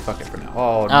just say fuck it for now.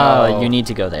 Oh, no. You need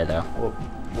to go there, though. Whoa,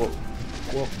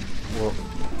 whoa, whoa,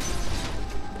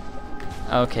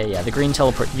 whoa. Okay, yeah, the green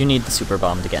teleport, you need the super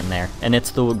bomb to get in there. And it's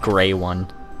the gray one.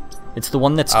 It's the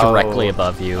one that's directly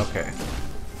above you. Okay.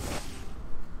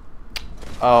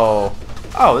 Oh.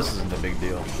 Oh, this isn't a big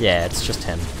deal. Yeah, it's just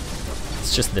him.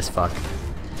 It's just this fuck.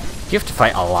 You have to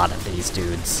fight a lot of these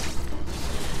dudes.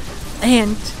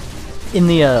 And in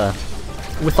the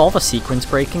with all the sequence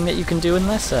breaking that you can do in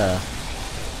this,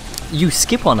 you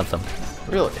skip one of them.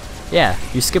 Really? Yeah,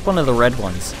 you skip one of the red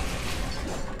ones.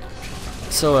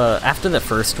 So after the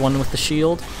first one with the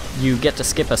shield, you get to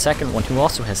skip a second one who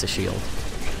also has a shield.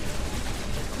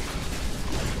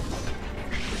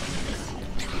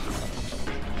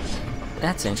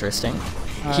 That's interesting.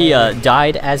 He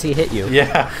died as he hit you.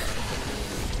 Yeah.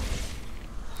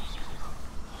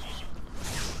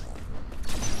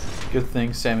 Good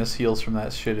thing Samus heals from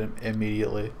that shit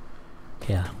immediately.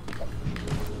 Yeah.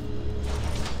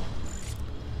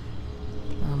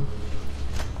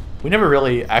 We never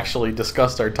really actually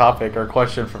discussed our topic, our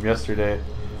question from yesterday.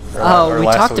 Oh, we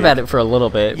talked about it for a little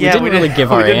bit. Yeah, we didn't really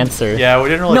give our answer. Yeah, we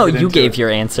didn't really. No, get you into gave it. your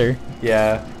answer.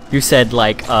 Yeah. You said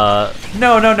like No,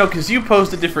 because you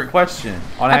posed a different question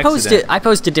on accident. I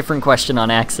posed a different question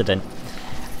on accident.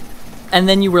 And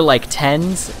then you were like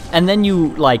tens, and then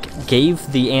you like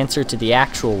gave the answer to the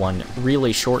actual one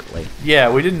really shortly. Yeah,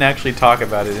 we didn't actually talk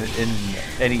about it in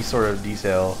any sort of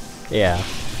detail. Yeah.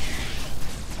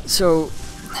 So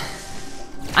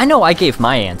I know I gave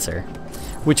my answer,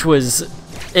 which was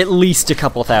at least a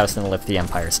couple thousand to lift the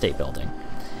Empire State Building.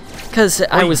 Because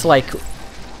I was like, a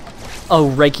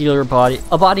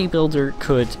bodybuilder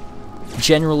could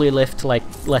generally lift like,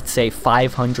 let's say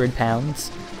 500 pounds.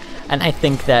 And I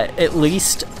think that at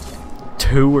least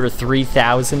 2,000 or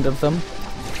 3,000 of them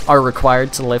are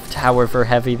required to lift however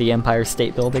heavy the Empire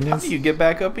State Building How is. do you get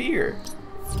back up here?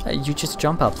 You just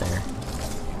jump up there.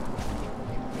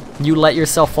 You let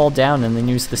yourself fall down and then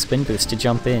use the spin boost to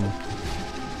jump in.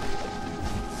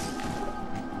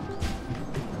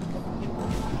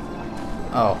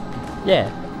 Oh. Yeah,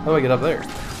 How do I get up there?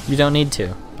 you don't need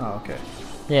to. Oh, okay.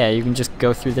 Yeah, you can just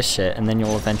go through this shit, and then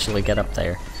you'll eventually get up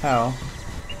there. How?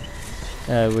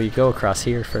 We go across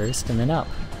here first, and then up.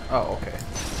 Oh, okay.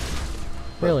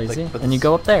 Real But, easy. but And you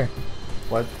go up there.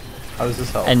 What? How does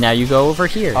this help? And now you go over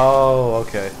here. Oh,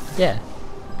 okay. Yeah.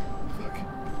 Fuck.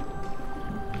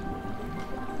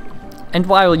 And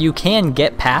while you can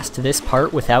get past this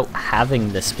part without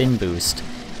having the spin boost,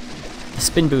 the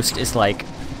spin boost is like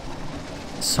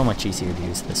so much easier to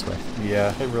use this with.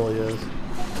 Yeah, it really is.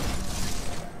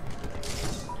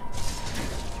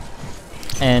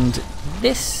 And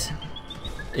this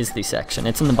is the section.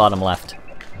 It's in the bottom left.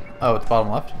 Oh, it's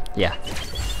bottom left? Yeah.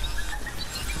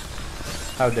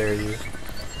 How dare you?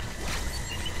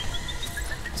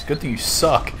 It's a good thing you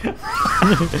suck.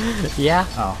 Yeah?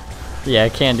 Oh. Yeah, I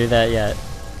can't do that yet.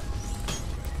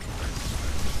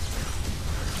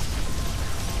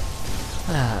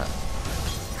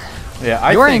 Yeah,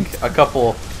 I You're think a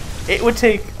couple... It would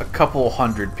take a couple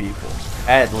hundred people,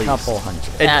 at least. Couple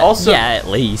hundred. And also, yeah, at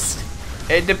least.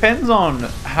 it depends on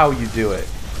how you do it.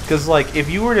 Because, like, if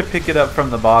you were to pick it up from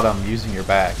the bottom using your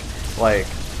back, like...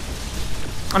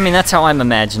 I mean, that's how I'm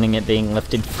imagining it being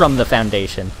lifted from the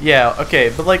foundation. Yeah,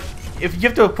 okay, but, like, if you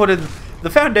have to put in... The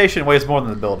foundation weighs more than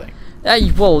the building.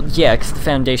 Well, yeah, because the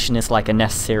foundation is like a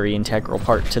necessary integral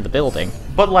part to the building.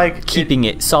 But, like... Keeping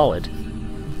it solid.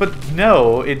 But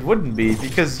no, it wouldn't be,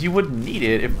 because you wouldn't need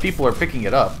it if people are picking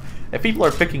it up. If people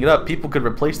are picking it up, people could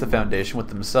replace the foundation with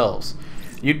themselves.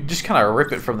 You'd just kind of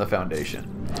rip it from the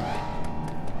foundation.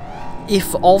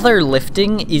 If all they're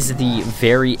lifting is the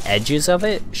very edges of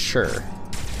it, sure.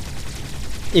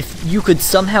 If you could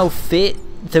somehow fit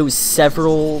those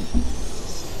several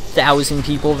thousand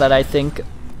people that I think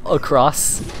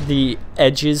across the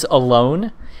edges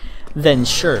alone, then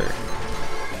sure.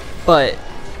 But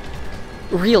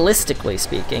realistically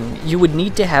speaking, you would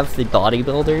need to have the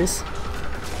bodybuilders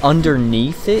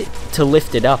underneath it to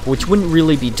lift it up, which wouldn't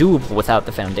really be doable without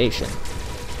the foundation.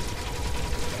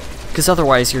 Because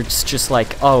otherwise you're just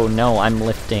like, oh no, I'm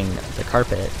lifting the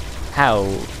carpet. How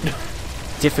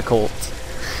difficult.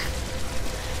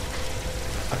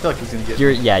 I feel like he's gonna get...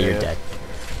 You're dead.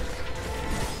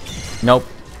 Nope.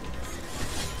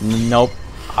 Nope.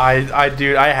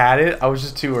 Dude, I had it. I was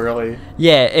just too early.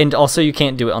 Yeah, and also you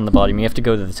can't do it on the bottom. You have to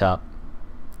go to the top.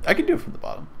 I can do it from the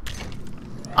bottom.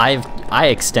 I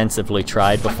extensively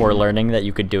tried before learning that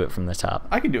you could do it from the top.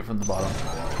 I can do it from the bottom.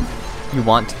 You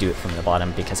want to do it from the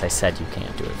bottom because I said you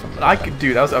can't do it from the But I bottom. could,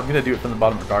 dude. I'm gonna do it from the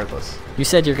bottom regardless. You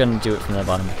said you're going to do it from the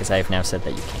bottom because I have now said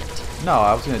that you can't. No,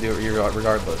 I was gonna do it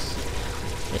regardless.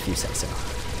 If you say so.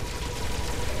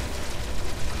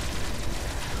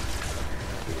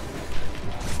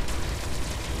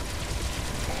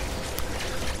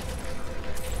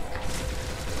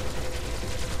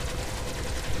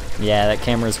 Yeah, that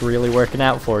camera's really working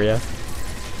out for you.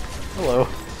 Hello.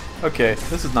 Okay,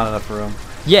 this is not enough room.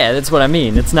 Yeah, that's what I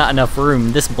mean. It's not enough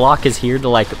room. This block is here to,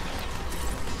 like...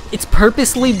 It's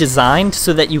purposely designed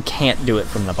so that you can't do it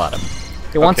from the bottom.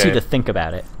 It wants you Okay. to think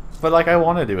about it. But, like, I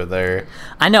want to do it there.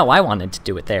 I know, I wanted to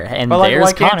do it there. And But, like, there's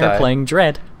why can't Connor I? playing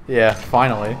Dread. Yeah,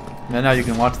 finally. And now you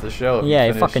can watch the show. if you Yeah,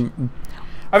 finish. fucking...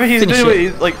 I mean, he's finish doing.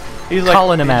 it. He's like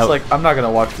Calling him he's out. like, I'm not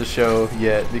gonna watch the show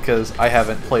yet because I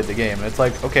haven't played the game. And it's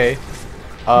like, okay.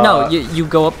 No, you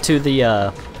go up to the,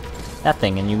 that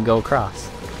thing and you can go across.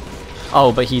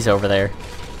 Oh, but he's over there.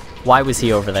 Why was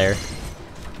he over there?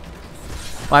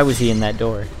 Why was he in that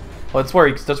door? Well, that's where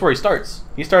he starts.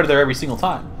 He started there every single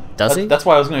time. Does he? That's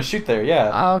why I was gonna shoot there. Yeah.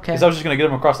 Oh, okay. Because I was just gonna get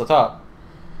him across the top.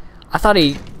 I thought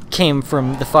he came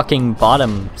from the fucking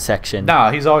bottom section.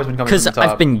 Nah, he's always been coming from Because the top.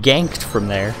 I've been ganked from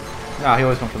there. Nah, he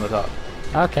always comes from the top.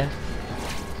 Okay.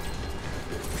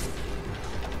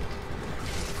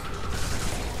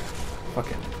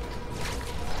 Fucking.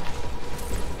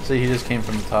 See, he just came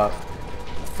from the top.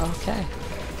 Okay.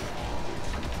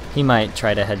 He might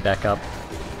try to head back up.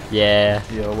 Yeah.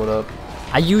 Yo, what up?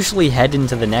 I usually head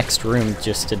into the next room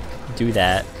just to do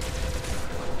that.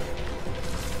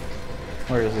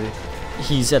 Where is he?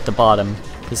 He's at the bottom,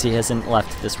 because he hasn't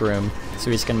left this room.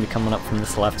 So he's going to be coming up from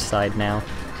this left side now.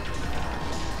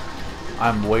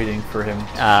 I'm waiting for him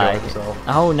to show himself.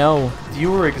 Oh no.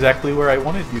 You were exactly where I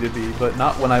wanted you to be, but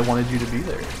not when I wanted you to be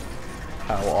there.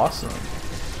 How awesome.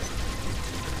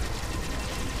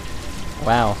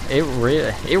 Wow,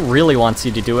 it really wants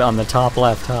you to do it on the top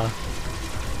left, huh?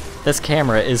 This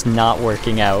camera is not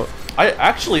working out. I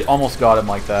actually almost got him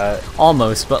like that.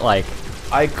 Almost, but like...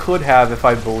 I could have if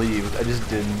I believed. I just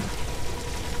didn't.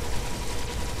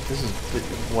 This is...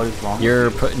 What is wrong You're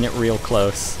with you? putting it real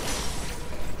close.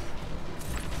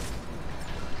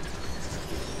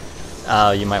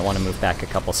 Oh, you might want to move back a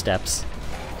couple steps.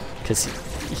 Because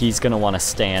he's gonna want to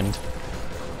stand.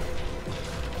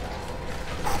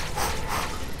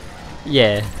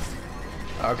 Yeah.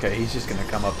 Okay, he's just gonna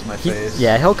come up to my face.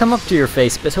 Yeah, he'll come up to your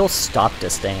face, but he'll stop to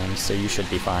stand, so you should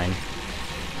be fine.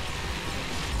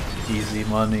 Easy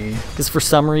money. Because for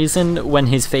some reason, when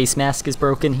his face mask is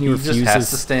broken, he refuses. Just has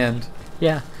to stand.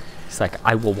 Yeah. He's like,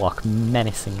 I will walk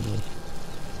menacingly.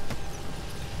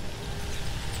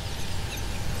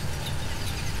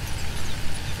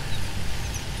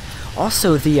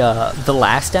 Also, the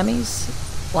last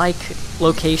Emmy's, like,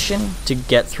 location to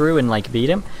get through and, like, beat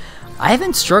him, I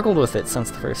haven't struggled with it since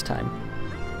the first time.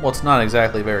 Well, it's not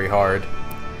exactly very hard.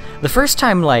 The first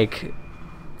time, like,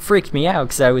 freaked me out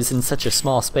because I was in such a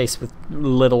small space with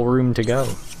little room to go.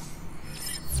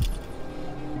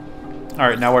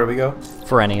 Alright, now where do we go?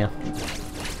 Ferenia.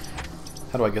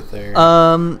 How do I get there?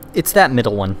 It's that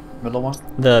middle one. Middle one?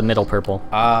 The middle purple.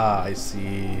 Ah, I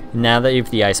see. Now that you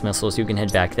have the ice missiles, you can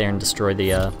head back there and destroy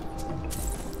the,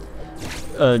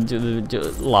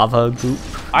 lava goop.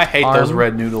 I hate those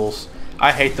red noodles.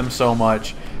 I hate them so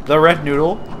much. The red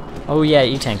noodle... Oh yeah,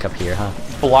 you tank up here, huh?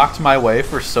 Blocked my way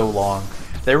for so long.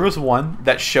 There was one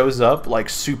that shows up like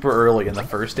super early in the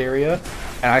first area,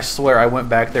 and I swear I went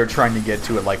back there trying to get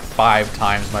to it like 5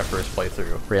 times my first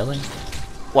playthrough. Really?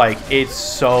 Like, it's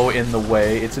so in the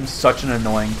way. It's in such an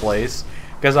annoying place.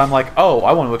 Because I'm like, oh,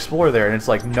 I want to explore there. And it's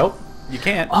like, nope, you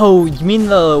can't. Oh, you mean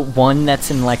the one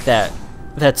that's in like that...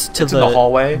 That's to the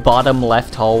hallway? Bottom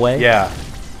left hallway? Yeah.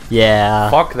 Yeah.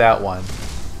 Fuck that one.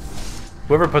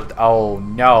 Whoever put... oh,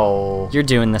 no. You're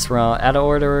doing this wrong. Out of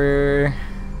order.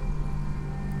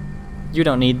 You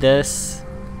don't need this.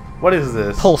 What is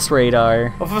this? Pulse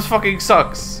radar. Oh, this fucking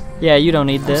sucks. Yeah, you don't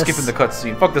need I'm this. skipping the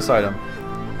cutscene. Fuck this item.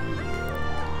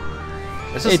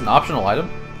 Is this an optional item?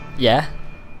 Yeah.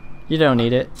 You don't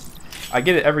need it. I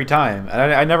get it every time, and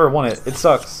I never want it. It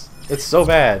sucks. It's so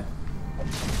bad.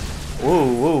 Ooh,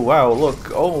 ooh, wow,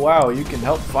 look. Oh, wow, you can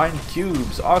help find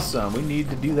cubes. Awesome. We need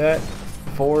to do that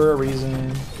for a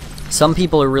reason. Some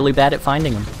people are really bad at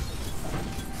finding them.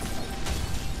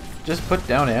 Just put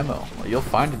down ammo. You'll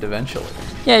find it eventually.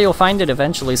 Yeah, you'll find it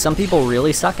eventually. Some people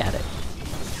really suck at it.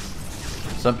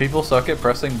 Some people suck at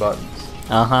pressing buttons.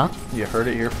 Uh-huh. You heard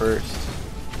it here first.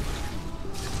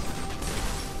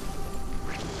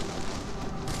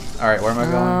 Alright, where am I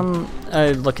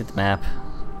going? Look at the map.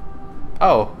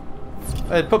 Oh.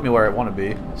 It put me where I want to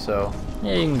be, so...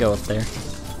 Yeah, you can go up there.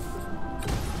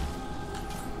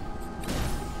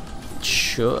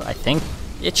 I think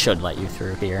it should let you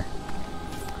through here.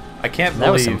 I can't believe...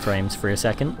 That was some frames for a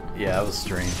second. Yeah, that was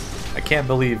strange. I can't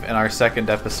believe in our second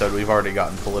episode we've already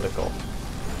gotten political.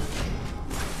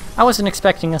 I wasn't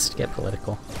expecting us to get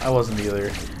political. I wasn't either.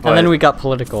 And then we got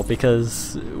political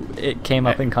because it came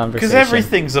up in conversation. Because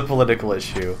everything's a political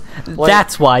issue. Like,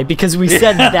 that's why, because we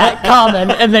said that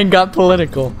comment and then got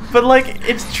political. But, like,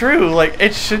 it's true. Like,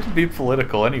 it shouldn't be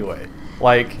political anyway.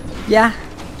 Like... Yeah.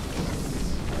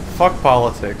 Fuck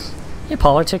politics. Yeah,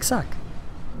 politics suck.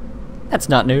 That's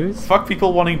not news. Fuck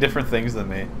people wanting different things than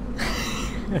me.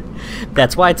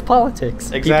 That's why it's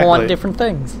politics. Exactly. People want different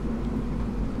things.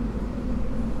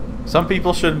 Some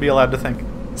people shouldn't be allowed to think.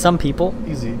 Some people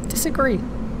Easy. disagree.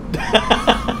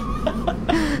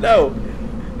 No.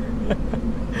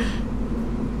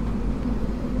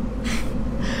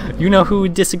 You know who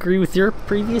would disagree with your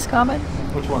previous comment?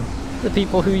 Which one? The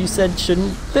people who you said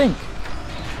shouldn't think.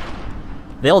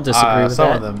 They'll disagree with some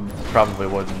that. of them probably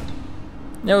wouldn't.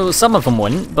 No, some of them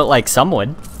wouldn't, but like some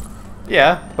would.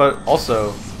 Yeah, but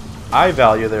also, I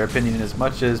value their opinion as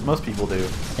much as most people do.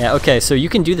 Yeah, okay, so you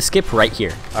can do the skip right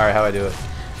here. Alright, how do I do it?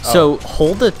 So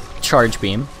hold the charge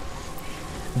beam,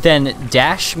 then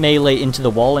dash melee into the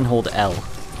wall and hold L.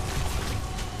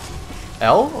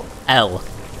 L? L.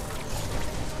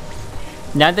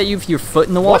 Now that you've your foot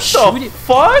in the wall, What shoot the it.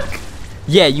 fuck?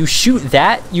 Yeah, you shoot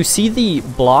that. You see the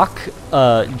block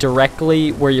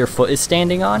directly where your foot is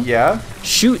standing on? Yeah?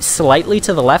 Shoot slightly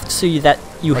to the left so that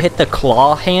you hit the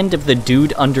claw hand of the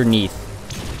dude underneath.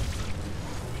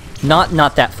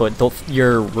 Not that foot,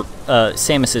 your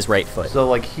Samus's right foot. So,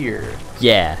 like, here.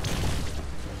 Yeah.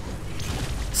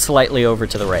 Slightly over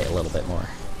to the right a little bit more.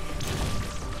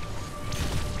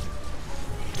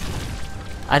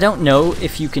 I don't know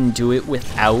if you can do it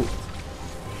without...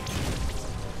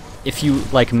 If you,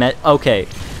 like, okay.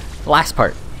 Last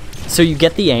part. So you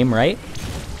get the aim, right?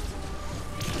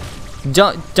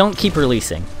 Don't keep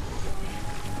releasing.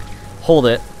 Hold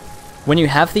it. When you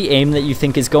have the aim that you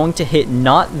think is going to hit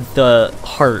not the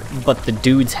heart, but the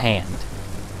dude's hand.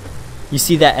 You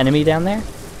see that enemy down there?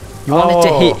 You want it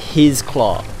to hit his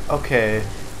claw. Okay.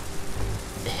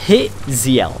 Hit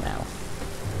ZL now.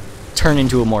 Turn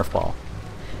into a morph ball.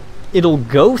 it'll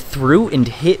go through and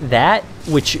hit that,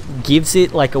 which gives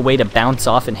it like a way to bounce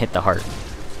off and hit the heart.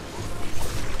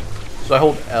 So I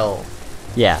hold L.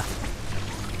 Yeah.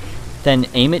 Then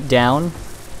aim it down,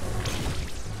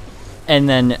 and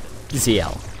then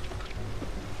ZL.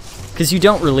 Because you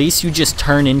don't release, you just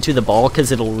turn into the ball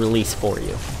because it'll release for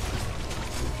you.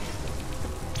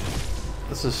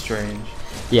 This is strange.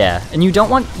 Yeah, and you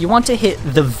want to hit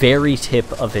the very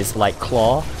tip of his like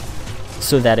claw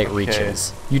so that it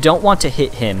reaches. You don't want to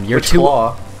hit him. You're Which too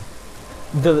claw?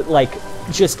 the like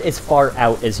just as far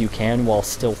out as you can while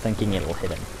still thinking it'll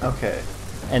hit him. Okay.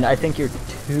 And I think you're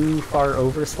too far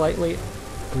over slightly.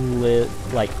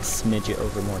 Like smidge it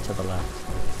over more to the left.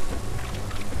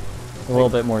 A little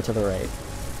bit more to the right.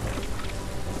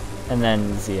 And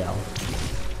then ZL.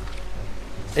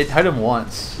 It hit him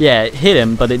once. Yeah, it hit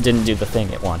him, but it didn't do the thing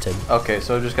it wanted. Okay,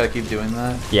 so I just gotta keep doing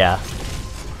that? Yeah.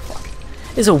 Fuck.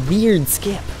 It's a weird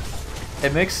skip.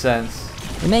 It makes sense.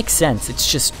 It makes sense,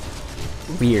 it's just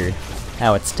weird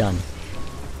how it's done.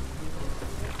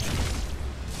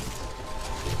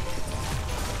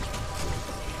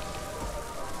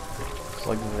 It's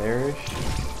like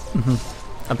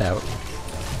there-ish? About.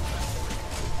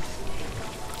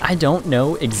 I don't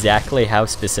know exactly how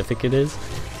specific it is,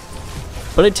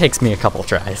 but it takes me a couple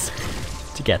tries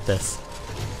to get this.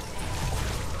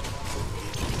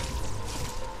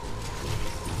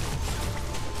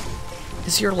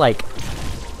 Because you're like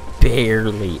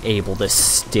barely able to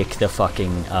stick the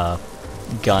fucking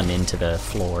gun into the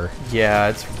floor. Yeah,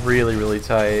 it's really, really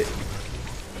tight.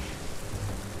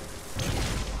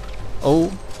 Oh,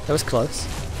 that was close.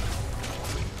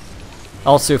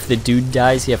 Also, if the dude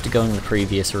dies, you have to go in the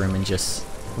previous room and just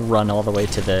run all the way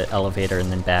to the elevator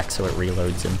and then back so it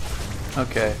reloads him.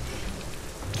 Okay.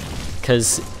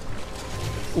 Because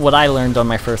what I learned on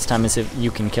my first time is if you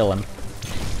can kill him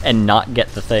and not get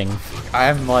the thing.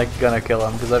 I'm like gonna kill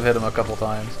him because I've hit him a couple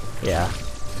times. Yeah.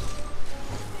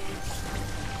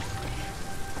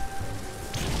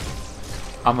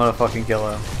 I'm gonna fucking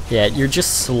kill him. Yeah, you're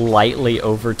just slightly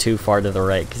over too far to the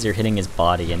right because you're hitting his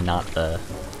body and not the,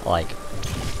 like,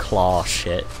 claw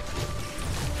shit.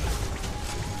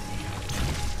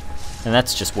 And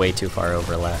that's just way too far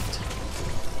over left.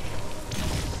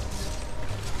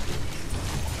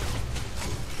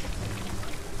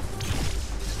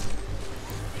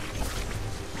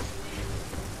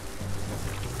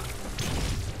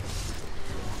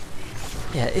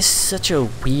 Yeah, it's such a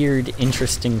weird,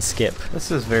 interesting skip.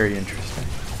 This is very interesting.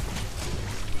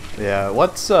 Yeah,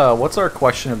 what's our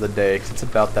question of the day? 'Cause it's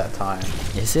about that time.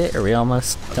 Is it? Are we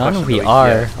almost done? Question of We the week, are.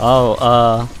 yeah.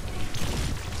 Oh,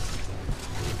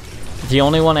 the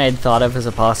only one I had thought of as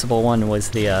a possible one was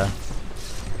the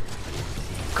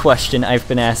question I've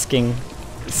been asking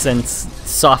since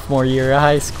sophomore year of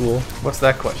high school. What's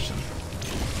that question?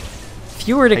 If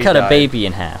you were to He cut a died. baby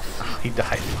in half, He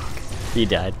died. Fuck. he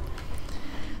died.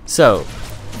 So,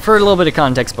 for a little bit of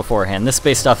context beforehand, this is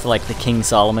based off of, like, the King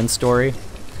Solomon story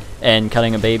and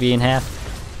cutting a baby in half.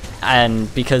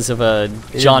 And because of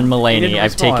John he Mulaney, didn't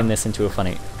I've taken respond. this into a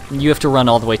funny... You have to run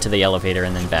all the way to the elevator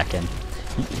and then back in.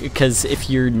 Because if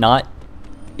you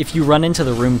run into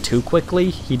the room too quickly,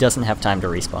 he doesn't have time to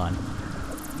respawn.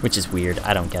 Which is weird,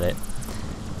 I don't get it.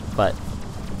 But...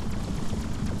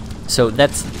 So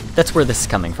that's where this is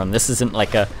coming from. This isn't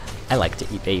like a, I like to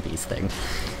eat babies thing.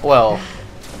 Well,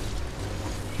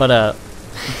 But,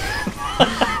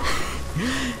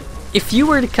 if you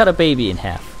were to cut a baby in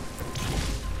half,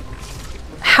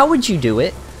 how would you do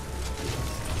it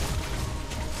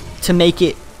to make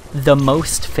it the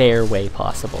most fair way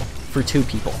possible for two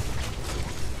people?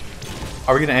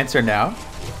 are we gonna answer now?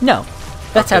 No.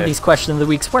 That's how Okay. these question of the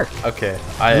weeks work. Okay.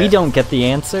 We don't get the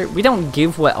answer. We don't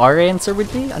give what our answer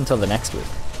would be until the next week.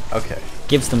 Okay.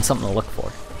 Gives them something to look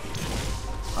for.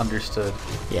 Understood.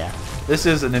 Yeah. This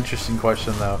is an interesting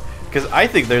question though, because I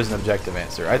think there's an objective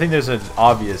answer. I think there's an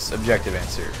obvious objective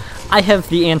answer. I have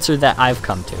the answer that I've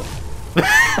come to.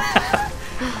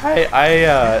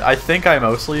 I think I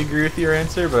mostly agree with your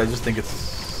answer, but I just think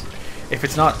if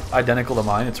it's not identical to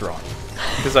mine, it's wrong.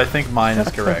 Because I think mine is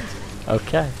correct.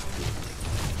 Okay.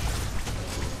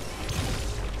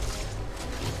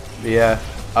 Yeah.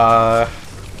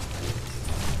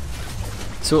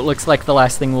 So it looks like the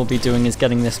last thing we'll be doing is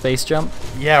getting the space jump.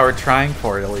 Yeah, we're trying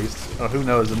for it at least. Oh, who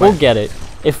knows? We'll get it.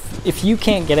 If you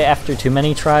can't get it after too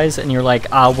many tries and you're like,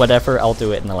 whatever, I'll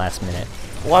do it in the last minute.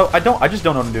 Well, I just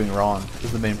don't know what I'm doing wrong.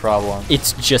 Is the main problem.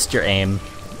 It's just your aim.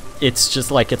 It's just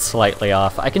like it's slightly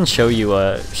off. I can show you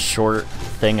a short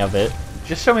thing of it.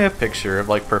 Just show me a picture of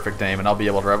like perfect aim, and I'll be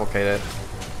able to replicate it.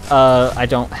 I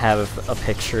don't have a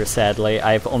picture, sadly.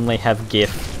 I only have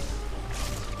GIF.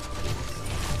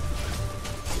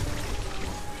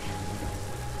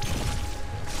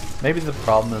 Maybe the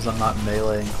problem is I'm not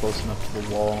meleeing close enough to the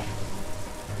wall.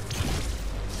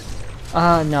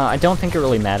 No, I don't think it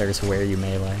really matters where you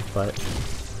melee, but...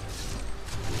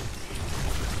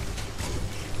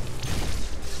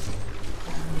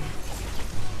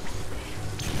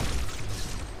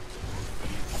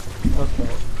 Okay.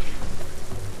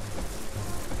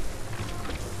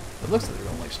 It looks like they're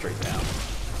going like straight down.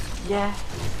 Yeah.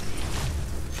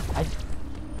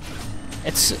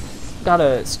 It's got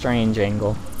a strange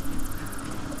angle.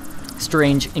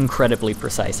 Strange, incredibly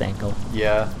precise angle.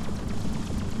 Yeah.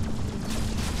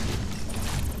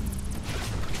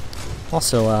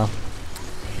 Also,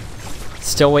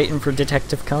 still waiting for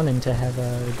Detective Conan to have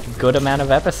a good amount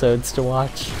of episodes to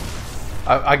watch.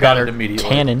 I got it immediately.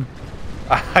 Canon.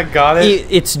 I got it.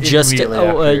 It's just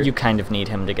after. you kind of need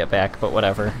him to get back, but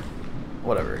whatever.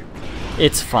 Whatever.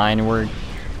 It's fine. We're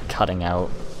cutting out.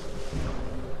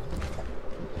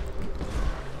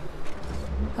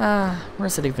 Where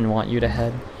does it even want you to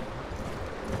head?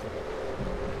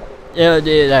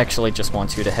 It actually just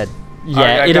wants you to head.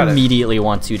 Yeah, it immediately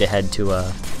wants you to head to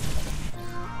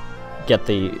get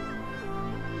the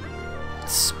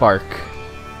spark.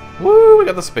 Woo! We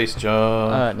got the space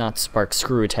jump. Not spark.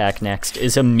 Screw attack next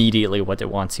is immediately what it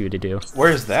wants you to do.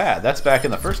 Where's that? That's back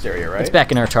in the first area, right? It's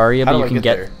back in Artaria, How but do you I can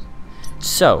get there?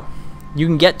 So, you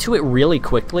can get to it really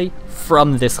quickly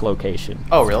from this location.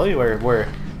 Oh, really? Where?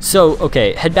 So,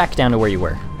 okay, head back down to where you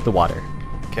were, the water.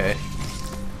 Okay.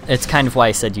 It's kind of why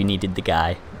I said you needed the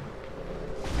guy.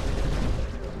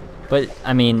 But,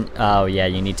 I mean, oh yeah,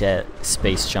 you need to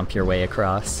space jump your way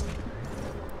across.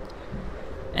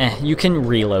 You can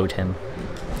reload him.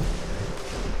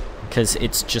 Because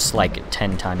it's just like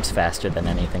 10 times faster than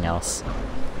anything else.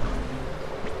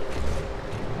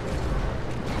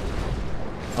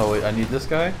 Oh wait, I need this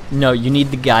guy? No, you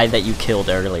need the guy that you killed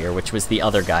earlier, which was the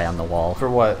other guy on the wall. For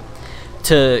what?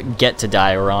 To get to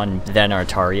Dairon, then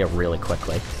Artaria really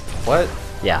quickly. What?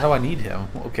 Yeah. How do I need him?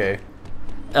 Okay.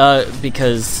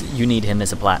 Because you need him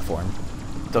as a platform.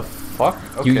 The fuck?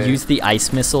 Okay. You use the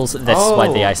ice missiles, that's why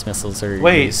the ice missiles are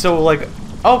Wait, used. so like...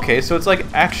 Okay, so it's like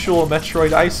actual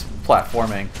Metroid ice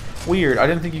platforming. Weird, I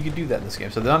didn't think you could do that in this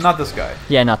game. So not this guy.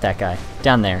 Yeah, not that guy.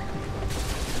 Down there.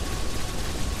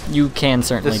 You can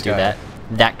certainly This do guy. that.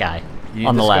 That guy. You need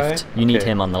On the this left. guy? You need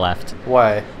Okay. him on the left.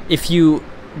 Why? If you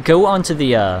go onto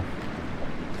the,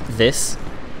 this,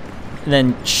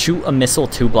 then shoot a missile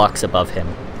 2 blocks above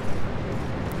him.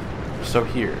 So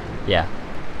here. Yeah.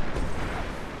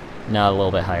 No, a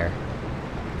little bit higher.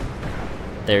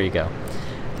 There you go.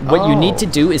 What you need to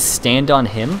do is stand on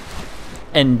him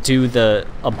and do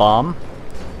a bomb.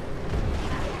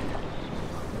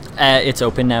 It's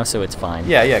open now, so it's fine.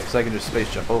 Yeah, because I can just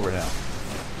space jump over now.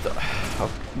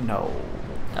 Oh, no.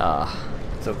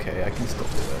 It's okay, I can still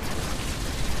do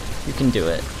it. You can do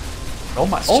it. Oh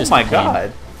my! It's Oh just my a pain.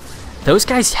 God! Those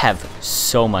guys have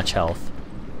so much health.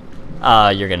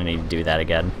 You're gonna need to do that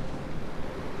again.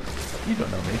 You don't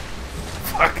know me.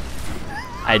 Fuck.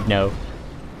 I'd know.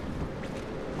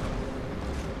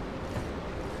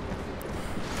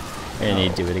 You're gonna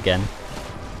need to do it again.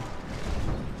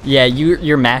 Yeah,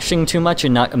 you're mashing too much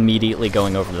and not immediately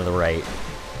going over to the right.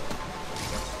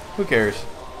 Who cares?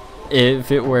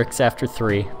 If it works after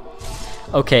 3.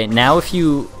 Okay, now if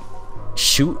you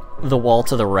shoot the wall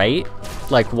to the right,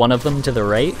 like one of them to the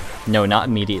right, no, not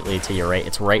immediately to your right,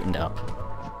 it's right and up.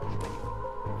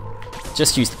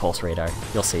 Just use the pulse radar,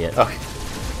 you'll see it. Okay.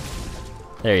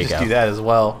 There you Just go. do that as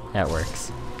well. That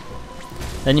works.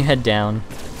 Then you head down,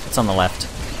 it's on the left.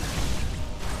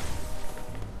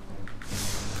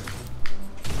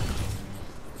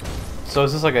 So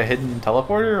is this like a hidden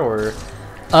teleporter, or?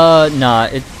 Nah,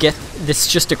 this is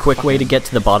just a quick way to get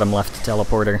to the bottom left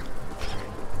teleporter.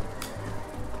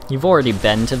 You've already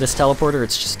been to this teleporter,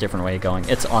 it's just a different way of going.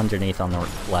 It's underneath on the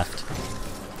left.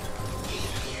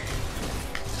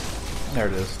 There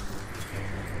it is.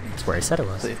 That's where I said it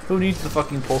was. See, who needs the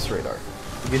fucking pulse radar?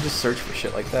 You can just search for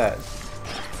shit like that.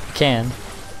 Can.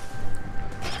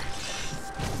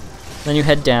 Then you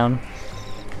head down.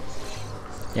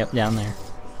 Yep, down there.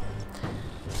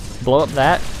 Blow up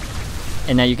that,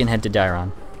 and now you can head to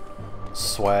Dairon.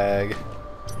 Swag.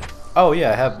 Oh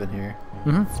yeah, I have been here.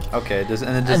 Mm-hmm. Okay, does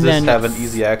And this then have an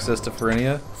easy access to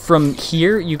Ferenia? From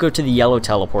here, you go to the yellow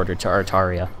teleporter to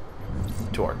Artaria.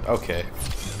 Okay.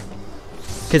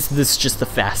 Because this is just the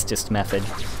fastest method.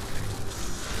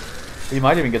 You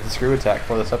might even get the screw attack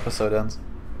before this episode ends.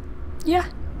 Yeah.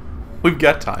 We've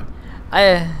got time.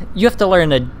 You have to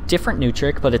learn a different new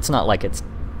trick, but it's not like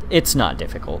it's not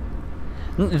difficult.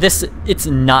 It's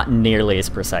not nearly as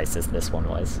precise as this one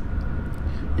was.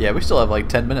 Yeah, we still have like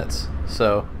 10 minutes,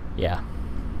 so... Yeah.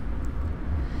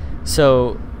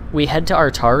 So we head to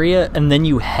Artaria, and then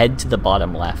you head to the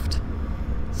bottom left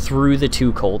through the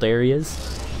 2 cold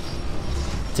areas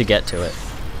to get to it.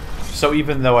 So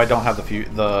even though I don't have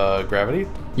the gravity?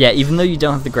 Yeah, even though you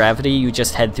don't have the gravity, you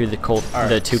just head through the cold, All right,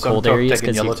 the 2 so cold I'm areas.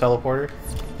 taking yellow teleporter?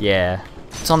 Yeah,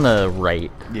 it's on the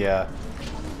right. Yeah.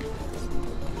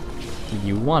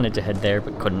 You wanted to head there,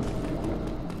 but couldn't.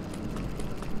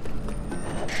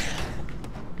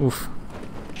 Oof.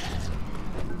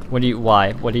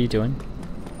 Why? What are you doing?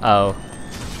 Oh.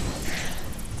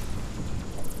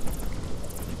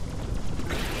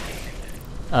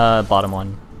 Bottom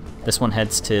one. This one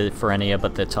heads to Ferenia,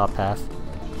 but the top path.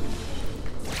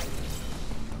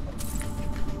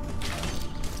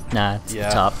 Nah, it's the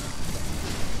top.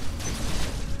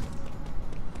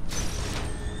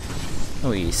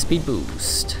 Oh, speed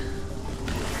boost.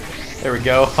 There we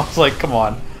go. I was like, come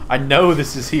on. I know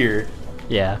this is here.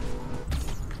 Yeah.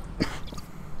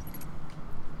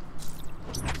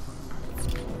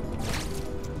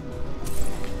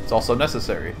 It's also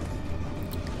necessary.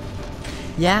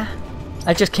 Yeah.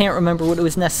 I just can't remember what it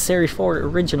was necessary for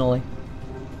originally.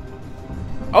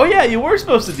 Oh yeah, you were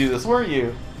supposed to do this, weren't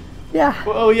you? Yeah.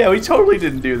 Oh yeah, we totally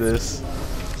didn't do this.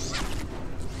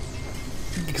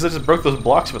 Because I just broke those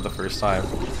blocks for the first time.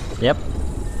 Yep.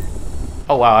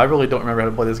 Oh wow, I really don't remember how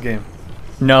to play this game.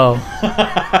 No.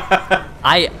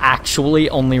 I actually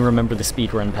only remember the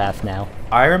speedrun path now.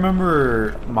 I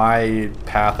remember my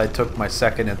path I took my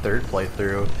second and third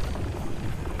playthrough.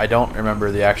 I don't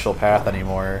remember the actual path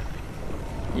anymore.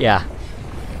 Yeah.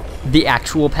 The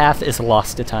actual path is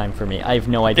lost to time for me. I have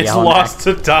no idea It's how lost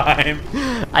to time.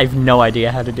 I have no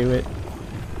idea how to do it.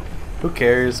 Who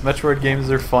cares? Metroid games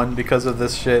are fun because of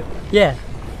this shit. Yeah.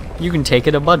 You can take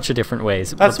it a bunch of different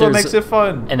ways. That's but what there's makes it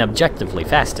fun. an objectively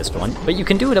fastest one, but you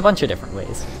can do it a bunch of different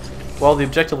ways. Well, the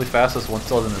objectively fastest one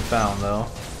still hasn't been found, though.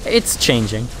 It's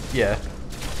changing. Yeah.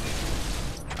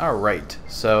 Alright,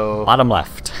 so... Bottom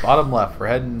left. Bottom left, we're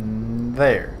heading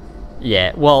there.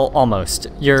 Yeah, well, almost.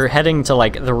 You're heading to,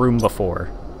 like, the room before.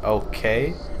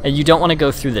 Okay. And you don't want to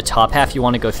go through the top half, you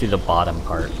want to go through the bottom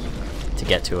part to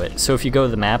get to it. So if you go to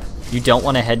the map, you don't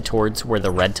want to head towards where the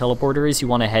red teleporter is, you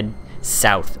want to head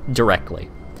south directly.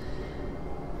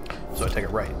 So I take it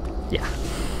right. Yeah.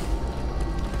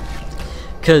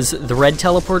 Because the red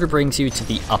teleporter brings you to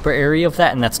the upper area of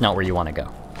that, and that's not where you want to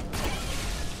go.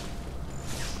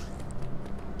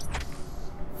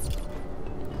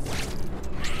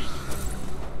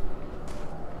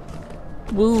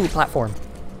 Woo, platform.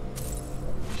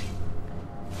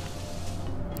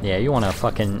 Yeah, you want to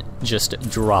fucking just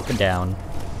drop down.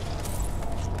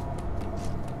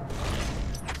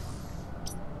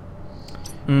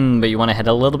 But you want to head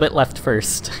a little bit left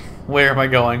first. Where am I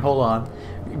going? Hold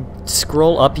on.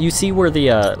 Scroll up. You see where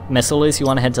the missile is? You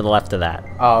want to head to the left of that.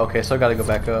 Oh, okay, so I gotta go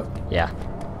back up. Yeah.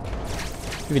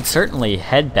 You could certainly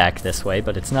head back this way,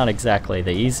 but it's not exactly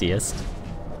the easiest.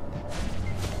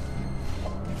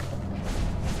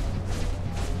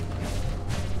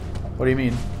 What do you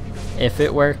mean? If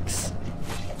it works.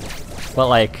 But,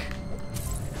 like,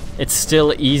 it's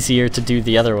still easier to do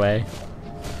the other way.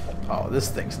 Oh, this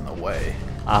thing's in the way.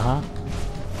 Uh-huh.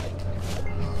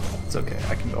 It's okay,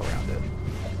 I can go around it.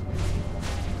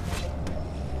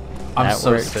 I'm That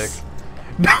so works. sick.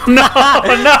 No, no,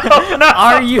 no, no!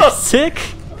 Are you sick?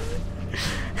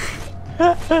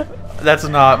 That's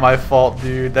not my fault,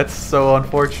 dude. That's so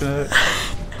unfortunate.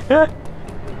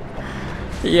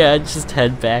 Yeah, just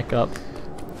head back up.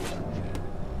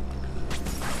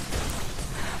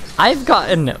 I've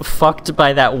gotten fucked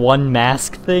by that one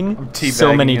mask thing I'm teabagging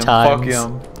so many him. times.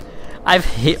 Fuck him.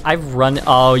 I've run.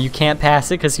 Oh, you can't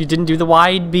pass it because you didn't do the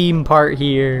wide beam part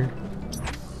here.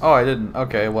 Oh, I didn't.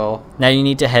 Okay, well. Now you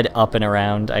need to head up and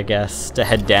around, I guess, to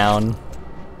head down.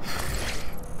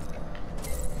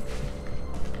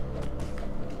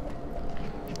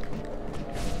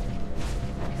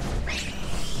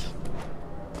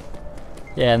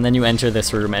 Yeah, and then you enter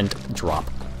this room and drop.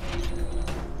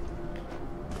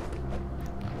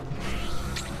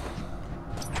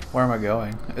 Where am I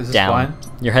going? Is this Down.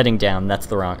 fine? You're heading down. That's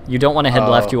the wrong. You don't want to head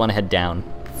left. Oh. You want to head down.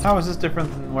 How is this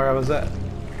different than where I was at?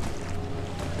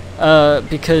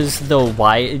 Because the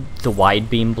wide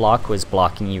beam block was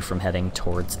blocking you from heading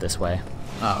towards this way.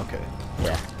 Oh, okay.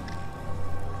 Yeah.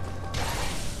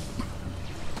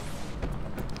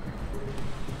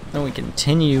 Then we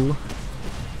continue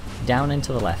down and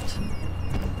to the left.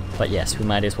 But yes, we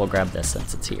might as well grab this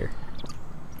since it's here.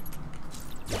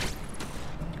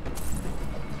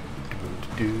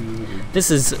 This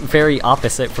is very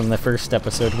opposite from the first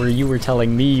episode where you were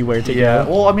telling me where to Yeah,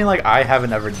 go. well, I mean, like, I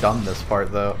haven't ever done this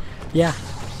part, though. Yeah.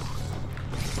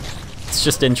 It's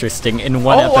just interesting. In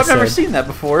one Oh, episode. I've never seen that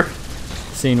before.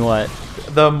 Seen what?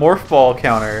 The morph ball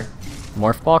counter.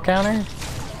 Morph ball counter?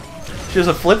 She has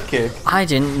a flip kick. I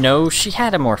didn't know she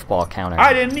had a morph ball counter.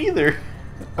 I didn't either.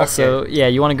 Also, Okay. yeah,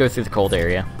 you want to go through the cold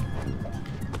area.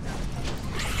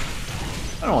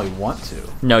 I don't really want to.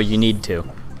 No, you need to.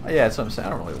 Yeah, that's what I'm saying.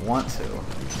 I don't really want to.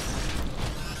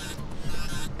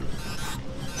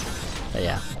 But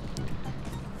yeah.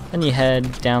 Then you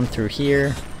head down through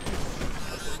here.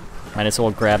 Might as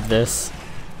well grab this.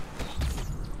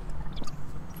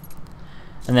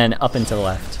 And then up and to the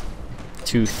left.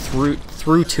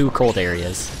 Through two cold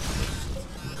areas.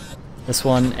 This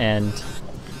one and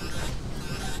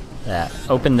that.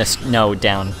 Open this. No,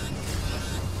 down.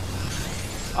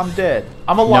 I'm dead.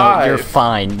 I'm alive. No, you're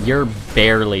fine. You're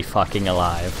barely fucking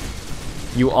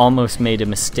alive. You almost made a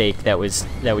mistake that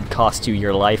would cost you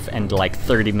your life and like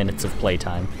 30 minutes of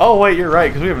playtime. Oh wait, you're right,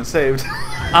 because we haven't saved.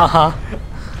 Uh-huh.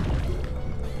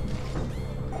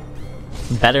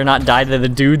 Better not die to the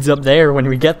dudes up there when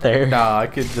we get there. Nah, I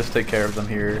could just take care of them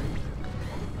here.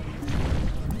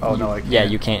 Oh no, I can't. Yeah,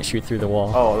 you can't shoot through the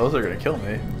wall. Oh, those are gonna kill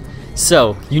me.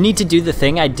 So, you need to do the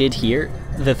thing I did here,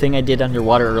 the thing I did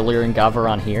underwater earlier in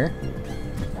Gavaron here,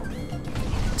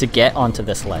 to get onto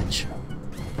this ledge.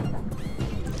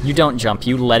 You don't jump,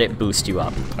 you let it boost you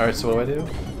up. Alright, so what do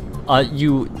I do?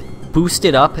 You boost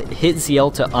it up, hit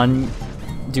ZL to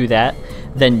undo that,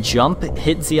 then jump,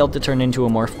 hit ZL to turn into a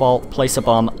morph ball, place a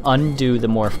bomb, undo the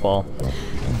morph ball,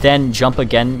 then jump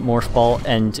again, morph ball,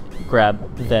 and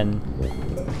grab, then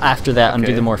after that undo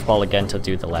Okay. the morph ball again to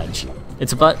do the ledge.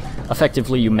 It's about,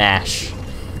 effectively you mash.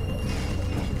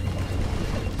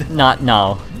 Not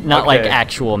like Okay.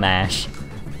 actual mash.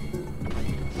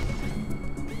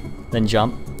 Then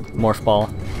jump, morph ball,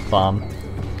 bomb,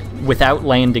 without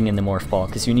landing in the morph ball,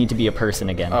 because you need to be a person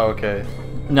again. Oh, okay.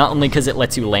 Not only because it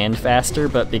lets you land faster,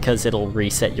 but because it'll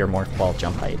reset your morph ball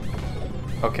jump height.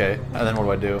 Okay, and then what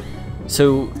do I do?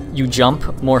 So you jump,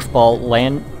 morph ball,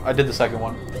 land. I did the second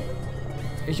one.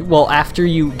 Well, after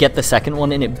you get the second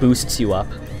one and it boosts you up,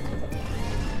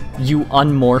 you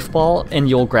unmorph ball and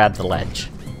you'll grab the ledge.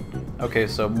 Okay,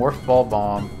 so morph ball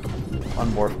bomb,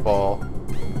 unmorph ball,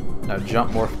 now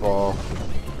jump morph ball.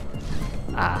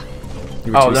 Ah.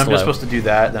 You were Oh, too then I'm slow. just supposed to do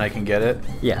that, then I can get it?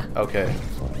 Yeah. Okay.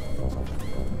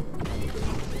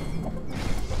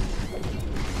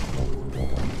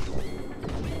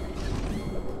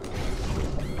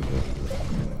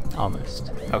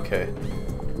 Almost. Okay.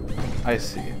 I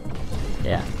see.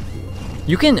 Yeah.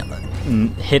 You can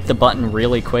hit the button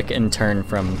really quick and turn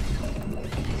from...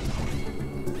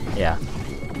 Yeah.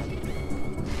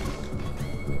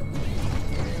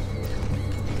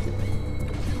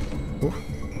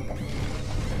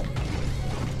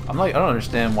 I'm like, I don't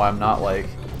understand why I'm not like...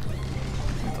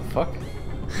 What the fuck?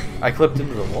 I clipped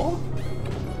into the wall?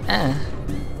 Eh.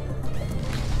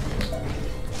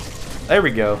 There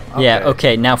we go. Okay. Yeah,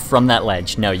 okay, now from that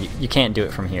ledge. No, you can't do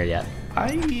it from here yet.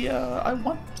 I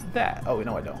want that. Oh,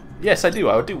 no, I don't. Yes, I do.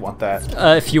 I do want that.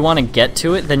 If you want to get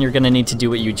to it, then you're going to need to do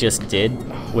what you just did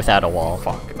without a wall.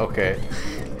 Fuck. Okay.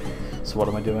 So what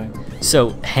am I doing?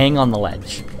 So, hang on the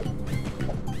ledge.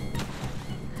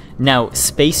 Now,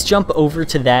 space jump over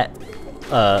to that,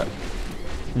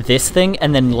 this thing,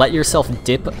 and then let yourself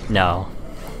dip. No.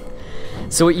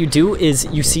 So what you do is,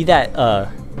 you see that,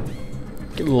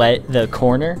 the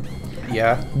corner?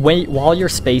 Yeah. While you're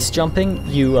space jumping,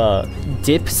 you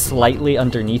dip slightly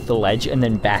underneath the ledge and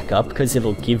then back up because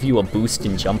it'll give you a boost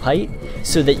in jump height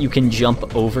so that you can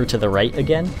jump over to the right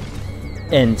again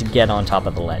and get on top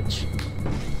of the ledge.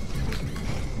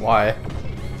 Why?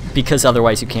 Because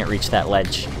otherwise you can't reach that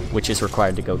ledge, which is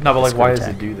required to go. No, but like, why does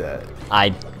attack. it do that?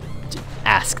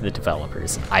 Ask the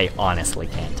developers. I honestly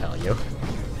can't tell you.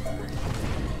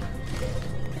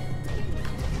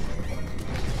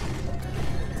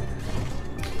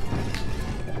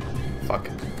 Fuck.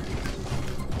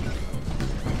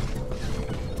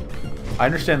 I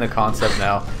understand the concept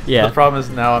now. Yeah. The problem is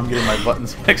now I'm getting my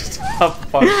buttons mixed up.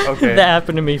 Fuck. Okay. That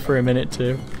happened to me for a minute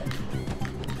too.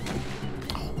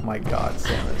 Oh my god,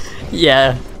 Samus.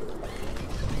 Yeah.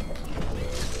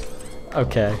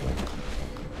 Okay.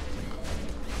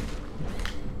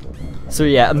 So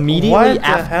yeah, immediately What the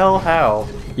after hell? How?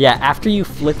 yeah, after you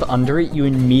flip under it, you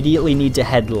immediately need to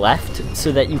head left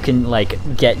so that you can like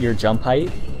get your jump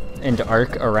height and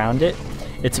arc around it.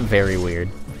 It's very weird.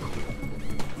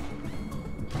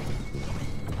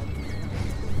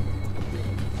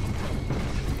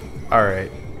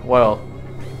 Alright. Well,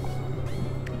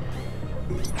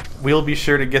 we'll be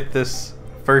sure to get this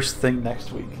first thing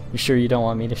next week. You sure you don't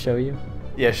want me to show you?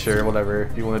 Yeah, sure, whatever.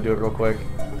 If you want to do it real quick.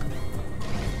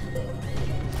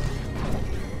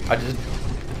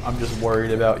 I'm just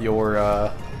worried about your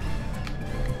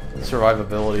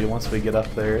survivability once we get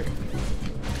up there.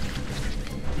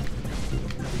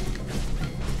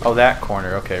 Oh, that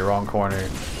corner. Okay, wrong corner.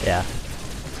 Yeah.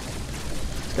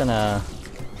 It's gonna...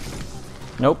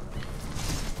 Nope.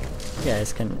 You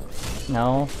guys can...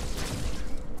 No.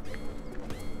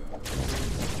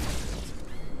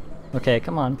 Okay,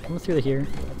 come on. Come through here.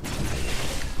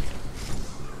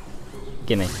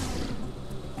 Gimme.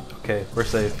 Okay, we're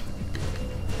safe.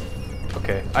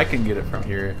 Okay, I can get it from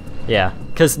here. Yeah,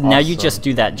 because now you Awesome. just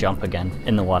do that jump again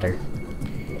in the water.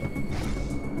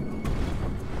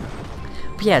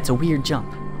 But yeah, it's a weird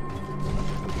jump.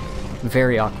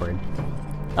 Very awkward.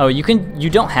 Oh, you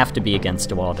don't have to be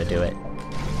against a wall to do it.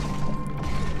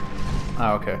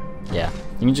 Oh, okay. Yeah,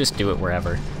 you can just do it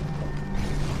wherever.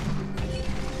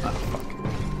 Oh, fuck.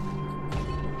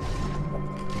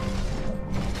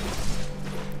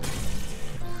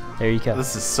 There you go.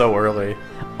 This is so early.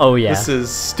 Oh yeah. This is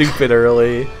stupid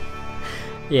early.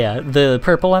 Yeah, the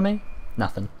purple MA?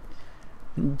 Nothing.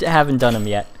 Haven't done them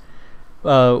yet.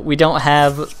 We don't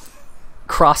have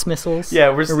cross missiles.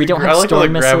 Yeah, we don't I have like how the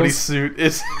storm gravity missiles. suit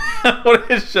is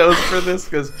what it shows for this,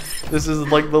 because this is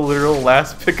like the literal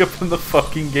last pickup in the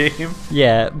fucking game.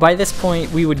 Yeah, by this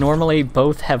point we would normally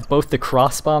have both the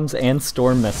cross bombs and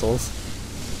storm missiles,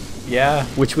 Yeah.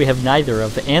 which we have neither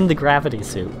of, and the gravity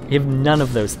suit. We have none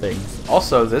of those things.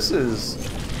 Also, this is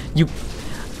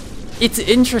It's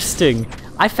interesting.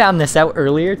 I found this out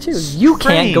earlier too. You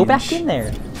can't go back Strange. in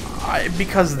there.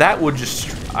 because that would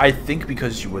just. I think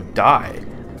because you would die.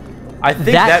 I think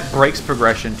That- that breaks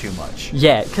progression too much.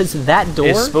 Yeah, because that door...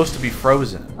 It's supposed to be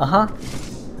frozen. Uh-huh.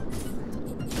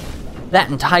 That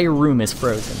entire room is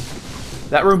frozen.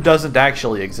 That room doesn't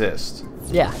actually exist.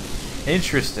 Yeah.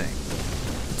 Interesting.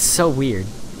 It's so weird.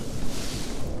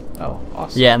 Oh,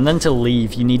 awesome. Yeah, and then to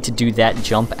leave, you need to do that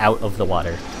jump out of the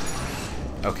water.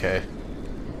 Okay.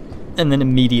 And then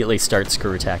immediately start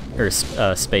screw attack, or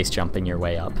space jumping your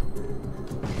way up.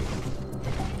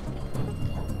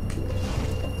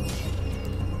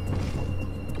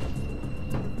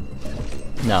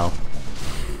 No.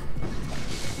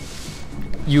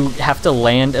 You have to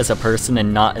land as a person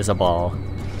and not as a ball.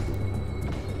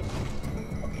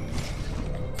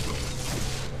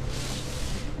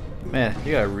 Man,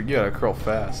 you gotta curl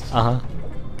fast. Uh-huh.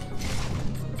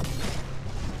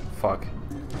 Fuck.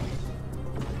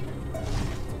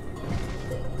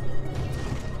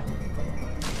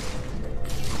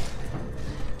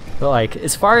 But like,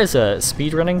 as far as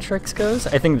speedrunning tricks goes,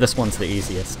 I think this one's the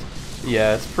easiest.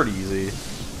 Yeah, it's pretty easy.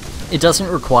 It doesn't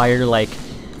require, like...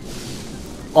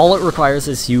 All it requires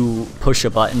is you push a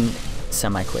button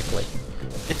semi-quickly.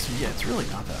 It's really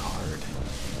not that hard.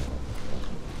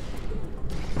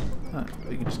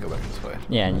 We can just go back this way.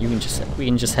 Yeah, and we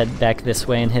can just head back this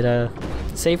way and hit a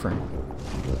save room.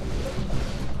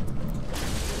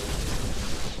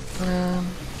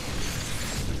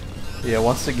 Yeah,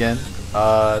 once again,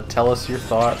 tell us your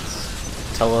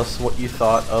thoughts. Tell us what you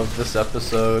thought of this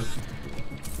episode.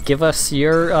 Give us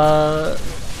your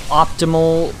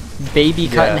optimal baby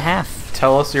cut in Yeah. half.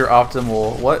 Tell us your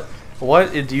optimal.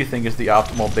 What do you think is the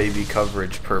optimal baby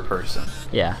coverage per person?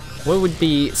 Yeah. What would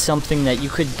be something that you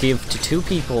could give to two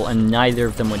people and neither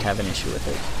of them would have an issue with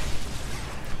it?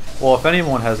 Well, if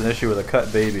anyone has an issue with a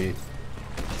cut baby,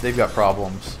 they've got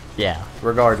problems. Yeah.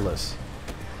 Regardless.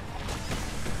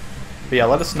 But yeah,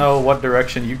 let us know what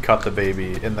direction you cut the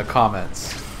baby in the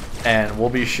comments. And we'll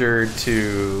be sure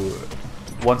to,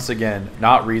 once again,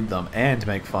 not read them and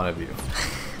make fun of you.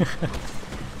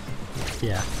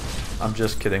 Yeah. I'm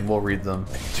just kidding. We'll read them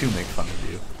to make fun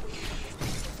of you.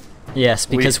 Yes,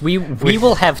 because we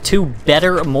will have two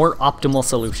better, more optimal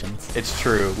solutions. It's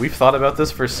true. We've thought about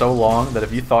this for so long that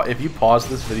if you paused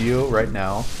this video right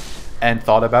now and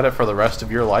thought about it for the rest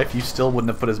of your life, you still wouldn't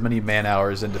have put as many man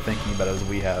hours into thinking about it as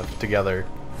we have together.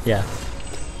 Yeah.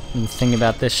 Been thinking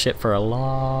about this shit for a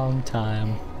long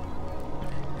time.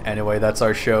 Anyway, that's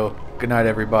our show. Good night,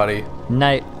 everybody.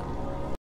 Night.